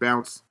playoffs but getting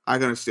bounced, I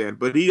can understand.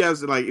 But he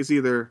has like, it's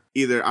either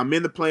I'm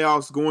in the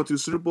playoffs going to the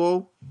Super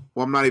Bowl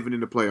or I'm not even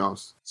in the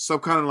playoffs. Some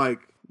kind of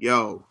like,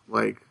 yo,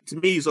 like to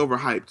me, he's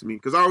overhyped to me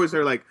because I always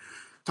heard like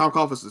Tom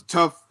Coughlin is a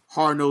tough,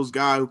 hard-nosed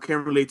guy who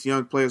can't relate to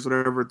young players,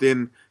 whatever.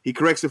 Then he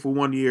corrects it for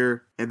 1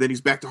 year, and then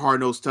he's back to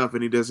hard-nosed tough,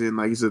 and he doesn't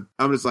like.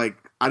 I'm just like,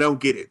 I don't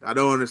get it. I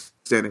don't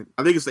understand it.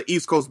 I think it's the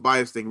East Coast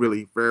bias thing,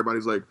 really. For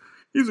everybody's like,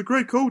 he's a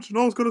great coach and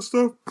all this kind of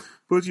stuff,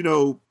 but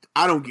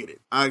I don't get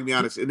it. I can be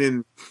honest, and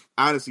then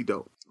I honestly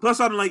don't. Plus,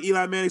 I don't like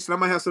Eli Manning, so that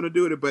might have something to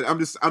do with it. But I'm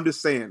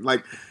just saying,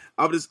 like.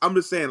 I'm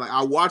just saying, like,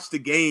 I watch the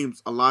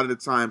games a lot of the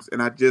times,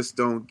 and I just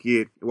don't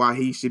get why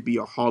he should be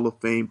a Hall of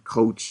Fame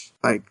coach.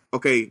 Like,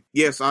 okay,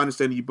 yes, I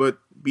understand you, but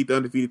beat the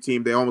undefeated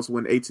team. They almost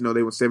went 18-0.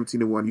 They went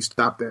 17-1. You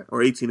stopped that, or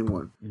 18-1.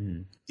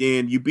 Mm-hmm.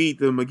 And you beat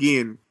them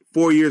again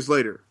 4 years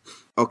later.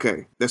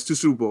 Okay, that's 2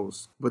 Super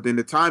Bowls. But then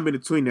the time in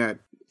between that,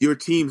 your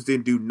teams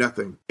didn't do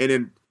nothing. And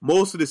then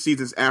most of the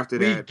seasons after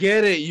that. We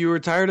get it. You were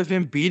tired of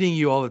him beating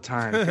you all the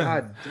time.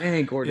 God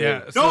dang, Corde.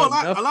 Yeah, so no,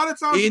 a lot of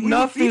times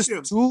enough is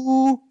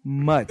too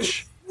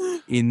much.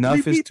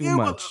 Enough is too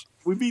much.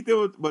 We beat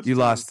them. You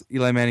lost.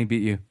 Eli Manning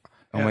beat you.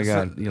 Oh my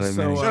God, Eli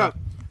Manning. Shut up.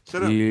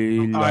 All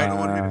right, I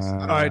want to hear this.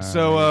 All right,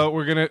 so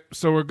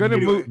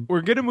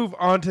we're gonna move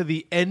on to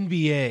the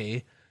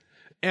NBA.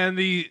 And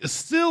the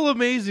still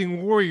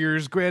amazing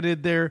Warriors,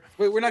 granted their...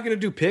 Wait, we're not going to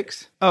do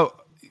picks? Oh,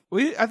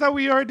 I thought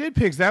we already did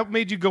picks. That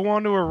made you go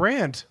on to a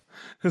rant.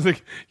 It's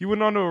like you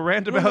went on to a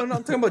rant about... No,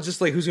 I'm talking about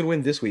just like who's going to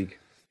win this week.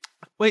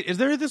 Wait, is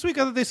there this week?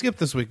 I thought they skipped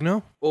this week,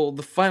 no? Well,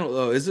 the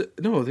final... is it?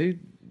 No, they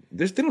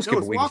don't skip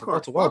a week.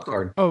 It's a wild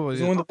card. Oh,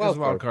 it's a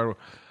wild card.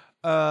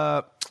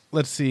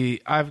 Let's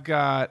see. I've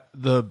got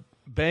the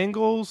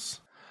Bengals...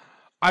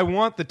 I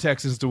want the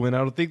Texans to win. I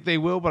don't think they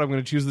will, but I'm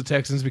going to choose the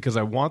Texans because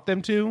I want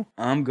them to.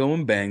 I'm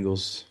going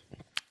Bengals.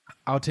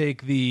 I'll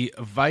take the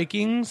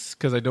Vikings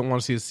because I don't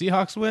want to see the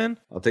Seahawks win.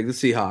 I'll take the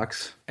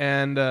Seahawks.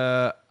 And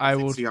I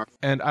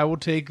will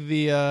take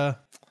the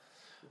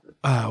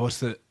what's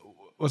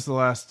the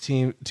last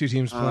team? 2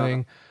 teams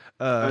playing.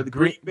 The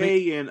Green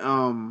Bay and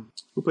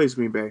who plays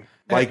Green Bay?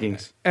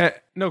 Vikings.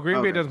 No,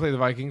 Green Bay doesn't play the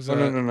Vikings. No.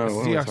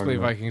 Seahawks play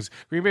Vikings.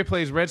 Green Bay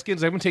plays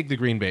Redskins. I'm going to take the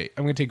Green Bay.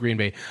 I'm going to take Green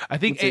Bay. I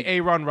think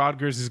Aaron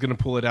Rodgers is going to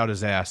pull it out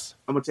his ass.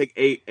 I'm going to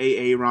take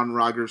Aaron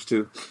Rodgers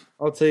too.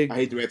 I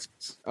hate the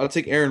Redskins. I'll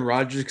take Aaron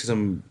Rodgers because I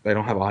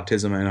don't have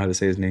autism. I know how to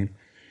say his name.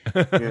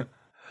 Yeah.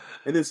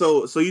 And then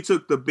so you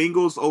took the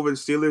Bengals over the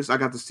Steelers. I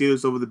got the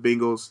Steelers over the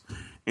Bengals.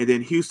 And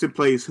then Houston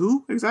plays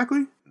who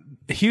exactly?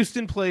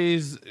 Houston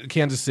plays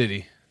Kansas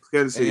City.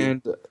 Kansas City.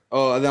 And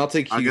I'll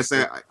take Houston.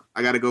 I guess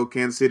I got to go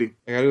Kansas City.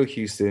 I got to go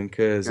Houston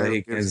because I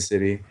hate Kansas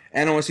City.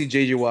 And I want to see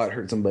J.J. Watt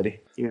hurt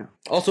somebody. Yeah.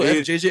 Also,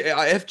 F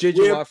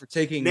J.J. Watt for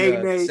taking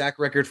the sack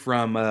record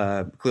from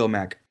Khalil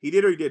Mack. He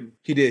did or he didn't?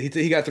 He did.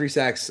 He got 3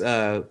 sacks in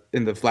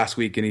the last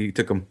week, and he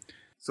took them.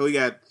 So he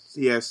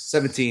has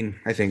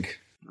 17, I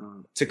think.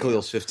 To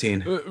Khalil's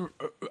 15.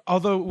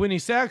 Although when he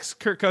sacks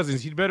Kirk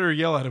Cousins, he'd better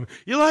yell at him.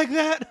 You like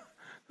that?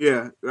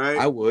 Yeah, right.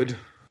 I would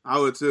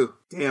too.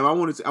 Damn, I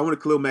wanted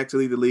Khalil Mack to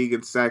lead the league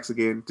in sacks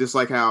again, just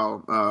like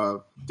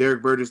how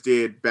Derek Burgess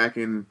did back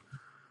in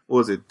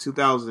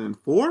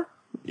 2004?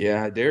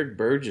 Yeah, Derek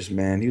Burgess,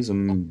 man, he was a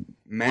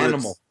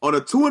manimal. On a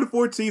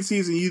 2-14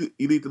 season, you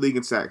lead the league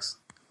in sacks.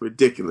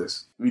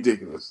 Ridiculous.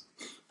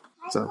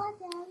 So,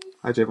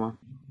 hi Javon.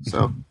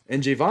 So,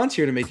 and Javon's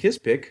here to make his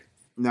pick.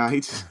 Nah, he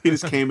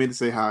just came in to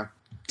say hi.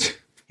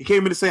 He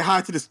came in to say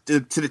hi to the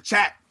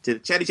chat, to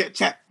the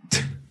chat.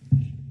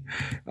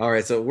 All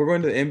right, so we're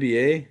going to the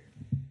NBA.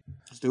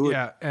 Let's do it.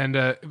 Yeah, and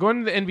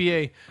going to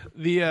the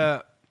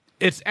NBA,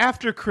 it's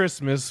after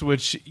Christmas,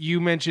 which you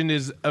mentioned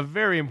is a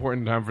very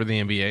important time for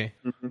the NBA.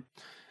 Mm-hmm.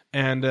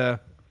 And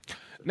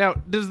now,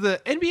 does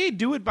the NBA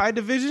do it by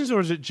divisions,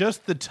 or is it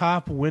just the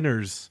top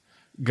winners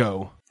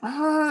go?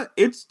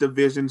 It's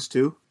divisions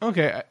too.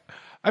 Okay,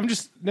 I'm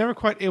just never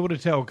quite able to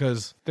tell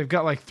because they've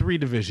got like 3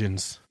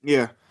 divisions.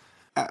 Yeah.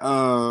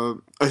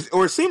 Or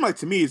it seemed like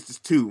to me it's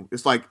just 2.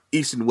 It's like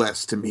East and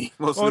West to me.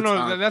 Most of the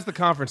time. That's the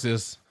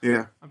conferences.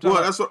 Yeah.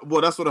 That's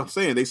what I'm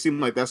saying. They seem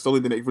like that's the only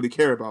thing they really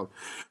care about.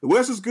 The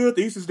West is good.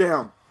 The East is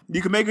down.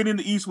 You can make it in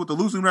the East with a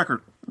losing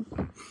record.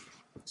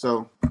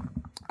 So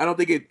I don't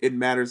think it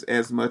matters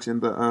as much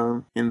in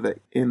the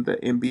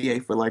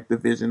NBA for like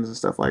divisions and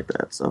stuff like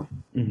that. So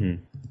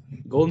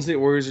Golden State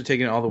Warriors are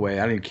taking it all the way.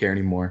 I don't even care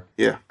anymore.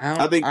 Yeah,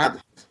 I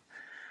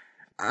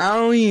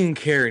don't even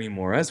care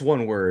anymore. That's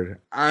one word.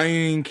 I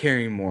ain't care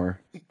anymore.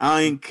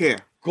 I ain't care.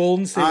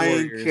 Golden State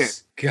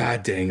Warriors.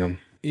 God dang them.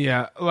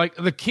 Yeah, like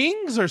the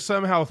Kings are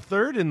somehow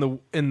 3rd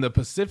in the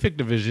Pacific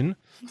Division.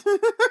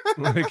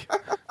 like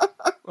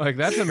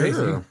that's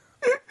amazing.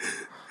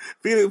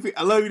 Felix,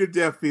 I love you to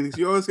death, Felix.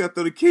 You always got to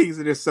throw the Kings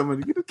in there.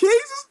 Somebody, the Kings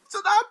is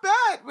not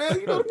bad, man.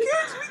 You know the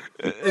Kings.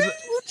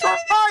 We're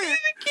trying.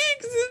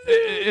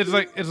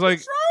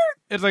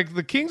 It's like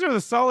the Kings are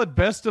the solid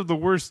best of the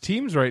worst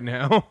teams right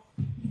now.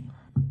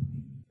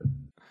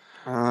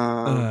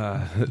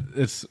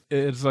 It's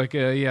like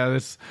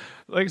it's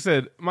like I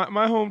said,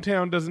 my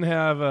hometown doesn't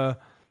have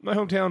my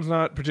hometown's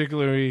not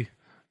particularly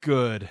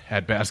good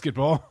at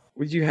basketball.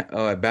 Would you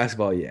at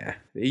basketball? Yeah,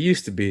 it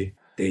used to be.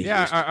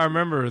 I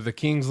remember the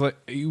Kings. Like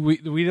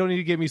we don't need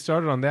to get me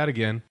started on that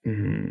again.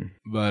 Mm-hmm.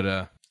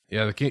 But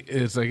the King.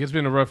 It's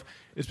been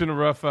a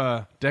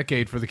rough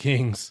decade for the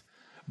Kings.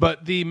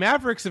 But the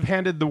Mavericks have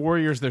handed the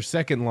Warriors their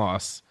second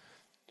loss,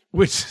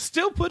 which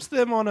still puts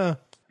them on a.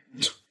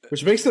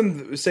 Which makes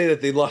them say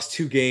that they lost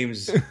 2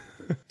 games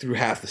through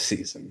half the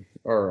season,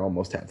 or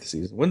almost half the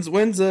season. When's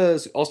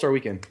All-Star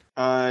Weekend?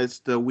 It's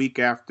the week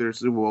after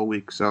Super Bowl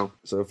week, so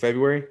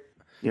February.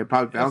 Yeah,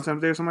 probably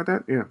Valentine's Day or something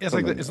like that. Yeah,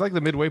 it's like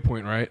the midway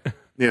point, right?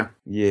 Yeah.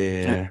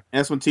 And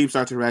that's when teams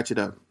start to ratchet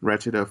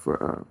up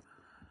for.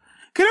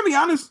 Can I be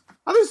honest?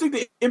 I just think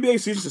the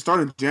NBA season should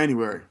start in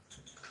January.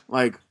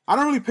 Like, I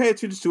don't really pay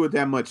attention to it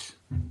that much.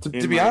 To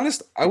be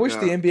honest, I wish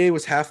the NBA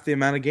was half the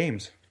amount of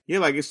games. Yeah,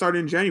 like it started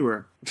in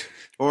January,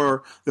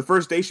 or the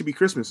first day should be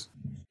Christmas.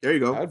 There you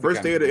go.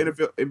 First day of the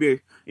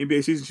NFL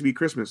NBA season should be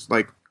Christmas.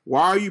 Like,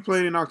 why are you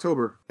playing in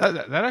October?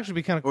 That actually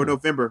be kind of cool. Or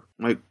November.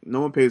 Like,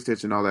 no one pays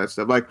attention to all that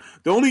stuff. Like,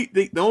 the only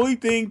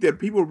thing that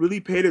people really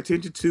paid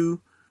attention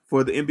to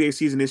for the NBA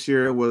season this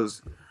year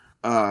was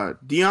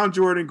Deion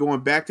Jordan going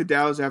back to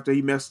Dallas after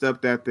he messed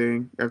up that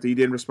thing, after he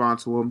didn't respond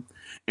to him,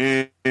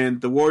 and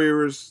the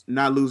Warriors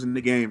not losing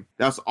the game.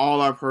 That's all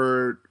I've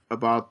heard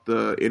about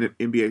the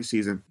NBA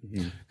season.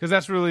 Because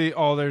that's really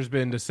all there's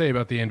been to say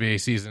about the NBA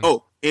season.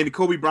 Oh, and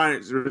Kobe Bryant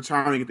is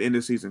retiring at the end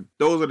of the season.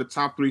 Those are the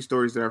top 3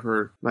 stories that I've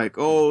heard. Like,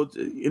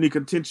 any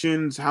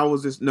contentions? How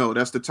was this? No,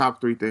 that's the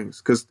top 3 things.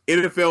 Because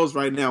NFL's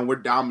right now, we're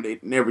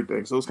dominating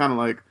everything. So it's kind of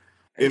like,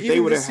 if even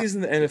they would have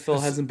season, the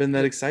NFL hasn't been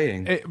that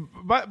exciting. Hey,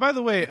 by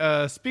the way,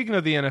 speaking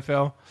of the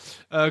NFL,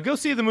 go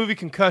see the movie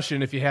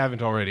Concussion if you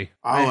haven't already.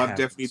 I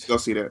definitely need to go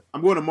see that.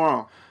 I'm going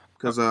tomorrow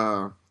because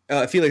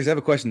Felix, I have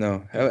a question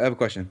though. I have a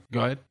question. Go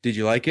ahead. Did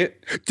you like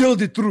it? Tell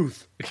the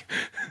truth.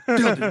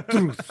 Tell the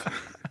truth.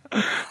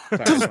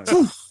 Tell the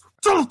truth.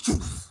 Tell the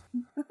truth.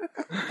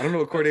 I don't know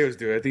what Corde was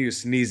doing. I think he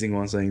was sneezing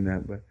while saying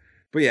that, but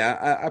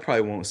yeah, I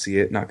probably won't see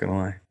it. Not gonna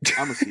lie.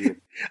 I'm gonna see it.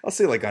 I'll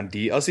see it like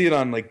I'll see it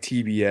on like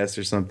TBS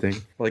or something,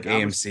 like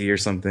AMC or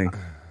something.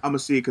 I'm gonna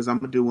see it because I'm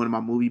gonna do one of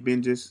my movie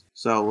binges.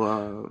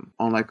 So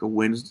on like a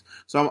Wednesday.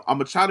 So I'm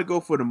gonna try to go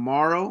for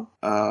tomorrow.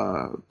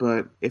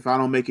 But if I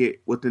don't make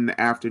it within the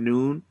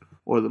afternoon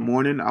or the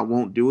morning, I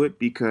won't do it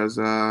because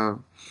I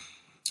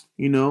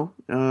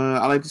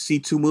like to see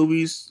 2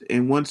 movies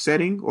in one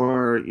setting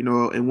or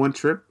in one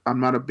trip.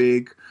 I'm not a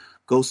big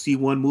go see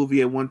one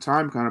movie at one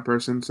time kind of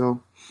person.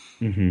 So.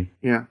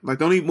 Yeah, like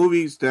the only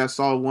movies that I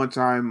saw one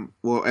time,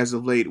 well, as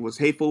of late, was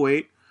Hateful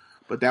Eight,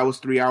 but that was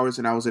 3 hours,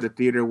 and I was at a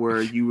theater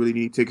where you really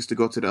need tickets to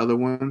go to the other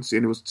ones,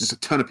 and it was just a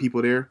ton of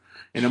people there,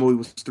 and the movie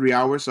was 3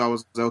 hours, so I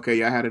was okay,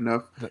 yeah, I had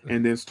enough.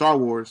 And then Star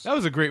Wars. That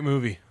was a great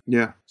movie.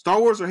 Yeah,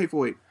 Star Wars or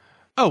Hateful Eight?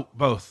 Oh,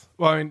 both.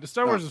 Well, I mean,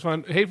 Star Wars was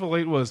fun. Hateful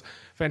Eight was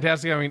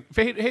fantastic. I mean,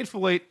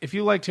 Hateful Eight, if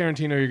you like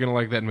Tarantino, you're going to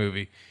like that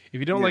movie. If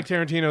you don't like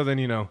Tarantino, then,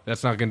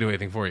 that's not going to do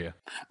anything for you.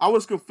 I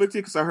was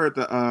conflicted because I heard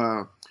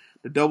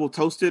the double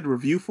toasted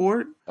review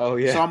for it. Oh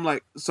yeah.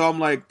 So I'm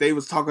like they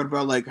was talking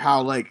about like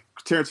how like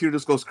Tarantino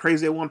just goes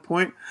crazy at one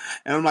point,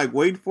 and I'm like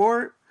waiting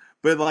for it,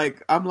 but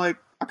like I'm like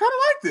I kind of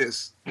like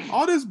this,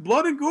 all this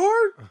blood and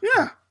gore.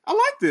 Yeah, I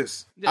like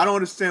this. Yeah. I don't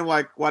understand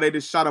like why they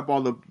just shot up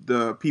all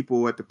the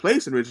people at the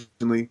place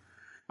originally.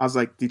 I was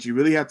like, did you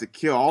really have to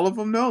kill all of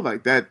them though?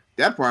 Like that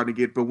part I didn't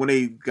get, but when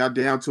they got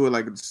down to it,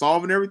 like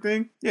solving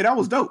everything, yeah, that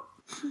was dope.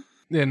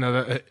 Yeah,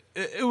 no,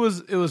 it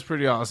was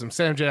pretty awesome.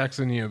 Sam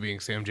Jackson, being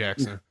Sam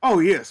Jackson. Oh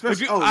yeah,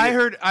 I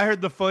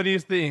heard the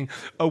funniest thing.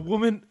 A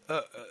woman,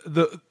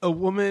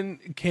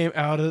 came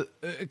out of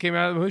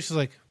the movie. She's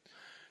like,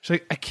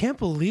 I can't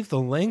believe the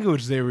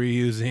language they were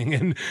using,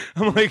 and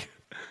I'm like,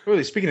 were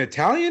they speaking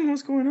Italian?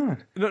 What's going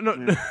on? No.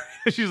 Yeah.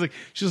 she's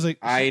like,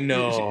 I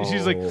know.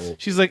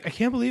 She's like, I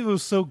can't believe it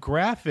was so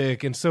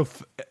graphic and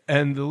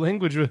and the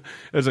language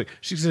was like,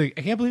 she's like,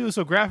 I can't believe it was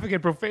so graphic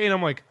and profane.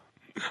 I'm like.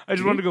 I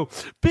just wanted to go,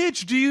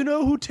 bitch, do you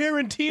know who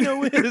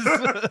Tarantino is?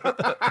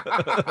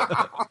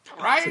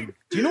 Right?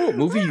 Do you know what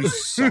movie you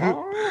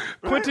saw?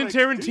 Quentin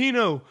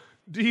Tarantino.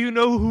 Do you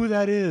know who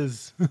that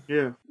is?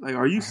 Yeah. Like,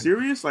 are you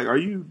serious? Like,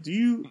 do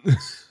you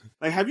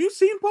like, have you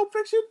seen Pulp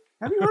Fiction?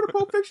 Have you heard of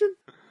Pulp Fiction?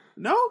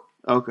 No?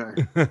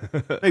 Okay.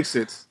 Makes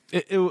sense.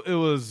 It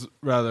was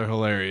rather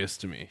hilarious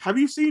to me. Have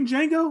you seen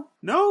Django?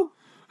 No?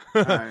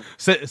 All right.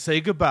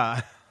 Say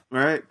goodbye. All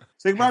right.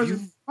 Say goodbye.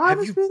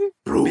 Have you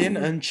been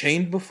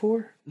Unchained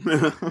before?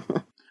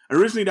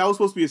 Originally, that was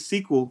supposed to be a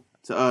sequel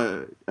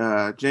to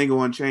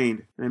Django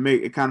Unchained. And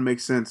it kind of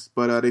makes sense.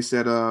 But they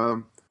said,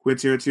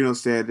 Quentin Tarantino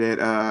said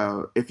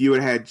that if you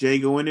had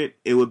Django in it,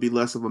 it would be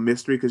less of a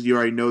mystery because you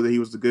already know that he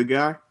was the good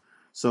guy.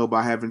 So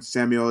by having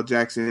Samuel L.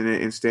 Jackson in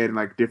it instead and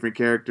like different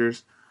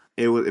characters,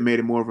 it made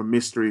it more of a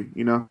mystery,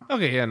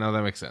 Okay, yeah, no,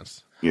 that makes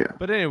sense. Yeah.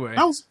 But anyway.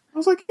 I was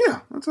like, yeah,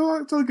 that's all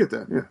I get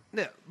that, yeah.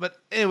 Yeah, but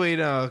anyway,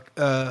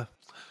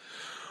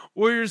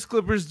 Warriors,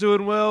 Clippers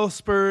doing well.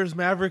 Spurs,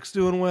 Mavericks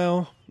doing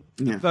well.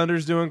 Yeah.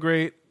 Thunder's doing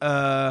great.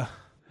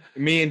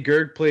 Me and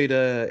Gerg played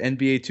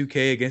NBA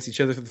 2K against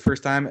each other for the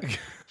first time.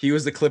 He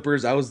was the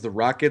Clippers, I was the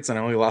Rockets, and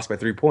I only lost by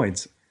 3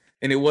 points.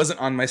 And it wasn't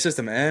on my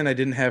system, and I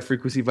didn't have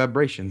frequency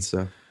vibrations,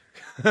 so...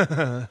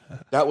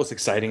 That was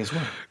exciting as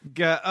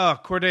well.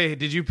 Corde,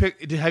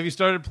 have you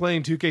started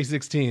playing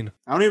 2K16?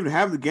 I don't even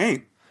have the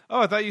game.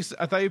 Oh, I thought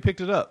you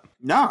picked it up.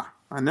 Nah,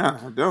 I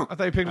don't. I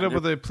thought you picked it up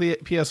with a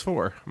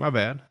PS4. My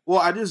bad. Well,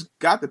 I just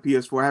got the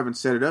PS4. I haven't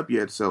set it up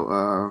yet,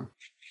 so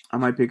I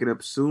might pick it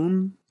up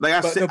soon. Like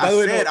I said, I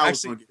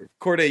was going to get it.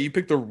 Corde, you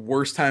picked the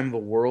worst time in the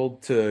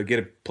world to get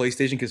a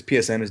PlayStation because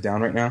PSN is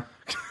down right now.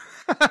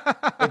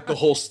 the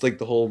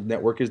whole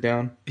network is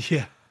down.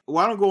 Yeah.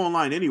 Well, I don't go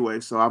online anyway,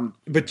 so I'm.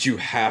 But you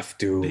have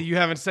to. You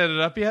haven't set it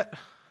up yet?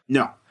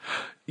 No.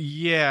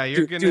 Yeah,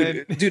 you're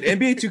gonna. Dude,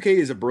 NBA 2K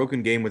is a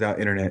broken game without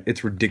internet.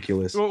 It's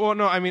ridiculous. Well,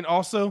 no, I mean,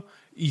 also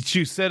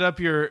to set up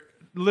your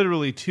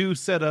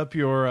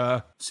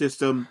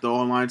system. The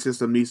online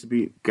system needs to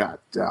be. God,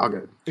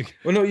 okay.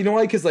 Well, no, you know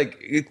why? Because like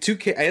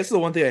 2K, that's the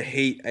one thing I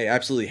hate. I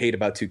absolutely hate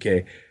about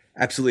 2K.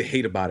 Absolutely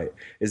hate about it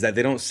is that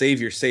they don't save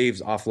your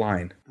saves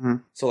offline. Mm-hmm.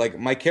 So like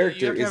my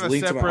character is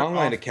linked to my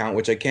online account,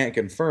 which I can't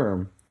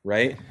confirm.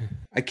 Right?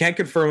 I can't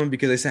confirm them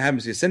because they have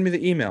to send me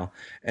the email,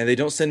 and they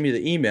don't send me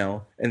the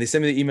email, and they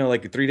send me the email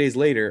like 3 days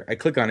later. I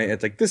click on it, and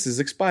it's like, this is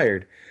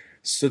expired.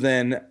 So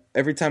then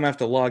every time I have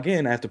to log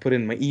in, I have to put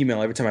in my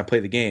email every time I play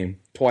the game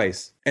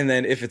twice. And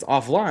then if it's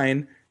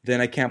offline,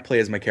 then I can't play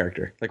as my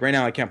character. Like right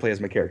now, I can't play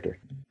as my character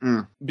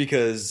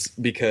because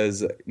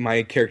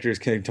my character is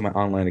connected to my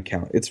online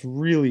account. I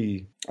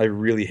really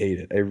hate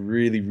it. I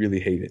really,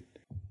 really hate it.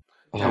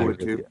 I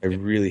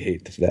really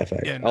hate that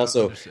fact. Yeah, no,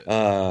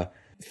 also,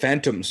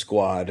 Phantom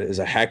Squad is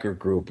a hacker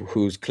group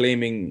who's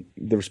claiming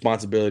the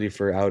responsibility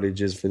for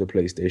outages for the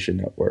PlayStation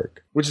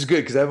Network, which is good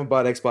because I haven't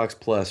bought Xbox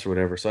Plus or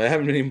whatever, so I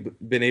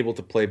haven't been able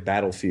to play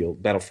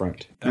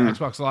Battlefront.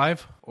 Xbox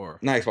Live or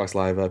not Xbox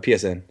Live,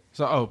 PSN.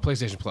 So,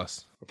 PlayStation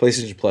Plus.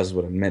 PlayStation Plus is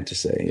what I meant to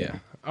say. Yeah.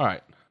 All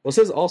right. Well, it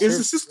says all is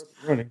the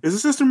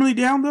system really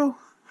down though?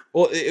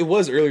 Well, it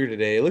was earlier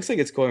today. It looks like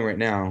it's going right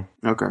now.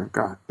 Okay.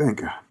 God,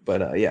 thank God.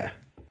 But yeah.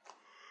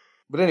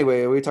 But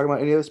anyway, are we talking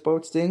about any other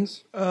sports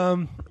things?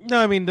 No,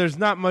 I mean, there's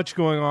not much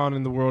going on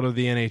in the world of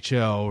the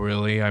NHL,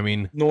 really. I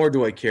mean, nor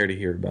do I care to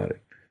hear about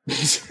it.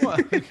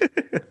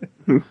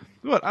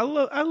 What? I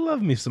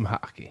love me some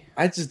hockey.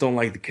 I just don't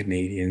like the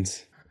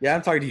Canadians. Yeah,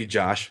 I'm talking to you,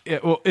 Josh. Yeah,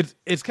 well,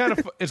 it's kind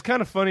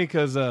of funny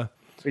because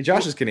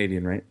Josh is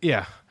Canadian, right?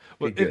 Yeah.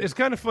 Well, it's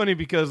kind of funny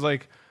because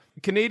like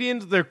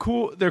Canadians, they're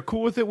cool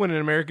with it when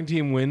an American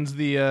team wins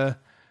the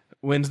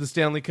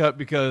Stanley Cup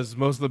because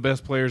most of the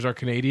best players are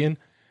Canadian.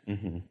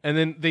 Mm-hmm. And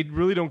then they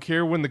really don't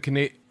care when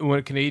when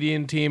a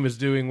Canadian team is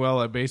doing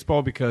well at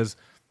baseball because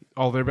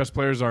all their best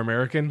players are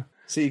American.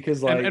 See,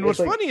 because and what's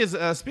funny is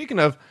speaking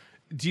of,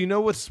 do you know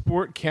what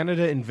sport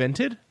Canada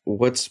invented?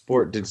 What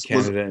sport did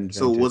Canada invent?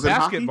 So was it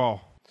basketball?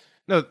 Hockey?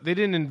 No, they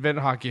didn't invent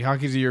hockey.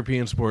 Hockey's a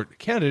European sport.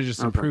 Canada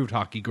just improved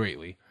hockey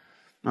greatly.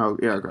 Oh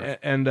yeah, okay.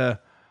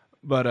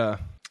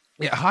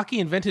 Yeah, hockey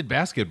invented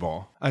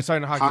basketball.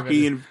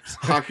 Hockey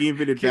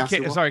invented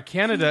basketball. Sorry,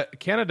 Canada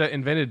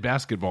invented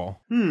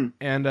basketball.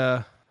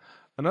 And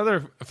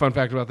another fun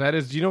fact about that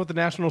is, do you know what the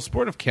national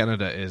sport of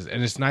Canada is?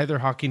 And it's neither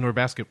hockey nor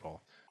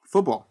basketball.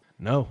 Football.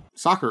 No.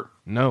 Soccer.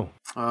 No.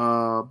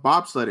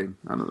 Bobsledding.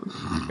 I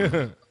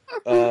don't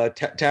know.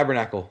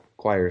 Tabernacle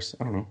choirs.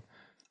 I don't know.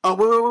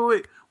 Oh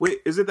wait!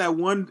 Is it that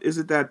one? Is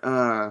it that?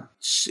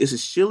 Is it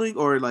shilling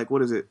or like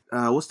what is it?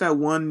 What's that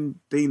one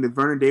thing that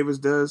Vernon Davis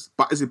does?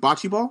 Is it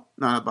bocce ball?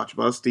 No, not bocce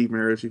ball. That's Steve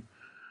Marici.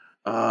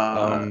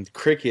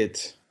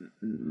 Cricket.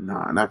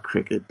 Nah, not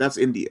cricket. That's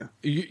India.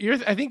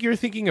 I think you're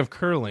thinking of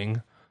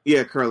curling.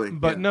 Yeah, curling.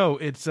 But no,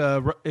 it's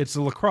a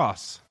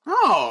lacrosse.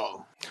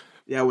 Oh,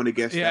 yeah, I wouldn't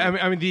have guessed. Yeah,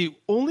 that. I mean the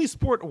only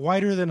sport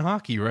wider than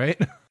hockey, right?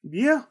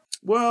 Yeah.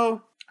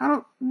 Well. I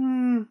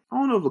don't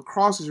know if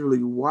lacrosse is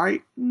really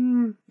white.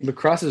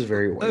 Lacrosse is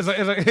very white.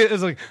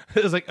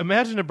 It's like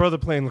imagine a brother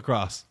playing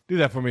lacrosse. Do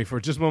that for me for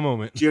just one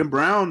moment. Jim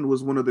Brown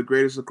was one of the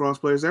greatest lacrosse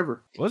players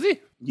ever. Was he?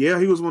 Yeah,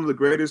 he was one of the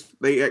greatest.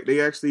 They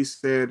actually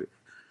said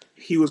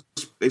he was.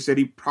 They said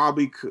he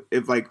probably could,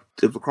 if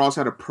lacrosse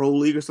had a pro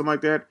league or something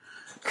like that.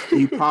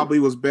 He probably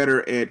was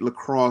better at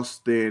lacrosse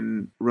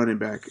than running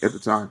back at the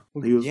time.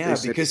 He was,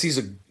 because he's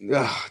a.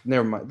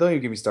 Never mind. Don't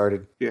even get me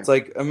started. Yeah. It's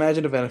like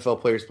imagine if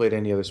NFL players played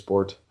any other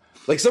sport.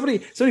 Like somebody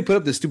put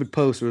up this stupid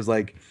post where it was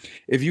like,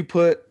 if you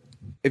put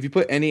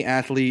any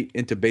athlete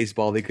into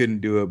baseball, they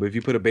couldn't do it, but if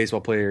you put a baseball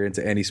player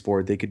into any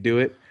sport, they could do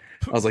it.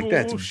 I was like,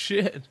 that's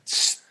shit.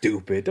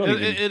 Stupid.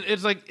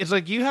 It's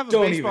like you have a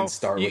don't baseball. Even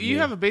start with you me.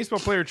 have a baseball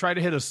player try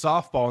to hit a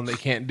softball and they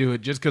can't do it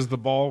just because the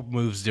ball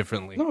moves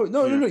differently. No.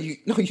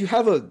 You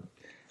have a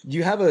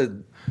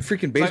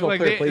freaking baseball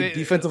player play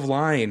defensive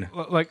line.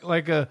 Like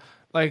who?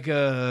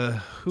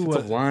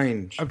 Defensive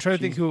line. I'm trying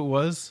to think who it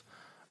was.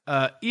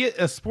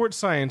 A Sports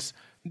Science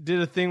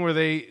did a thing where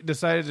they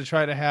decided to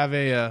try to have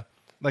they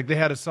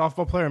had a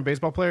softball player and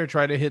baseball player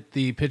try to hit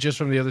the pitches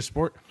from the other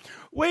sport.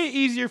 Way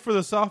easier for the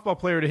softball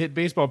player to hit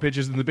baseball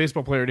pitches than the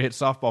baseball player to hit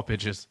softball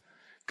pitches.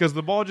 Because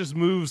the ball just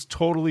moves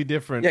totally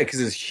different. Yeah, because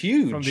it's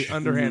huge. From the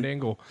underhand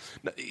angle.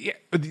 Yeah,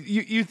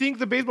 you think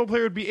the baseball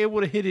player would be able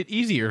to hit it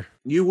easier?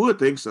 You would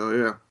think so,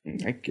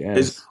 yeah. I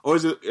guess.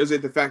 Is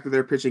it the fact that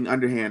they're pitching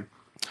underhand?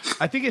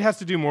 I think it has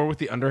to do more with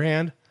the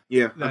underhand.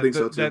 Yeah, I think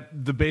so too.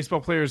 That the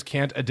baseball players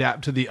can't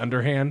adapt to the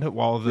underhand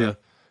while the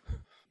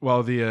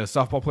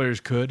softball players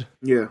could.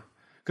 Yeah.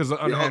 Because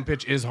the underhand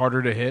pitch is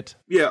harder to hit.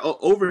 Yeah,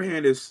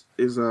 overhand is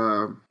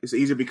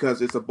easier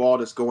because it's a ball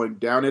that's going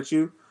down at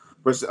you.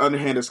 Versus the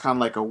underhand is kind of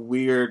like a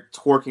weird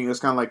twerking. It's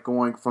kind of like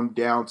going from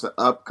down to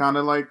up, kind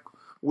of like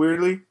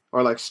weirdly,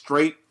 or like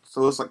straight.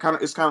 So it's like kind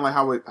of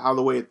like how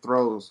the way it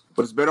throws,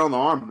 but it's better on the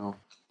arm though. I'll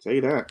tell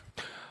you that.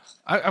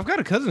 I've got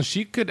a cousin.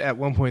 She could at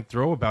one point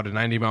throw about a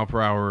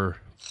 90-mile-per-hour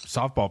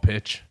softball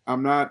pitch. I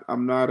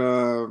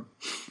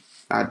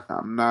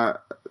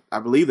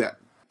believe that.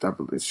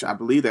 I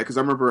believe that because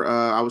I remember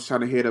I was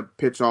trying to hit a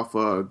pitch off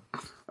a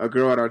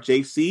girl at our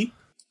JC,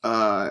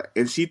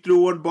 and she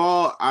threw one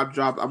ball. I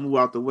moved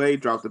out the way,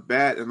 dropped the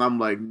bat, and I'm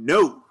like,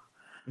 no.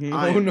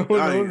 I am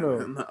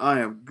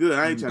good.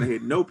 I ain't trying to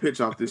hit no pitch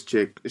off this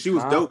chick. She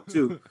was dope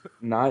too.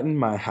 Not in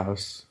my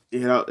house.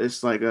 You know,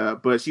 it's like,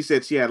 but she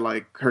said she had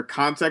like her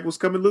contact was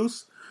coming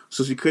loose,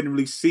 so she couldn't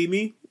really see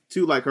me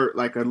too. Like her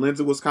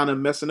lens was kind of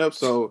messing up,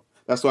 so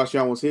that's why she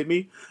almost hit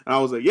me. And I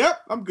was like,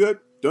 yep, I'm good.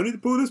 Don't need to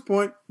prove this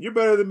point. You're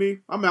better than me.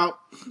 I'm out.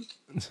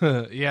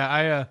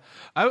 Yeah,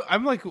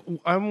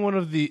 I'm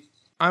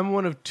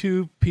one of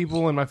two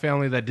people in my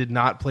family that did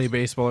not play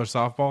baseball or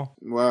softball.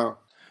 Wow.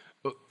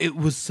 It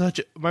was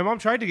my mom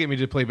tried to get me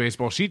to play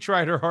baseball. She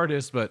tried her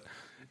hardest, but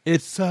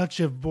it's such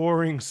a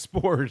boring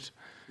sport.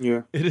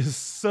 Yeah. It is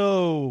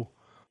so,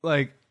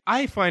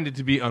 I find it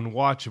to be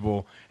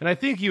unwatchable. And I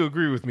think you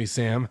agree with me,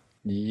 Sam.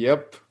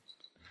 Yep.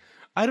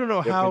 I don't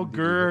know how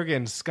Gerg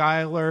and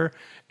Skyler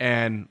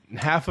and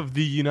half of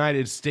the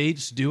United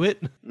States do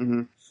it.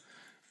 Mm-hmm.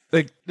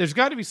 There's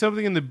got to be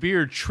something in the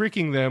beer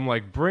tricking them,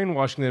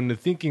 brainwashing them to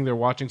thinking they're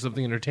watching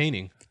something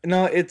entertaining.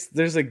 No,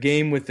 there's a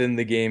game within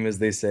the game, as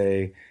they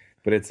say,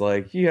 but it's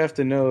like, you have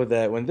to know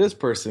that when this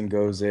person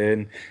goes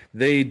in,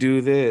 they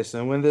do this,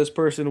 and when this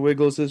person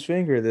wiggles his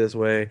finger this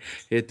way,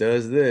 it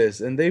does this,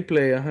 and they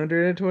play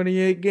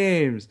 128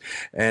 games,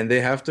 and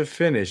they have to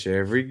finish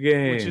every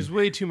game. Which is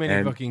way too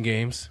many fucking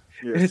games.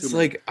 Yeah, it's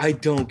like, I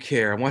don't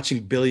care. I'm watching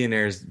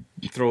billionaires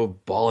throw a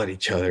ball at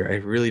each other. I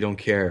really don't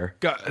care.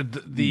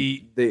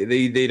 They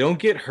don't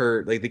get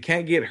hurt. They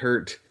can't get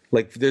hurt.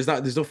 There's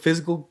no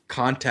physical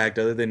contact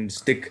other than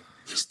stick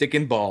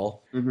and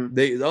ball.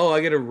 Mm-hmm. I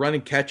gotta run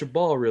and catch a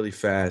ball really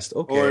fast.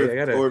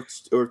 Okay,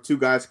 or two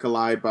guys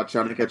collide by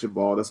trying to catch a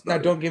ball. Now,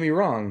 don't get me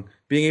wrong.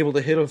 Being able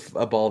to hit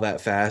a ball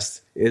that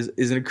fast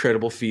is an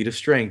incredible feat of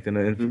strength,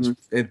 and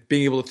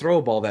being able to throw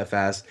a ball that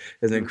fast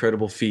is an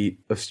incredible feat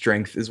of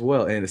strength as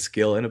well, and a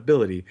skill and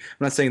ability.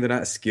 I'm not saying they're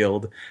not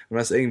skilled. I'm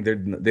not saying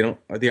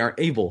they aren't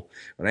able.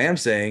 What I am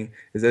saying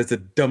is that it's a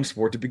dumb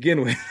sport to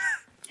begin with.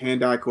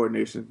 Hand-eye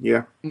coordination,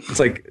 yeah. It's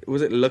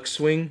was it Luck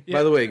Swing? Yeah.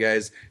 By the way,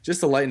 guys, just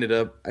to lighten it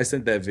up, I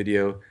sent that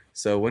video.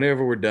 So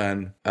whenever we're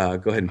done,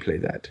 go ahead and play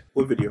that.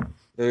 What video?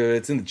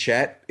 It's in the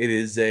chat. It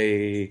is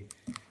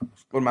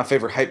one of my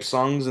favorite hype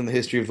songs in the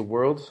history of the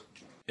world.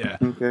 Yeah.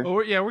 Okay. Well,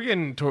 we're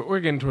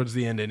getting towards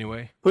the end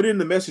anyway. Put it in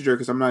the messenger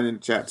because I'm not in the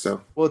chat.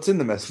 So. Well, it's in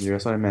the messenger.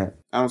 That's what I meant.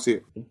 I don't see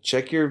it.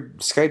 Check your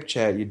Skype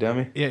chat, you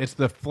dummy. Yeah, it's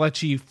the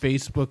Fletchy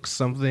Facebook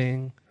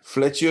something.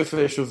 Fletchy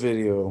official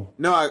video.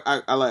 No,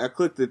 I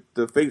clicked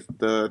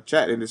the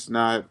chat and it's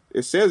not.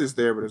 It says it's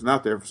there, but it's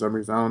not there for some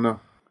reason. I don't know.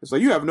 It's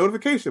like you have a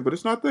notification, but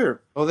it's not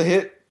there. Oh, they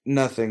hit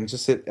nothing.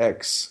 Just hit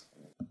X.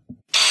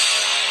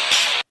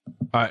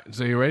 All right,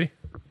 so you ready?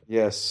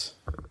 Yes.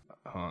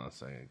 Hold on a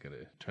second. I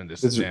gotta turn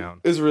this down.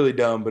 It's really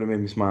dumb, but it made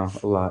me smile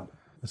a lot.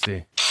 Let's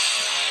see.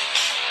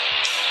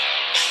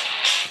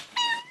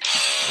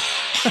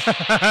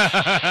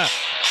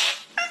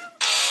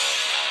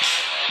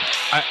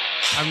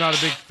 I'm not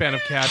a big fan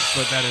of cats,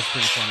 but that is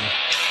pretty funny.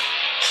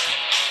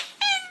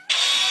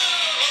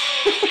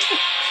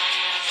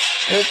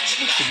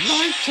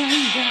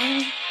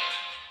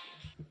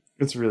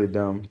 It's really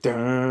dumb.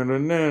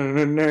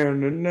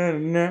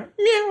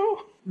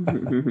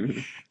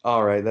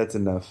 All right, that's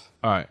enough.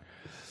 All right.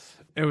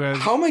 Anyways.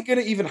 How am I going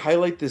to even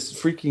highlight this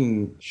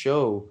freaking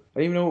show? I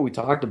don't even know what we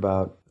talked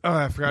about. Oh,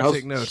 I forgot to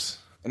take notes.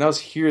 And I was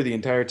here the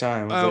entire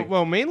time.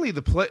 Well, mainly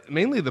the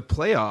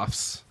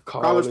playoffs.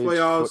 College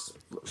playoffs,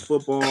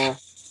 football.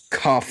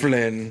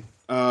 Coughlin.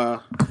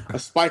 A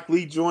Spike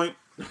Lee joint.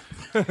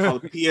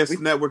 The PS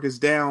Network is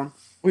down.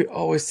 We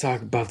always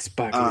talk about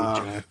Spike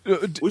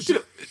Lee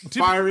joint.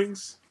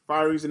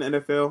 Firings in the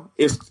NFL.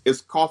 Is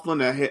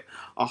Coughlin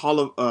a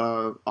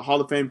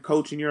Hall of Fame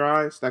coach in your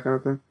eyes? That kind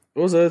of thing.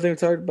 What was the other thing we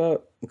talked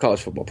about? The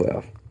college football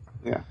playoff.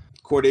 Yeah.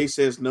 Corde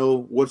says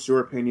no. What's your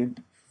opinion?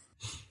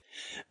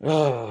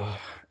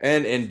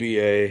 And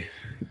NBA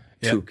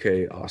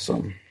 2K,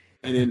 awesome.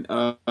 And then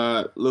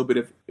a little bit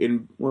of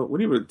what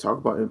do you really talk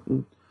about?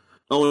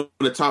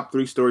 The top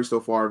 3 stories so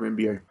far of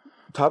NBA.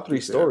 Top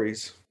 3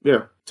 stories?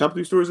 Yeah, top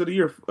 3 stories of the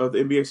year of the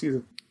NBA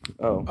season.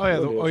 Oh yeah,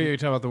 you're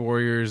talking about the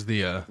Warriors.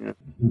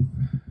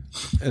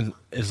 And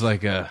it's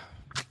like a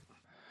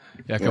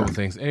couple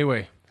things.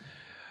 Anyway,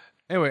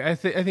 I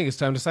think it's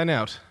time to sign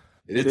out.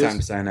 It is time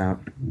to sign out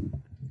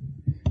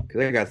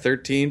because I got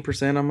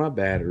 13% on my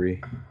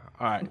battery.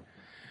 All right.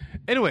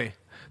 Anyway,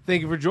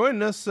 Thank you for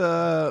joining us.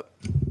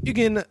 You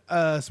can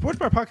Sports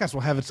Bar Podcast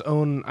will have its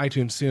own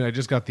iTunes soon. I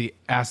just got the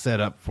asset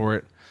up for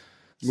it.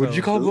 What did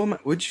you call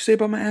about what did you say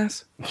about my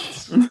ass?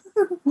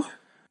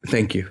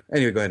 Thank you.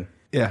 Anyway, go ahead.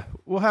 Yeah,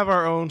 we'll have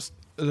our own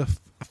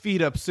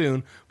feed up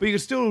soon, but you can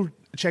still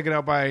check it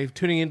out by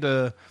tuning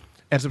into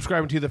and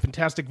subscribing to The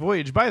Fantastic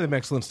Voyage by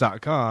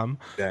themexcellence.com.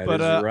 That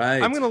is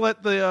right. I'm going to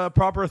let the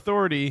proper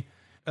authority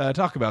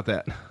talk about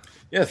that.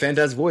 Yeah,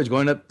 Fantastic Voyage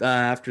going up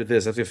after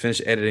this. After I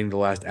finish editing the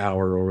last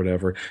hour or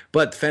whatever.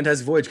 But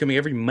Fantastic Voyage coming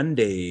every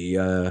Monday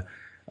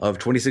of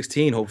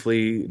 2016,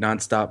 hopefully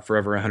nonstop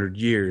forever 100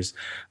 years.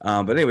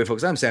 But anyway,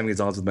 folks, I'm Sam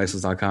Gonzalez with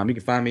themexcellence.com. You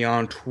can find me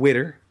on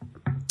Twitter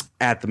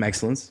at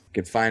themexcellence.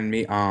 You can find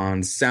me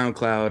on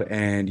SoundCloud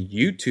and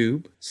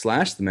YouTube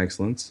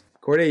 /themexcellence.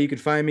 Corde, you can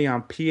find me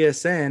on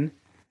PSN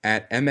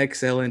at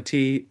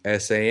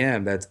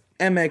MXLNTSAM. That's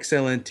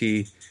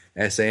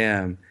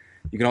MXLNTSAM.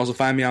 You can also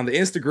find me on the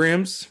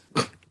Instagrams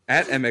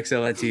at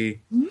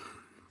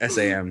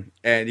MXLNTSAM.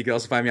 And you can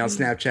also find me on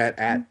Snapchat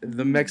at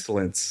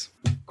themexcellence.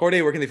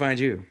 Corde, where can they find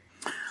you?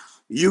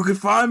 You can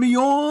find me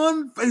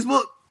on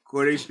Facebook.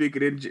 Corde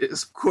speaking in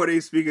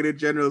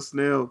General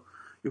Snail.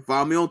 You can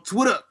find me on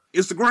Twitter,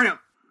 Instagram.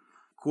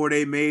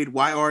 Corde made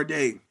YR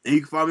Day. And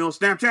you can find me on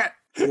Snapchat.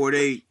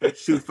 Corde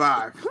shoot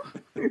 5.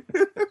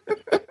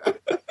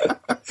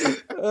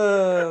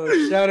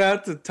 Shout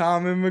out to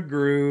Tommy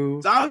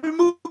McGrew.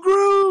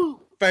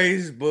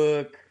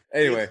 Facebook.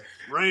 Anyway,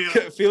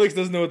 Felix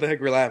doesn't know what the heck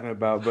we're laughing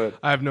about, but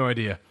I have no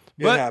idea.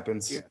 It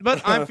happens.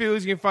 But I'm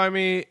Felix. You can find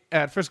me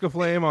at Frisco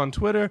Flame on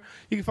Twitter.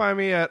 You can find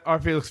me at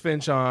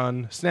rfelixfinch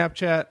on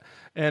Snapchat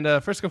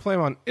and Frisco Flame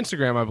on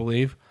Instagram, I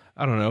believe.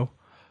 I don't know.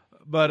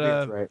 But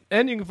that's right.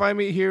 And you can find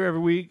me here every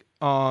week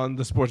on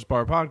the Sports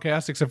Bar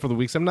Podcast, except for the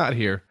weeks I'm not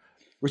here.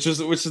 Which is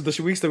the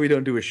weeks that we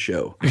don't do a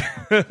show.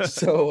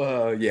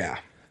 So yeah,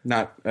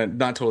 not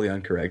totally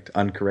incorrect.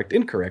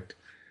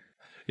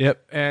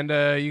 Yep, and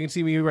you can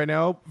see me right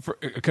now. For,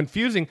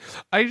 confusing.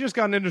 I just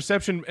got an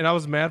interception, and I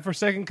was mad for a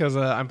second because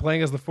I'm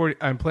playing as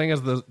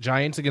the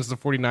Giants against the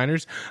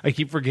 49ers. I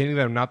keep forgetting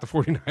that I'm not the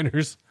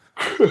 49ers.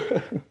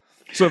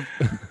 So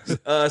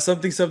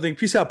something.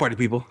 Peace out, party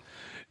people.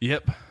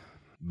 Yep.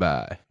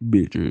 Bye.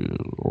 Bitches.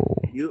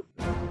 Yep.